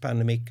in this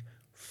pandemic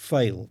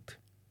failed.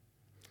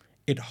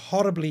 It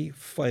horribly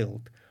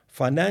failed.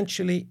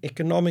 Financially,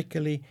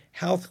 economically,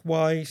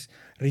 health-wise,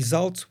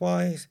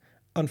 results-wise,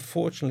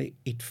 unfortunately,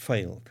 it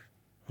failed.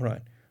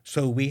 Right.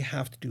 So we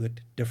have to do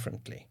it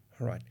differently.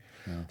 Right.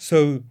 Yeah.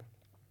 So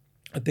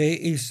there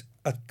is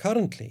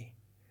currently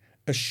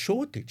a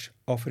shortage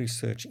of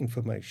research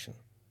information.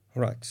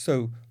 Right.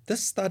 So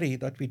this study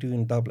that we do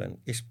in Dublin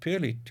is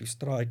purely to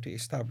try to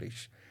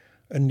establish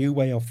a new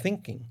way of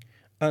thinking.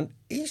 And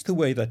is the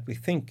way that we're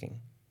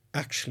thinking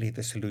actually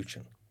the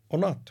solution or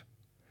not?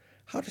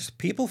 How does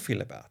people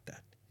feel about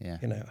that? Yeah.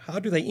 You know, how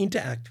do they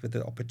interact with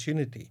the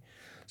opportunity?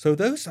 So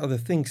those are the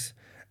things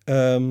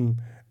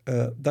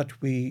that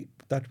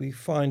we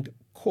find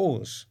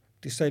cause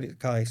to say to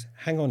guys,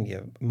 hang on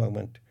here a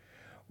moment.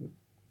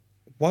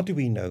 What do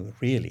we know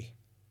really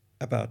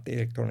about the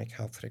electronic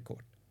health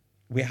record?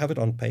 We have it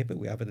on paper,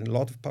 we have it in a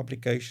lot of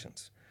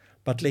publications,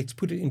 but let's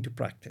put it into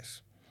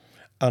practice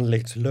and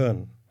let's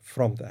learn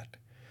from that.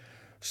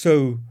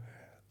 So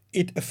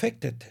it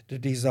affected the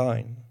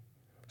design.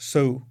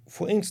 So,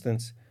 for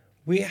instance,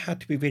 we had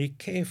to be very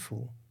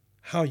careful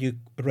how you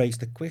raise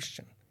the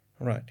question,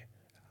 right?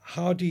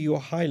 How do you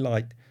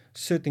highlight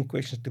certain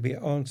questions to be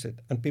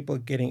answered? And people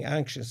getting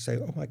anxious say,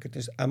 oh my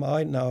goodness, am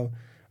I now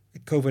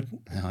COVID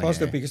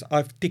positive because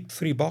I've ticked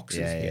 3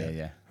 boxes here?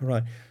 Yeah.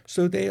 Right.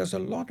 So there's a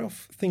lot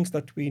of things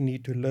that we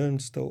need to learn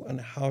still on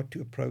how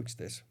to approach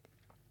this.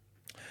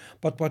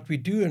 But what we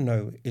do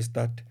know is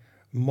that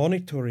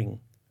monitoring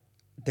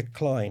the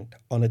client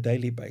on a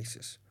daily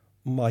basis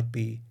might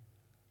be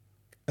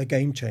a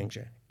game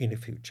changer in the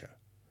future.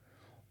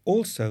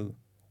 Also,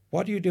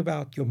 what do you do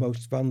about your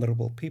most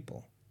vulnerable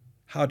people?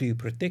 How do you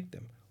protect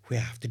them? We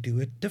have to do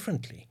it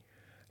differently.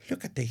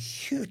 Look at the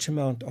huge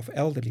amount of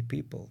elderly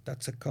people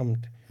that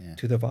succumbed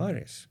to the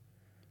virus.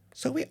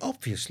 So we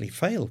obviously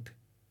failed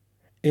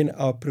in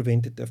our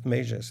preventative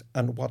measures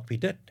and what we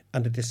did,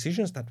 and the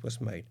decisions that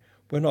was made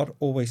were not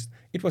always,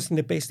 it was in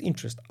the best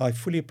interest. I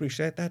fully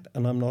appreciate that,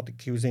 and I'm not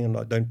accusing and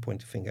I don't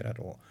point a finger at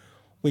all.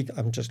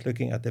 I'm just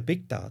looking at the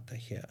big data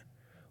here.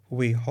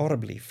 We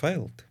horribly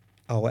failed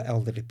our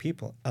elderly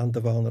people and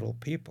the vulnerable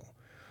people.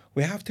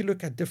 We have to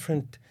look at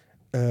different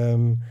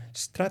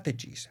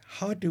strategies.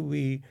 How do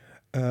we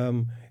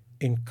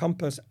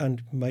encompass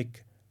and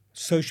make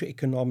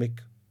socioeconomic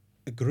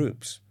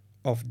groups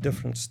of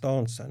different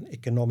stance and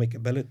economic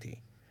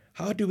ability?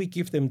 How do we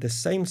give them the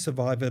same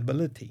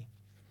survivability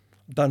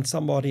than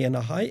somebody in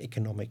a high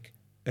economic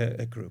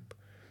group?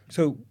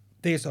 So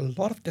there's a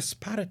lot of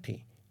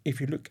disparity if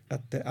you look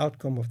at the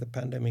outcome of the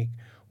pandemic,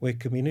 where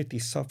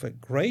communities suffer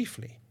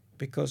gravely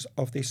because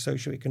of their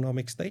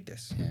socioeconomic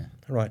status,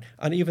 right?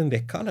 And even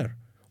their color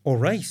or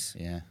race.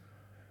 Yeah.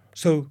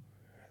 So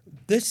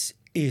this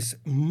is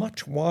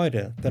much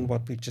wider than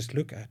what we just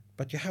look at,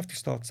 but you have to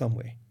start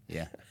somewhere.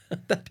 Yeah.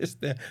 That is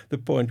the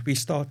point. We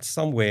start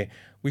somewhere.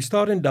 We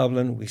start in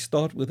Dublin. We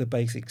start with a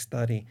basic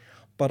study,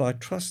 but I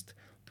trust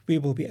we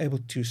will be able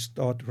to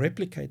start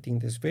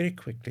replicating this very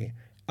quickly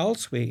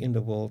elsewhere in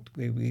the world,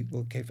 where we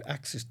will give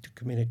access to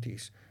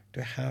communities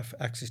to have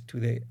access to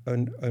their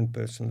own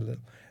personal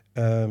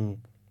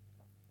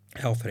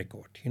health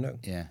record, you know.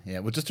 Yeah.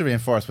 Well, just to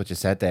reinforce what you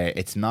said there,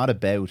 it's not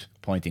about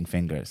pointing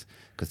fingers,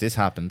 because this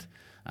happened,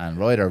 and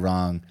right or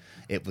wrong,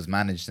 it was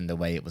managed in the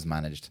way it was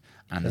managed.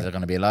 And there's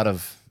going to be a lot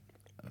of,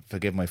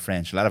 forgive my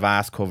French, a lot of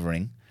ass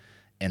covering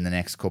in the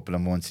next couple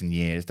of months and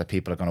years that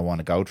people are going to want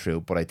to go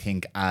through. But I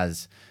think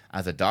as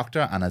a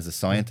doctor and as a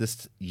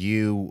scientist,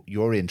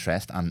 your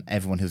interest and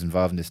everyone who's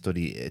involved in this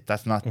study,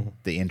 that's not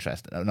the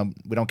interest. No,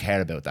 we don't care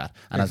about that.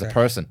 And as a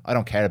person, I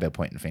don't care about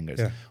pointing fingers.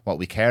 Yeah. What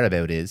we care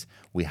about is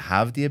we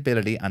have the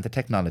ability and the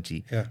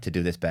technology to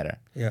do this better.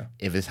 Yeah.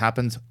 If this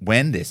happens,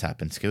 when this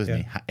happens,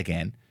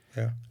 again,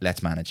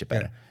 let's manage it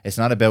better. Yeah. It's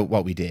not about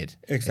what we did.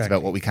 Exactly. It's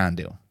about what we can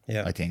do,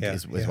 Yeah. I think,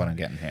 is what I'm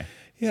getting here.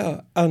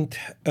 Yeah, and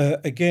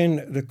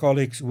again, the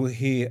colleagues Wu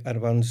He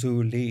and Wan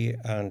Zhu Li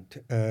and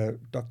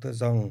Dr.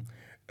 Zhang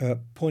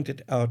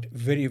pointed out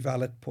very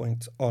valid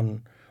points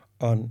on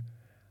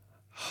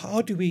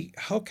how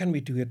can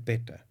we do it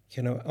better?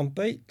 And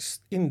they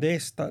in their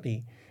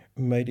study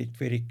made it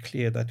very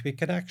clear that we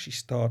can actually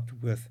start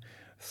with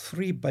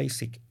three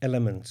basic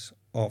elements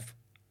of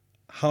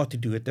how to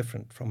do it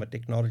different from a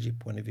technology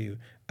point of view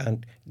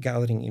and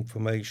gathering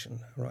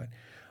information, right?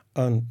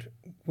 And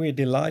we're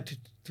delighted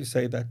to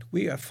say that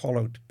we have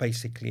followed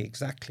basically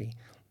exactly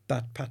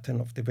that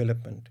pattern of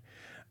development.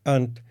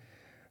 And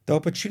the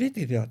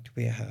opportunity that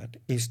we had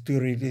is to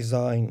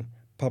redesign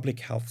public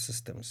health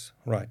systems,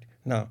 right?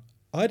 Now,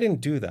 I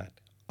didn't do that.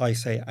 I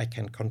say I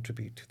can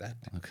contribute to that.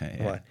 Okay.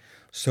 Yeah. Right.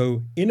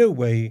 So in a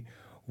way,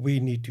 we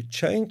need to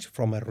change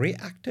from a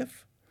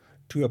reactive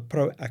to a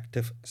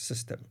proactive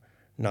system.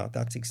 Now,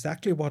 that's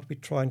exactly what we're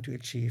trying to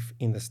achieve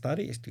in the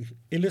study, is to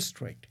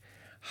illustrate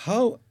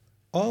how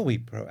are we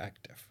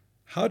proactive?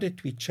 How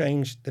did we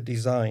change the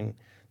design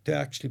to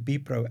actually be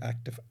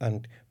proactive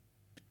and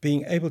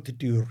being able to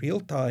do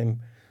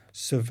real-time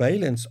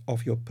surveillance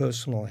of your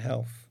personal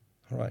health,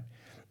 right?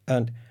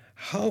 And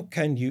how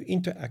can you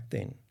interact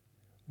then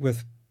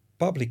with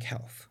public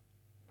health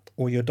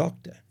or your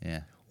doctor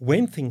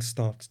when things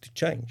start to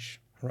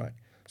change, right?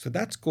 So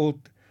that's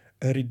called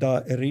a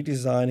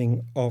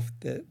redesigning of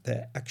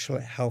the actual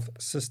health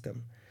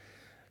system.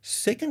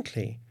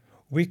 Secondly,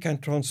 we can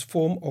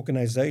transform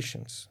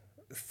organizations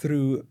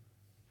through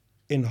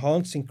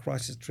enhancing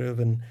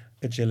crisis-driven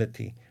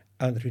agility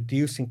and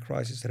reducing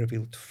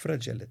crisis-revealed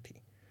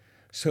fragility.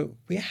 So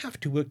we have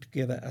to work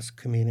together as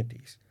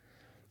communities.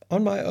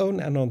 On my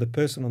own and on the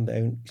person on their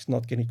own, it's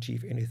not going to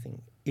achieve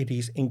anything. It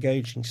is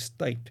engaging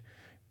state,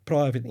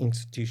 private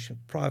institution,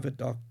 private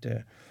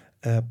doctor,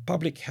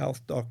 public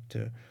health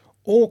doctor.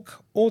 All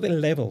the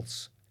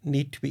levels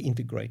need to be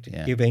integrated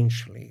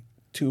eventually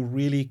to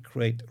really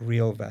create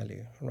real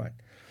value, right?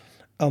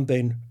 And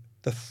then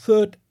the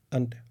third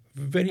and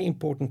very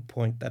important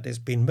point that has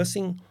been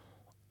missing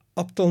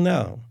up till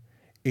now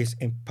is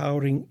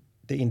empowering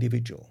the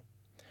individual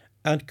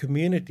and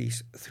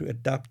communities through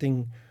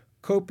adapting,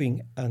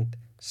 coping, and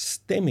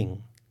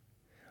stemming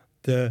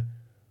the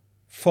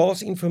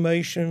false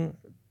information,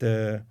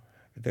 the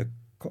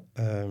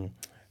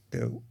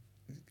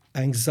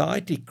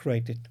anxiety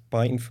created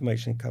by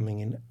information coming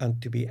in, and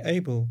to be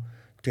able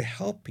to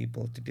help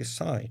people to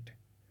decide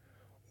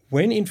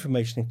when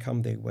information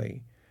come their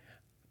way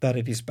that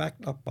it is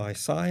backed up by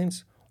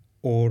science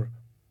or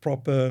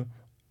proper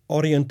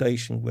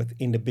orientation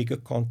within the bigger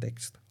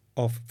context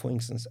of, for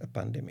instance, a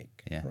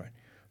pandemic. Yeah. Right.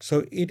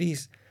 So it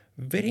is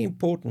very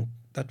important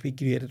that we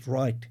get it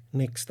right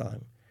next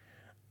time.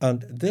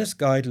 And this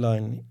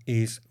guideline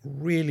is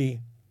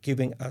really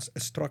giving us a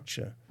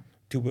structure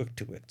to work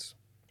towards.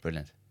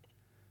 Brilliant.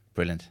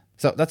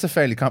 So that's a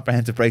fairly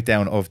comprehensive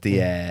breakdown of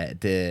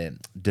the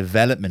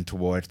development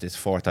towards this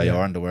fourth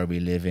IR and the world we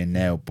live in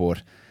now.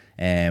 But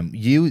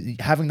you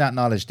having that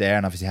knowledge there,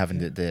 and obviously having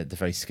the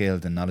very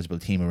skilled and knowledgeable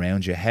team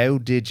around you, how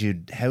did you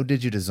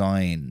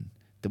design?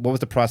 What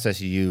was the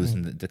process you used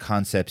and the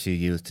concepts you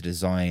used to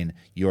design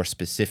your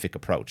specific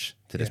approach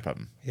to this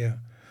problem? Yeah.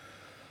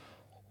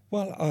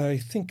 Well, I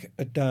think,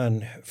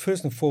 Dan,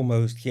 first and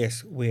foremost,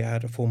 yes, we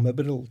had a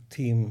formidable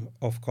team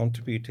of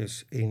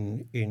contributors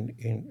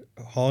in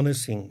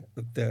harnessing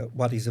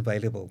what is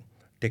available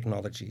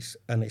technologies,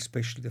 and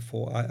especially the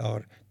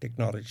 4IR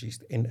technologies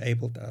that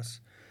enabled us.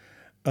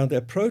 And the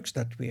approach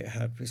that we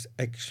had was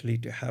actually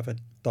to have a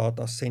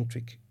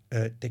data-centric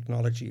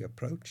technology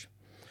approach.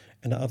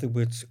 In other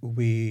words,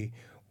 we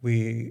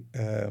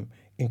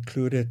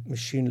included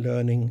machine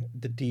learning,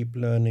 the deep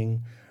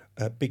learning,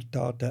 big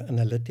data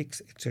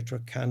analytics, etc.,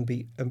 can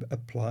be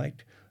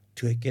applied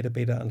to get a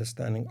better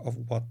understanding of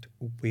what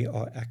we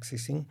are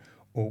accessing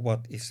or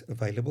what is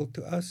available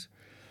to us.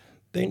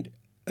 Then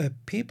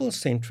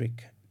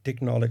people-centric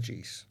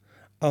technologies.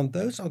 And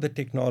those are the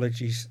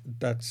technologies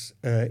that's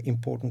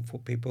important for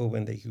people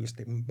when they use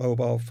their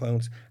mobile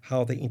phones,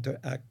 how they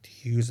interact,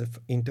 user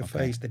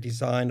interface, the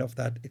design of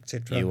that,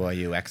 etc.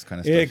 UI, UX kind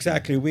of stuff.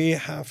 Exactly. We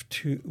had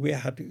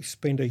to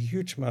spend a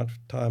huge amount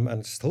of time,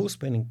 and still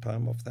spending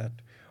time of that,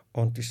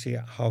 on to see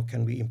how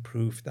can we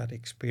improve that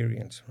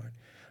experience, right?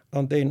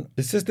 And then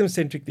the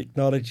system-centric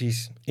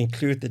technologies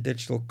include the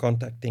digital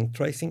contacting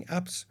tracing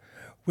apps,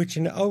 which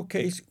in our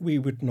case we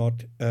would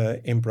not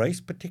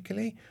embrace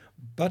particularly,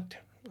 but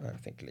I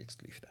think let's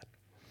leave that.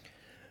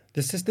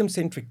 The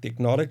system-centric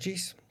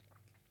technologies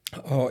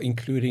are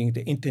including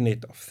the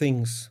Internet of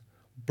Things,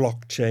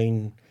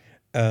 blockchain,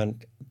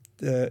 and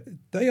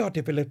they are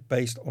developed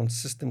based on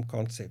system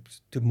concepts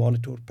to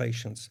monitor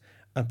patients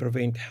and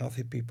prevent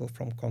healthy people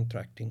from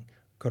contracting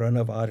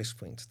coronavirus,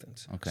 for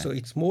instance. Okay. So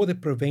it's more the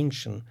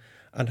prevention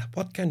and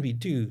what can we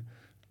do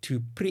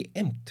to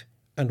preempt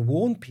and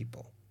warn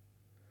people.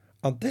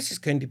 And this is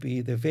going to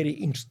be the very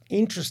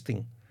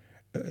interesting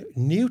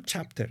new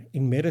chapter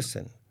in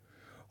medicine,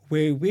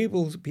 where we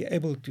will be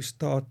able to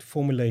start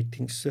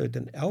formulating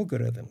certain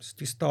algorithms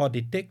to start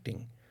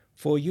detecting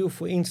for you,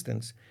 for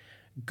instance,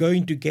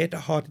 going to get a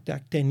heart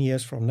attack 10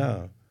 years from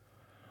now.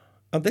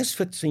 And this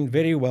fits in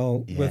very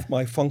well with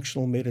my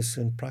functional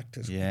medicine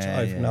practice, which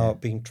I've now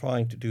been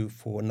trying to do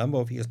for a number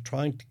of years,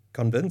 trying to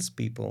convince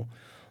people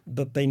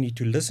that they need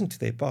to listen to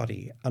their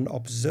body and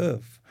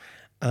observe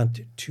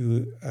and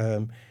to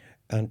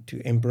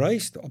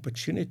embrace the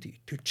opportunity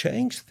to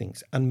change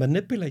things and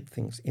manipulate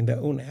things in their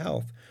own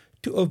health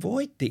to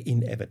avoid the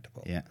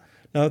inevitable. Yeah.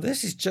 Now,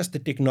 this is just the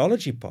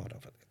technology part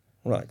of it,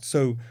 right?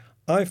 So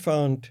I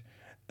found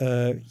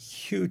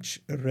huge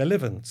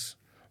relevance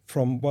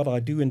from what I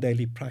do in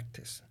daily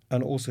practice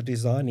and also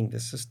designing the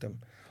system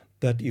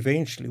that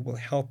eventually will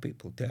help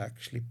people to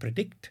actually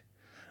predict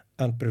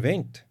and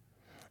prevent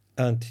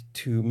and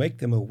to make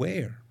them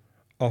aware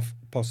of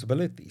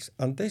possibilities.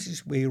 And this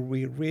is where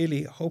we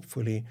really,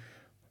 hopefully,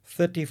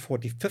 30,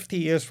 40, 50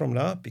 years from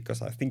now,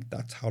 because I think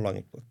that's how long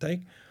it will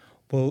take,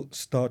 we'll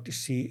start to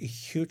see a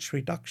huge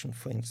reduction,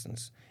 for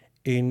instance,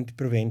 in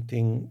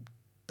preventing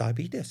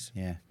diabetes.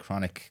 Yeah,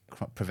 chronic,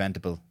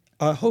 preventable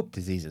I hope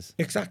diseases.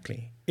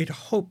 Exactly. I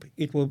hope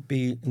it will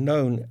be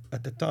known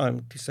at the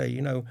time to say,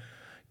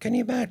 can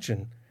you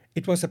imagine?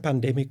 It was a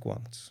pandemic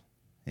once.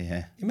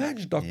 Yeah.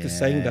 Imagine doctors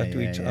saying that to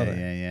each other.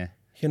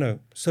 Yeah.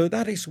 So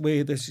that is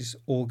where this is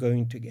all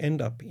going to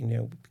end up.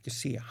 To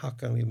see how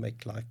can we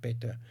make life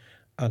better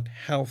and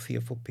healthier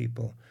for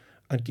people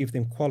and give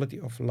them quality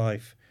of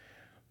life.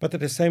 But at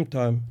the same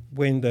time,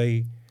 when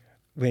they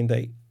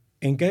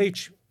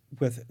engage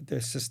with the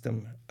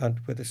system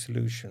and with the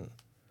solution,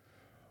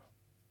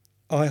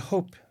 I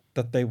hope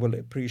that they will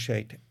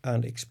appreciate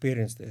and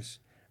experience this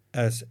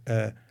as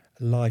a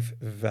life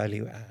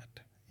value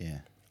add. Yeah.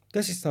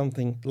 This is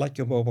something like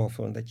your mobile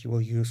phone that you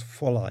will use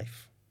for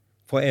life,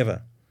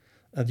 forever.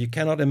 And you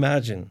cannot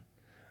imagine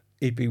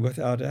it be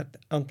without it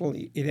until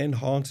it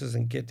enhances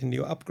and get a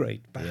new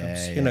upgrade,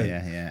 perhaps.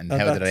 Yeah. And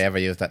how did I ever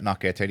use that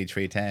Nokia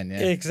 3310?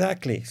 Yeah.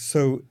 Exactly.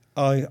 So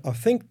I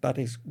think that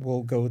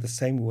will go the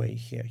same way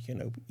here.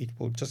 It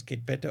will just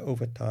get better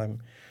over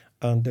time.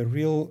 And the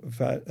real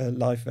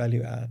life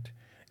value add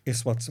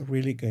is what's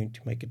really going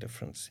to make a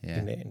difference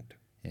in the end.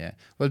 Yeah.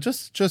 Well,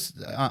 just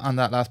on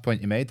that last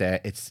point you made there,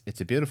 it's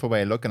a beautiful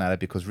way of looking at it,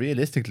 because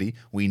realistically,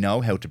 we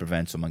know how to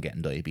prevent someone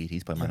getting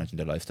diabetes by managing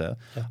their lifestyle.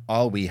 Yeah.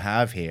 All we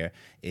have here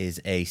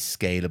is a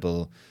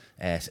scalable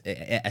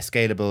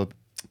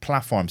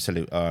platform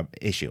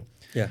issue.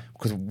 Yeah.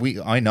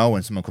 Because I know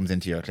when someone comes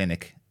into your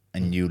clinic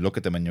and you look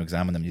at them and you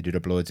examine them, you do their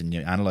bloods and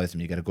you analyze them,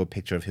 you get a good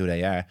picture of who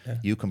they are. Yeah.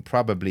 You can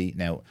probably,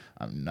 now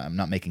I'm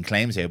not making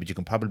claims here, but you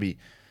can probably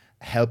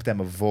help them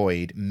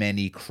avoid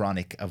many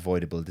chronic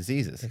avoidable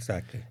diseases.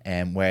 Exactly.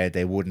 Where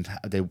they wouldn't,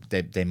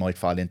 they might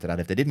fall into that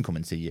if they didn't come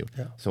and see you.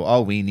 Yeah. So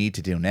all we need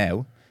to do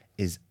now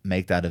is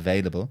make that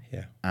available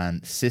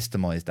and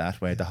systemize that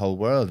where the whole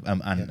world,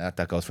 and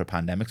that goes for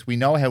pandemics. We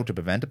know how to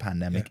prevent a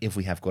pandemic if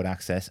we have good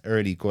access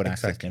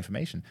access to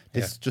information.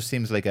 This just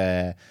seems like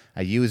a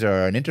user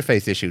or an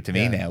interface issue to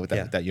me now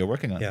that you're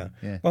working on.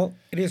 Yeah. Well,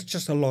 it is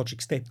just a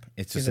logic step.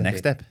 It's just the next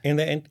step. In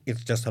the end,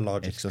 it's just a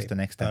logic step. It's just the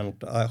next step.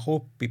 And I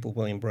hope people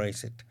will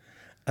embrace it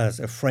as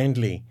a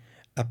friendly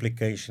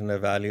application, a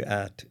value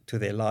add to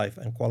their life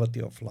and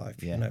quality of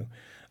life,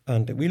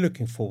 And we're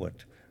looking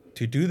forward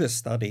to do this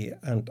study,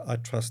 and I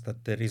trust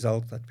that the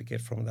result that we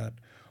get from that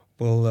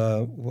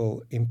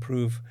will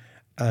improve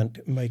and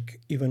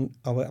make even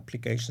our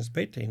applications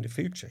better in the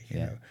future. You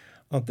know,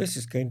 and this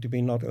is going to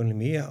be not only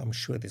me. I'm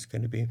sure there's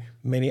going to be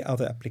many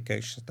other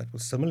applications that will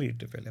similarly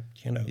develop.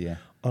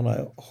 And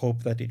I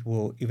hope that it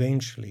will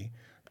eventually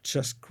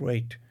just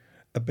create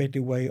a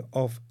better way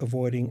of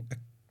avoiding an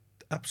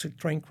absolute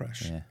train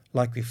crash,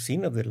 like we've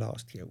seen over the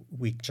last year.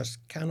 We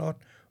just cannot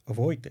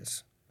avoid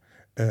this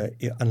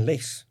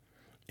unless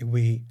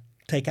we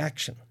take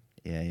action.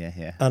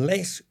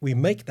 Unless we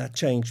make that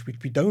change, which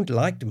we don't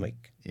like to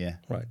make.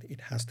 Right.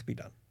 It has to be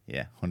done.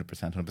 Yeah,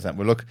 100%.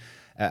 Well, look,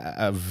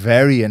 a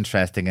very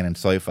interesting and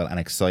insightful and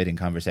exciting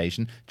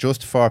conversation.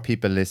 Just for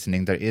people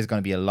listening, there is going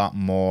to be a lot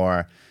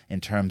more in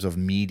terms of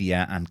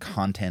media and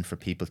content for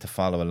people to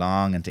follow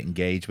along and to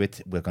engage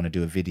with. We're going to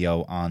do a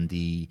video on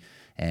the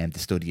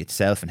study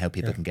itself and how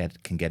people can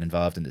get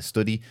involved in the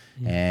study.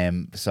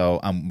 So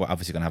we're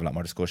obviously going to have a lot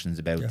more discussions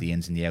about the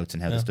ins and the outs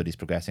and how the study's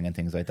progressing and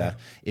things like that.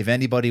 If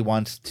anybody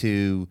wants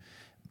to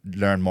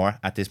learn more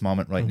at this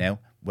moment right now,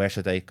 where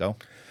should they go?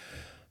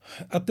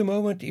 At the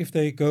moment, if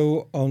they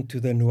go onto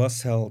the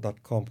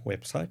nuacell.com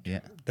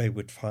website, they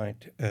would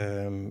find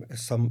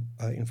some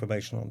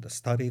information on the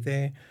study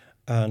there,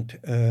 and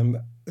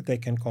they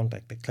can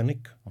contact the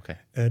clinic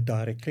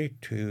directly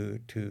to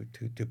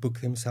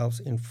book themselves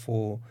in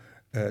for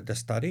the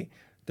study.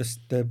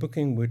 The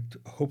booking would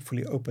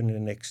hopefully open in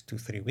the next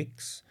 2-3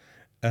 weeks,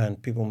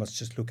 and people must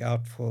just look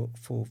out for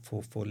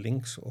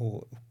links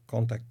or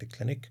contact the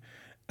clinic.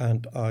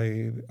 And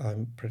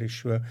I'm pretty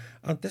sure,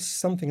 and this is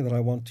something that I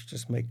want to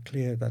just make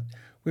clear, that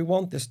we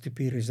want this to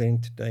be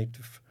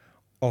representative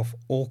of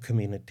all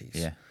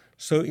communities.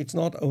 So it's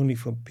not only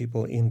for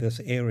people in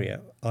this area.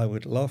 I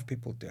would love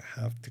people to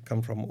have to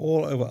come from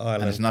all over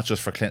Ireland. And it's not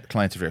just for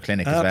clients of your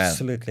clinic as well.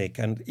 Absolutely.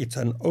 And it's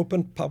an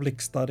open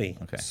public study.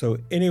 Okay. So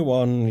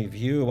anyone, if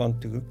you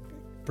want to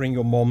bring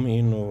your mom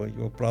in or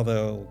your brother,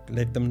 or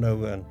let them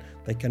know and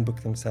they can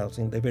book themselves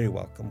in, they're very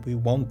welcome. We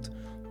want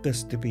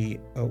this to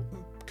be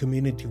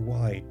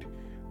community-wide,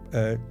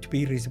 to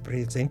be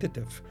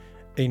representative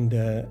in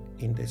the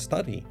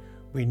study.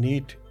 We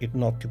need it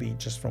not to be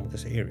just from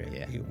this area.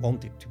 Yeah. We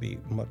want it to be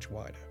much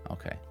wider.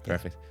 Okay,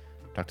 perfect.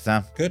 Dr.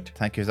 Sam, Good.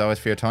 thank you as always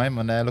for your time,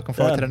 and looking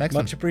forward to the next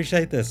one. Much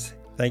appreciate this.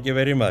 Thank you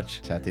very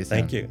much. Chat to you soon.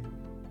 Thank you.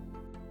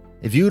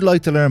 If you'd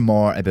like to learn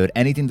more about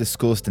anything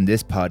discussed in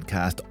this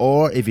podcast,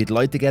 or if you'd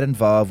like to get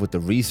involved with the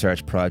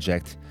research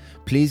project,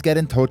 please get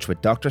in touch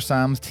with Dr.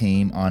 Sam's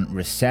team on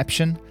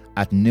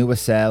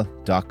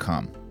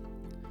reception@newacell.com.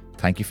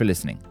 Thank you for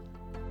listening.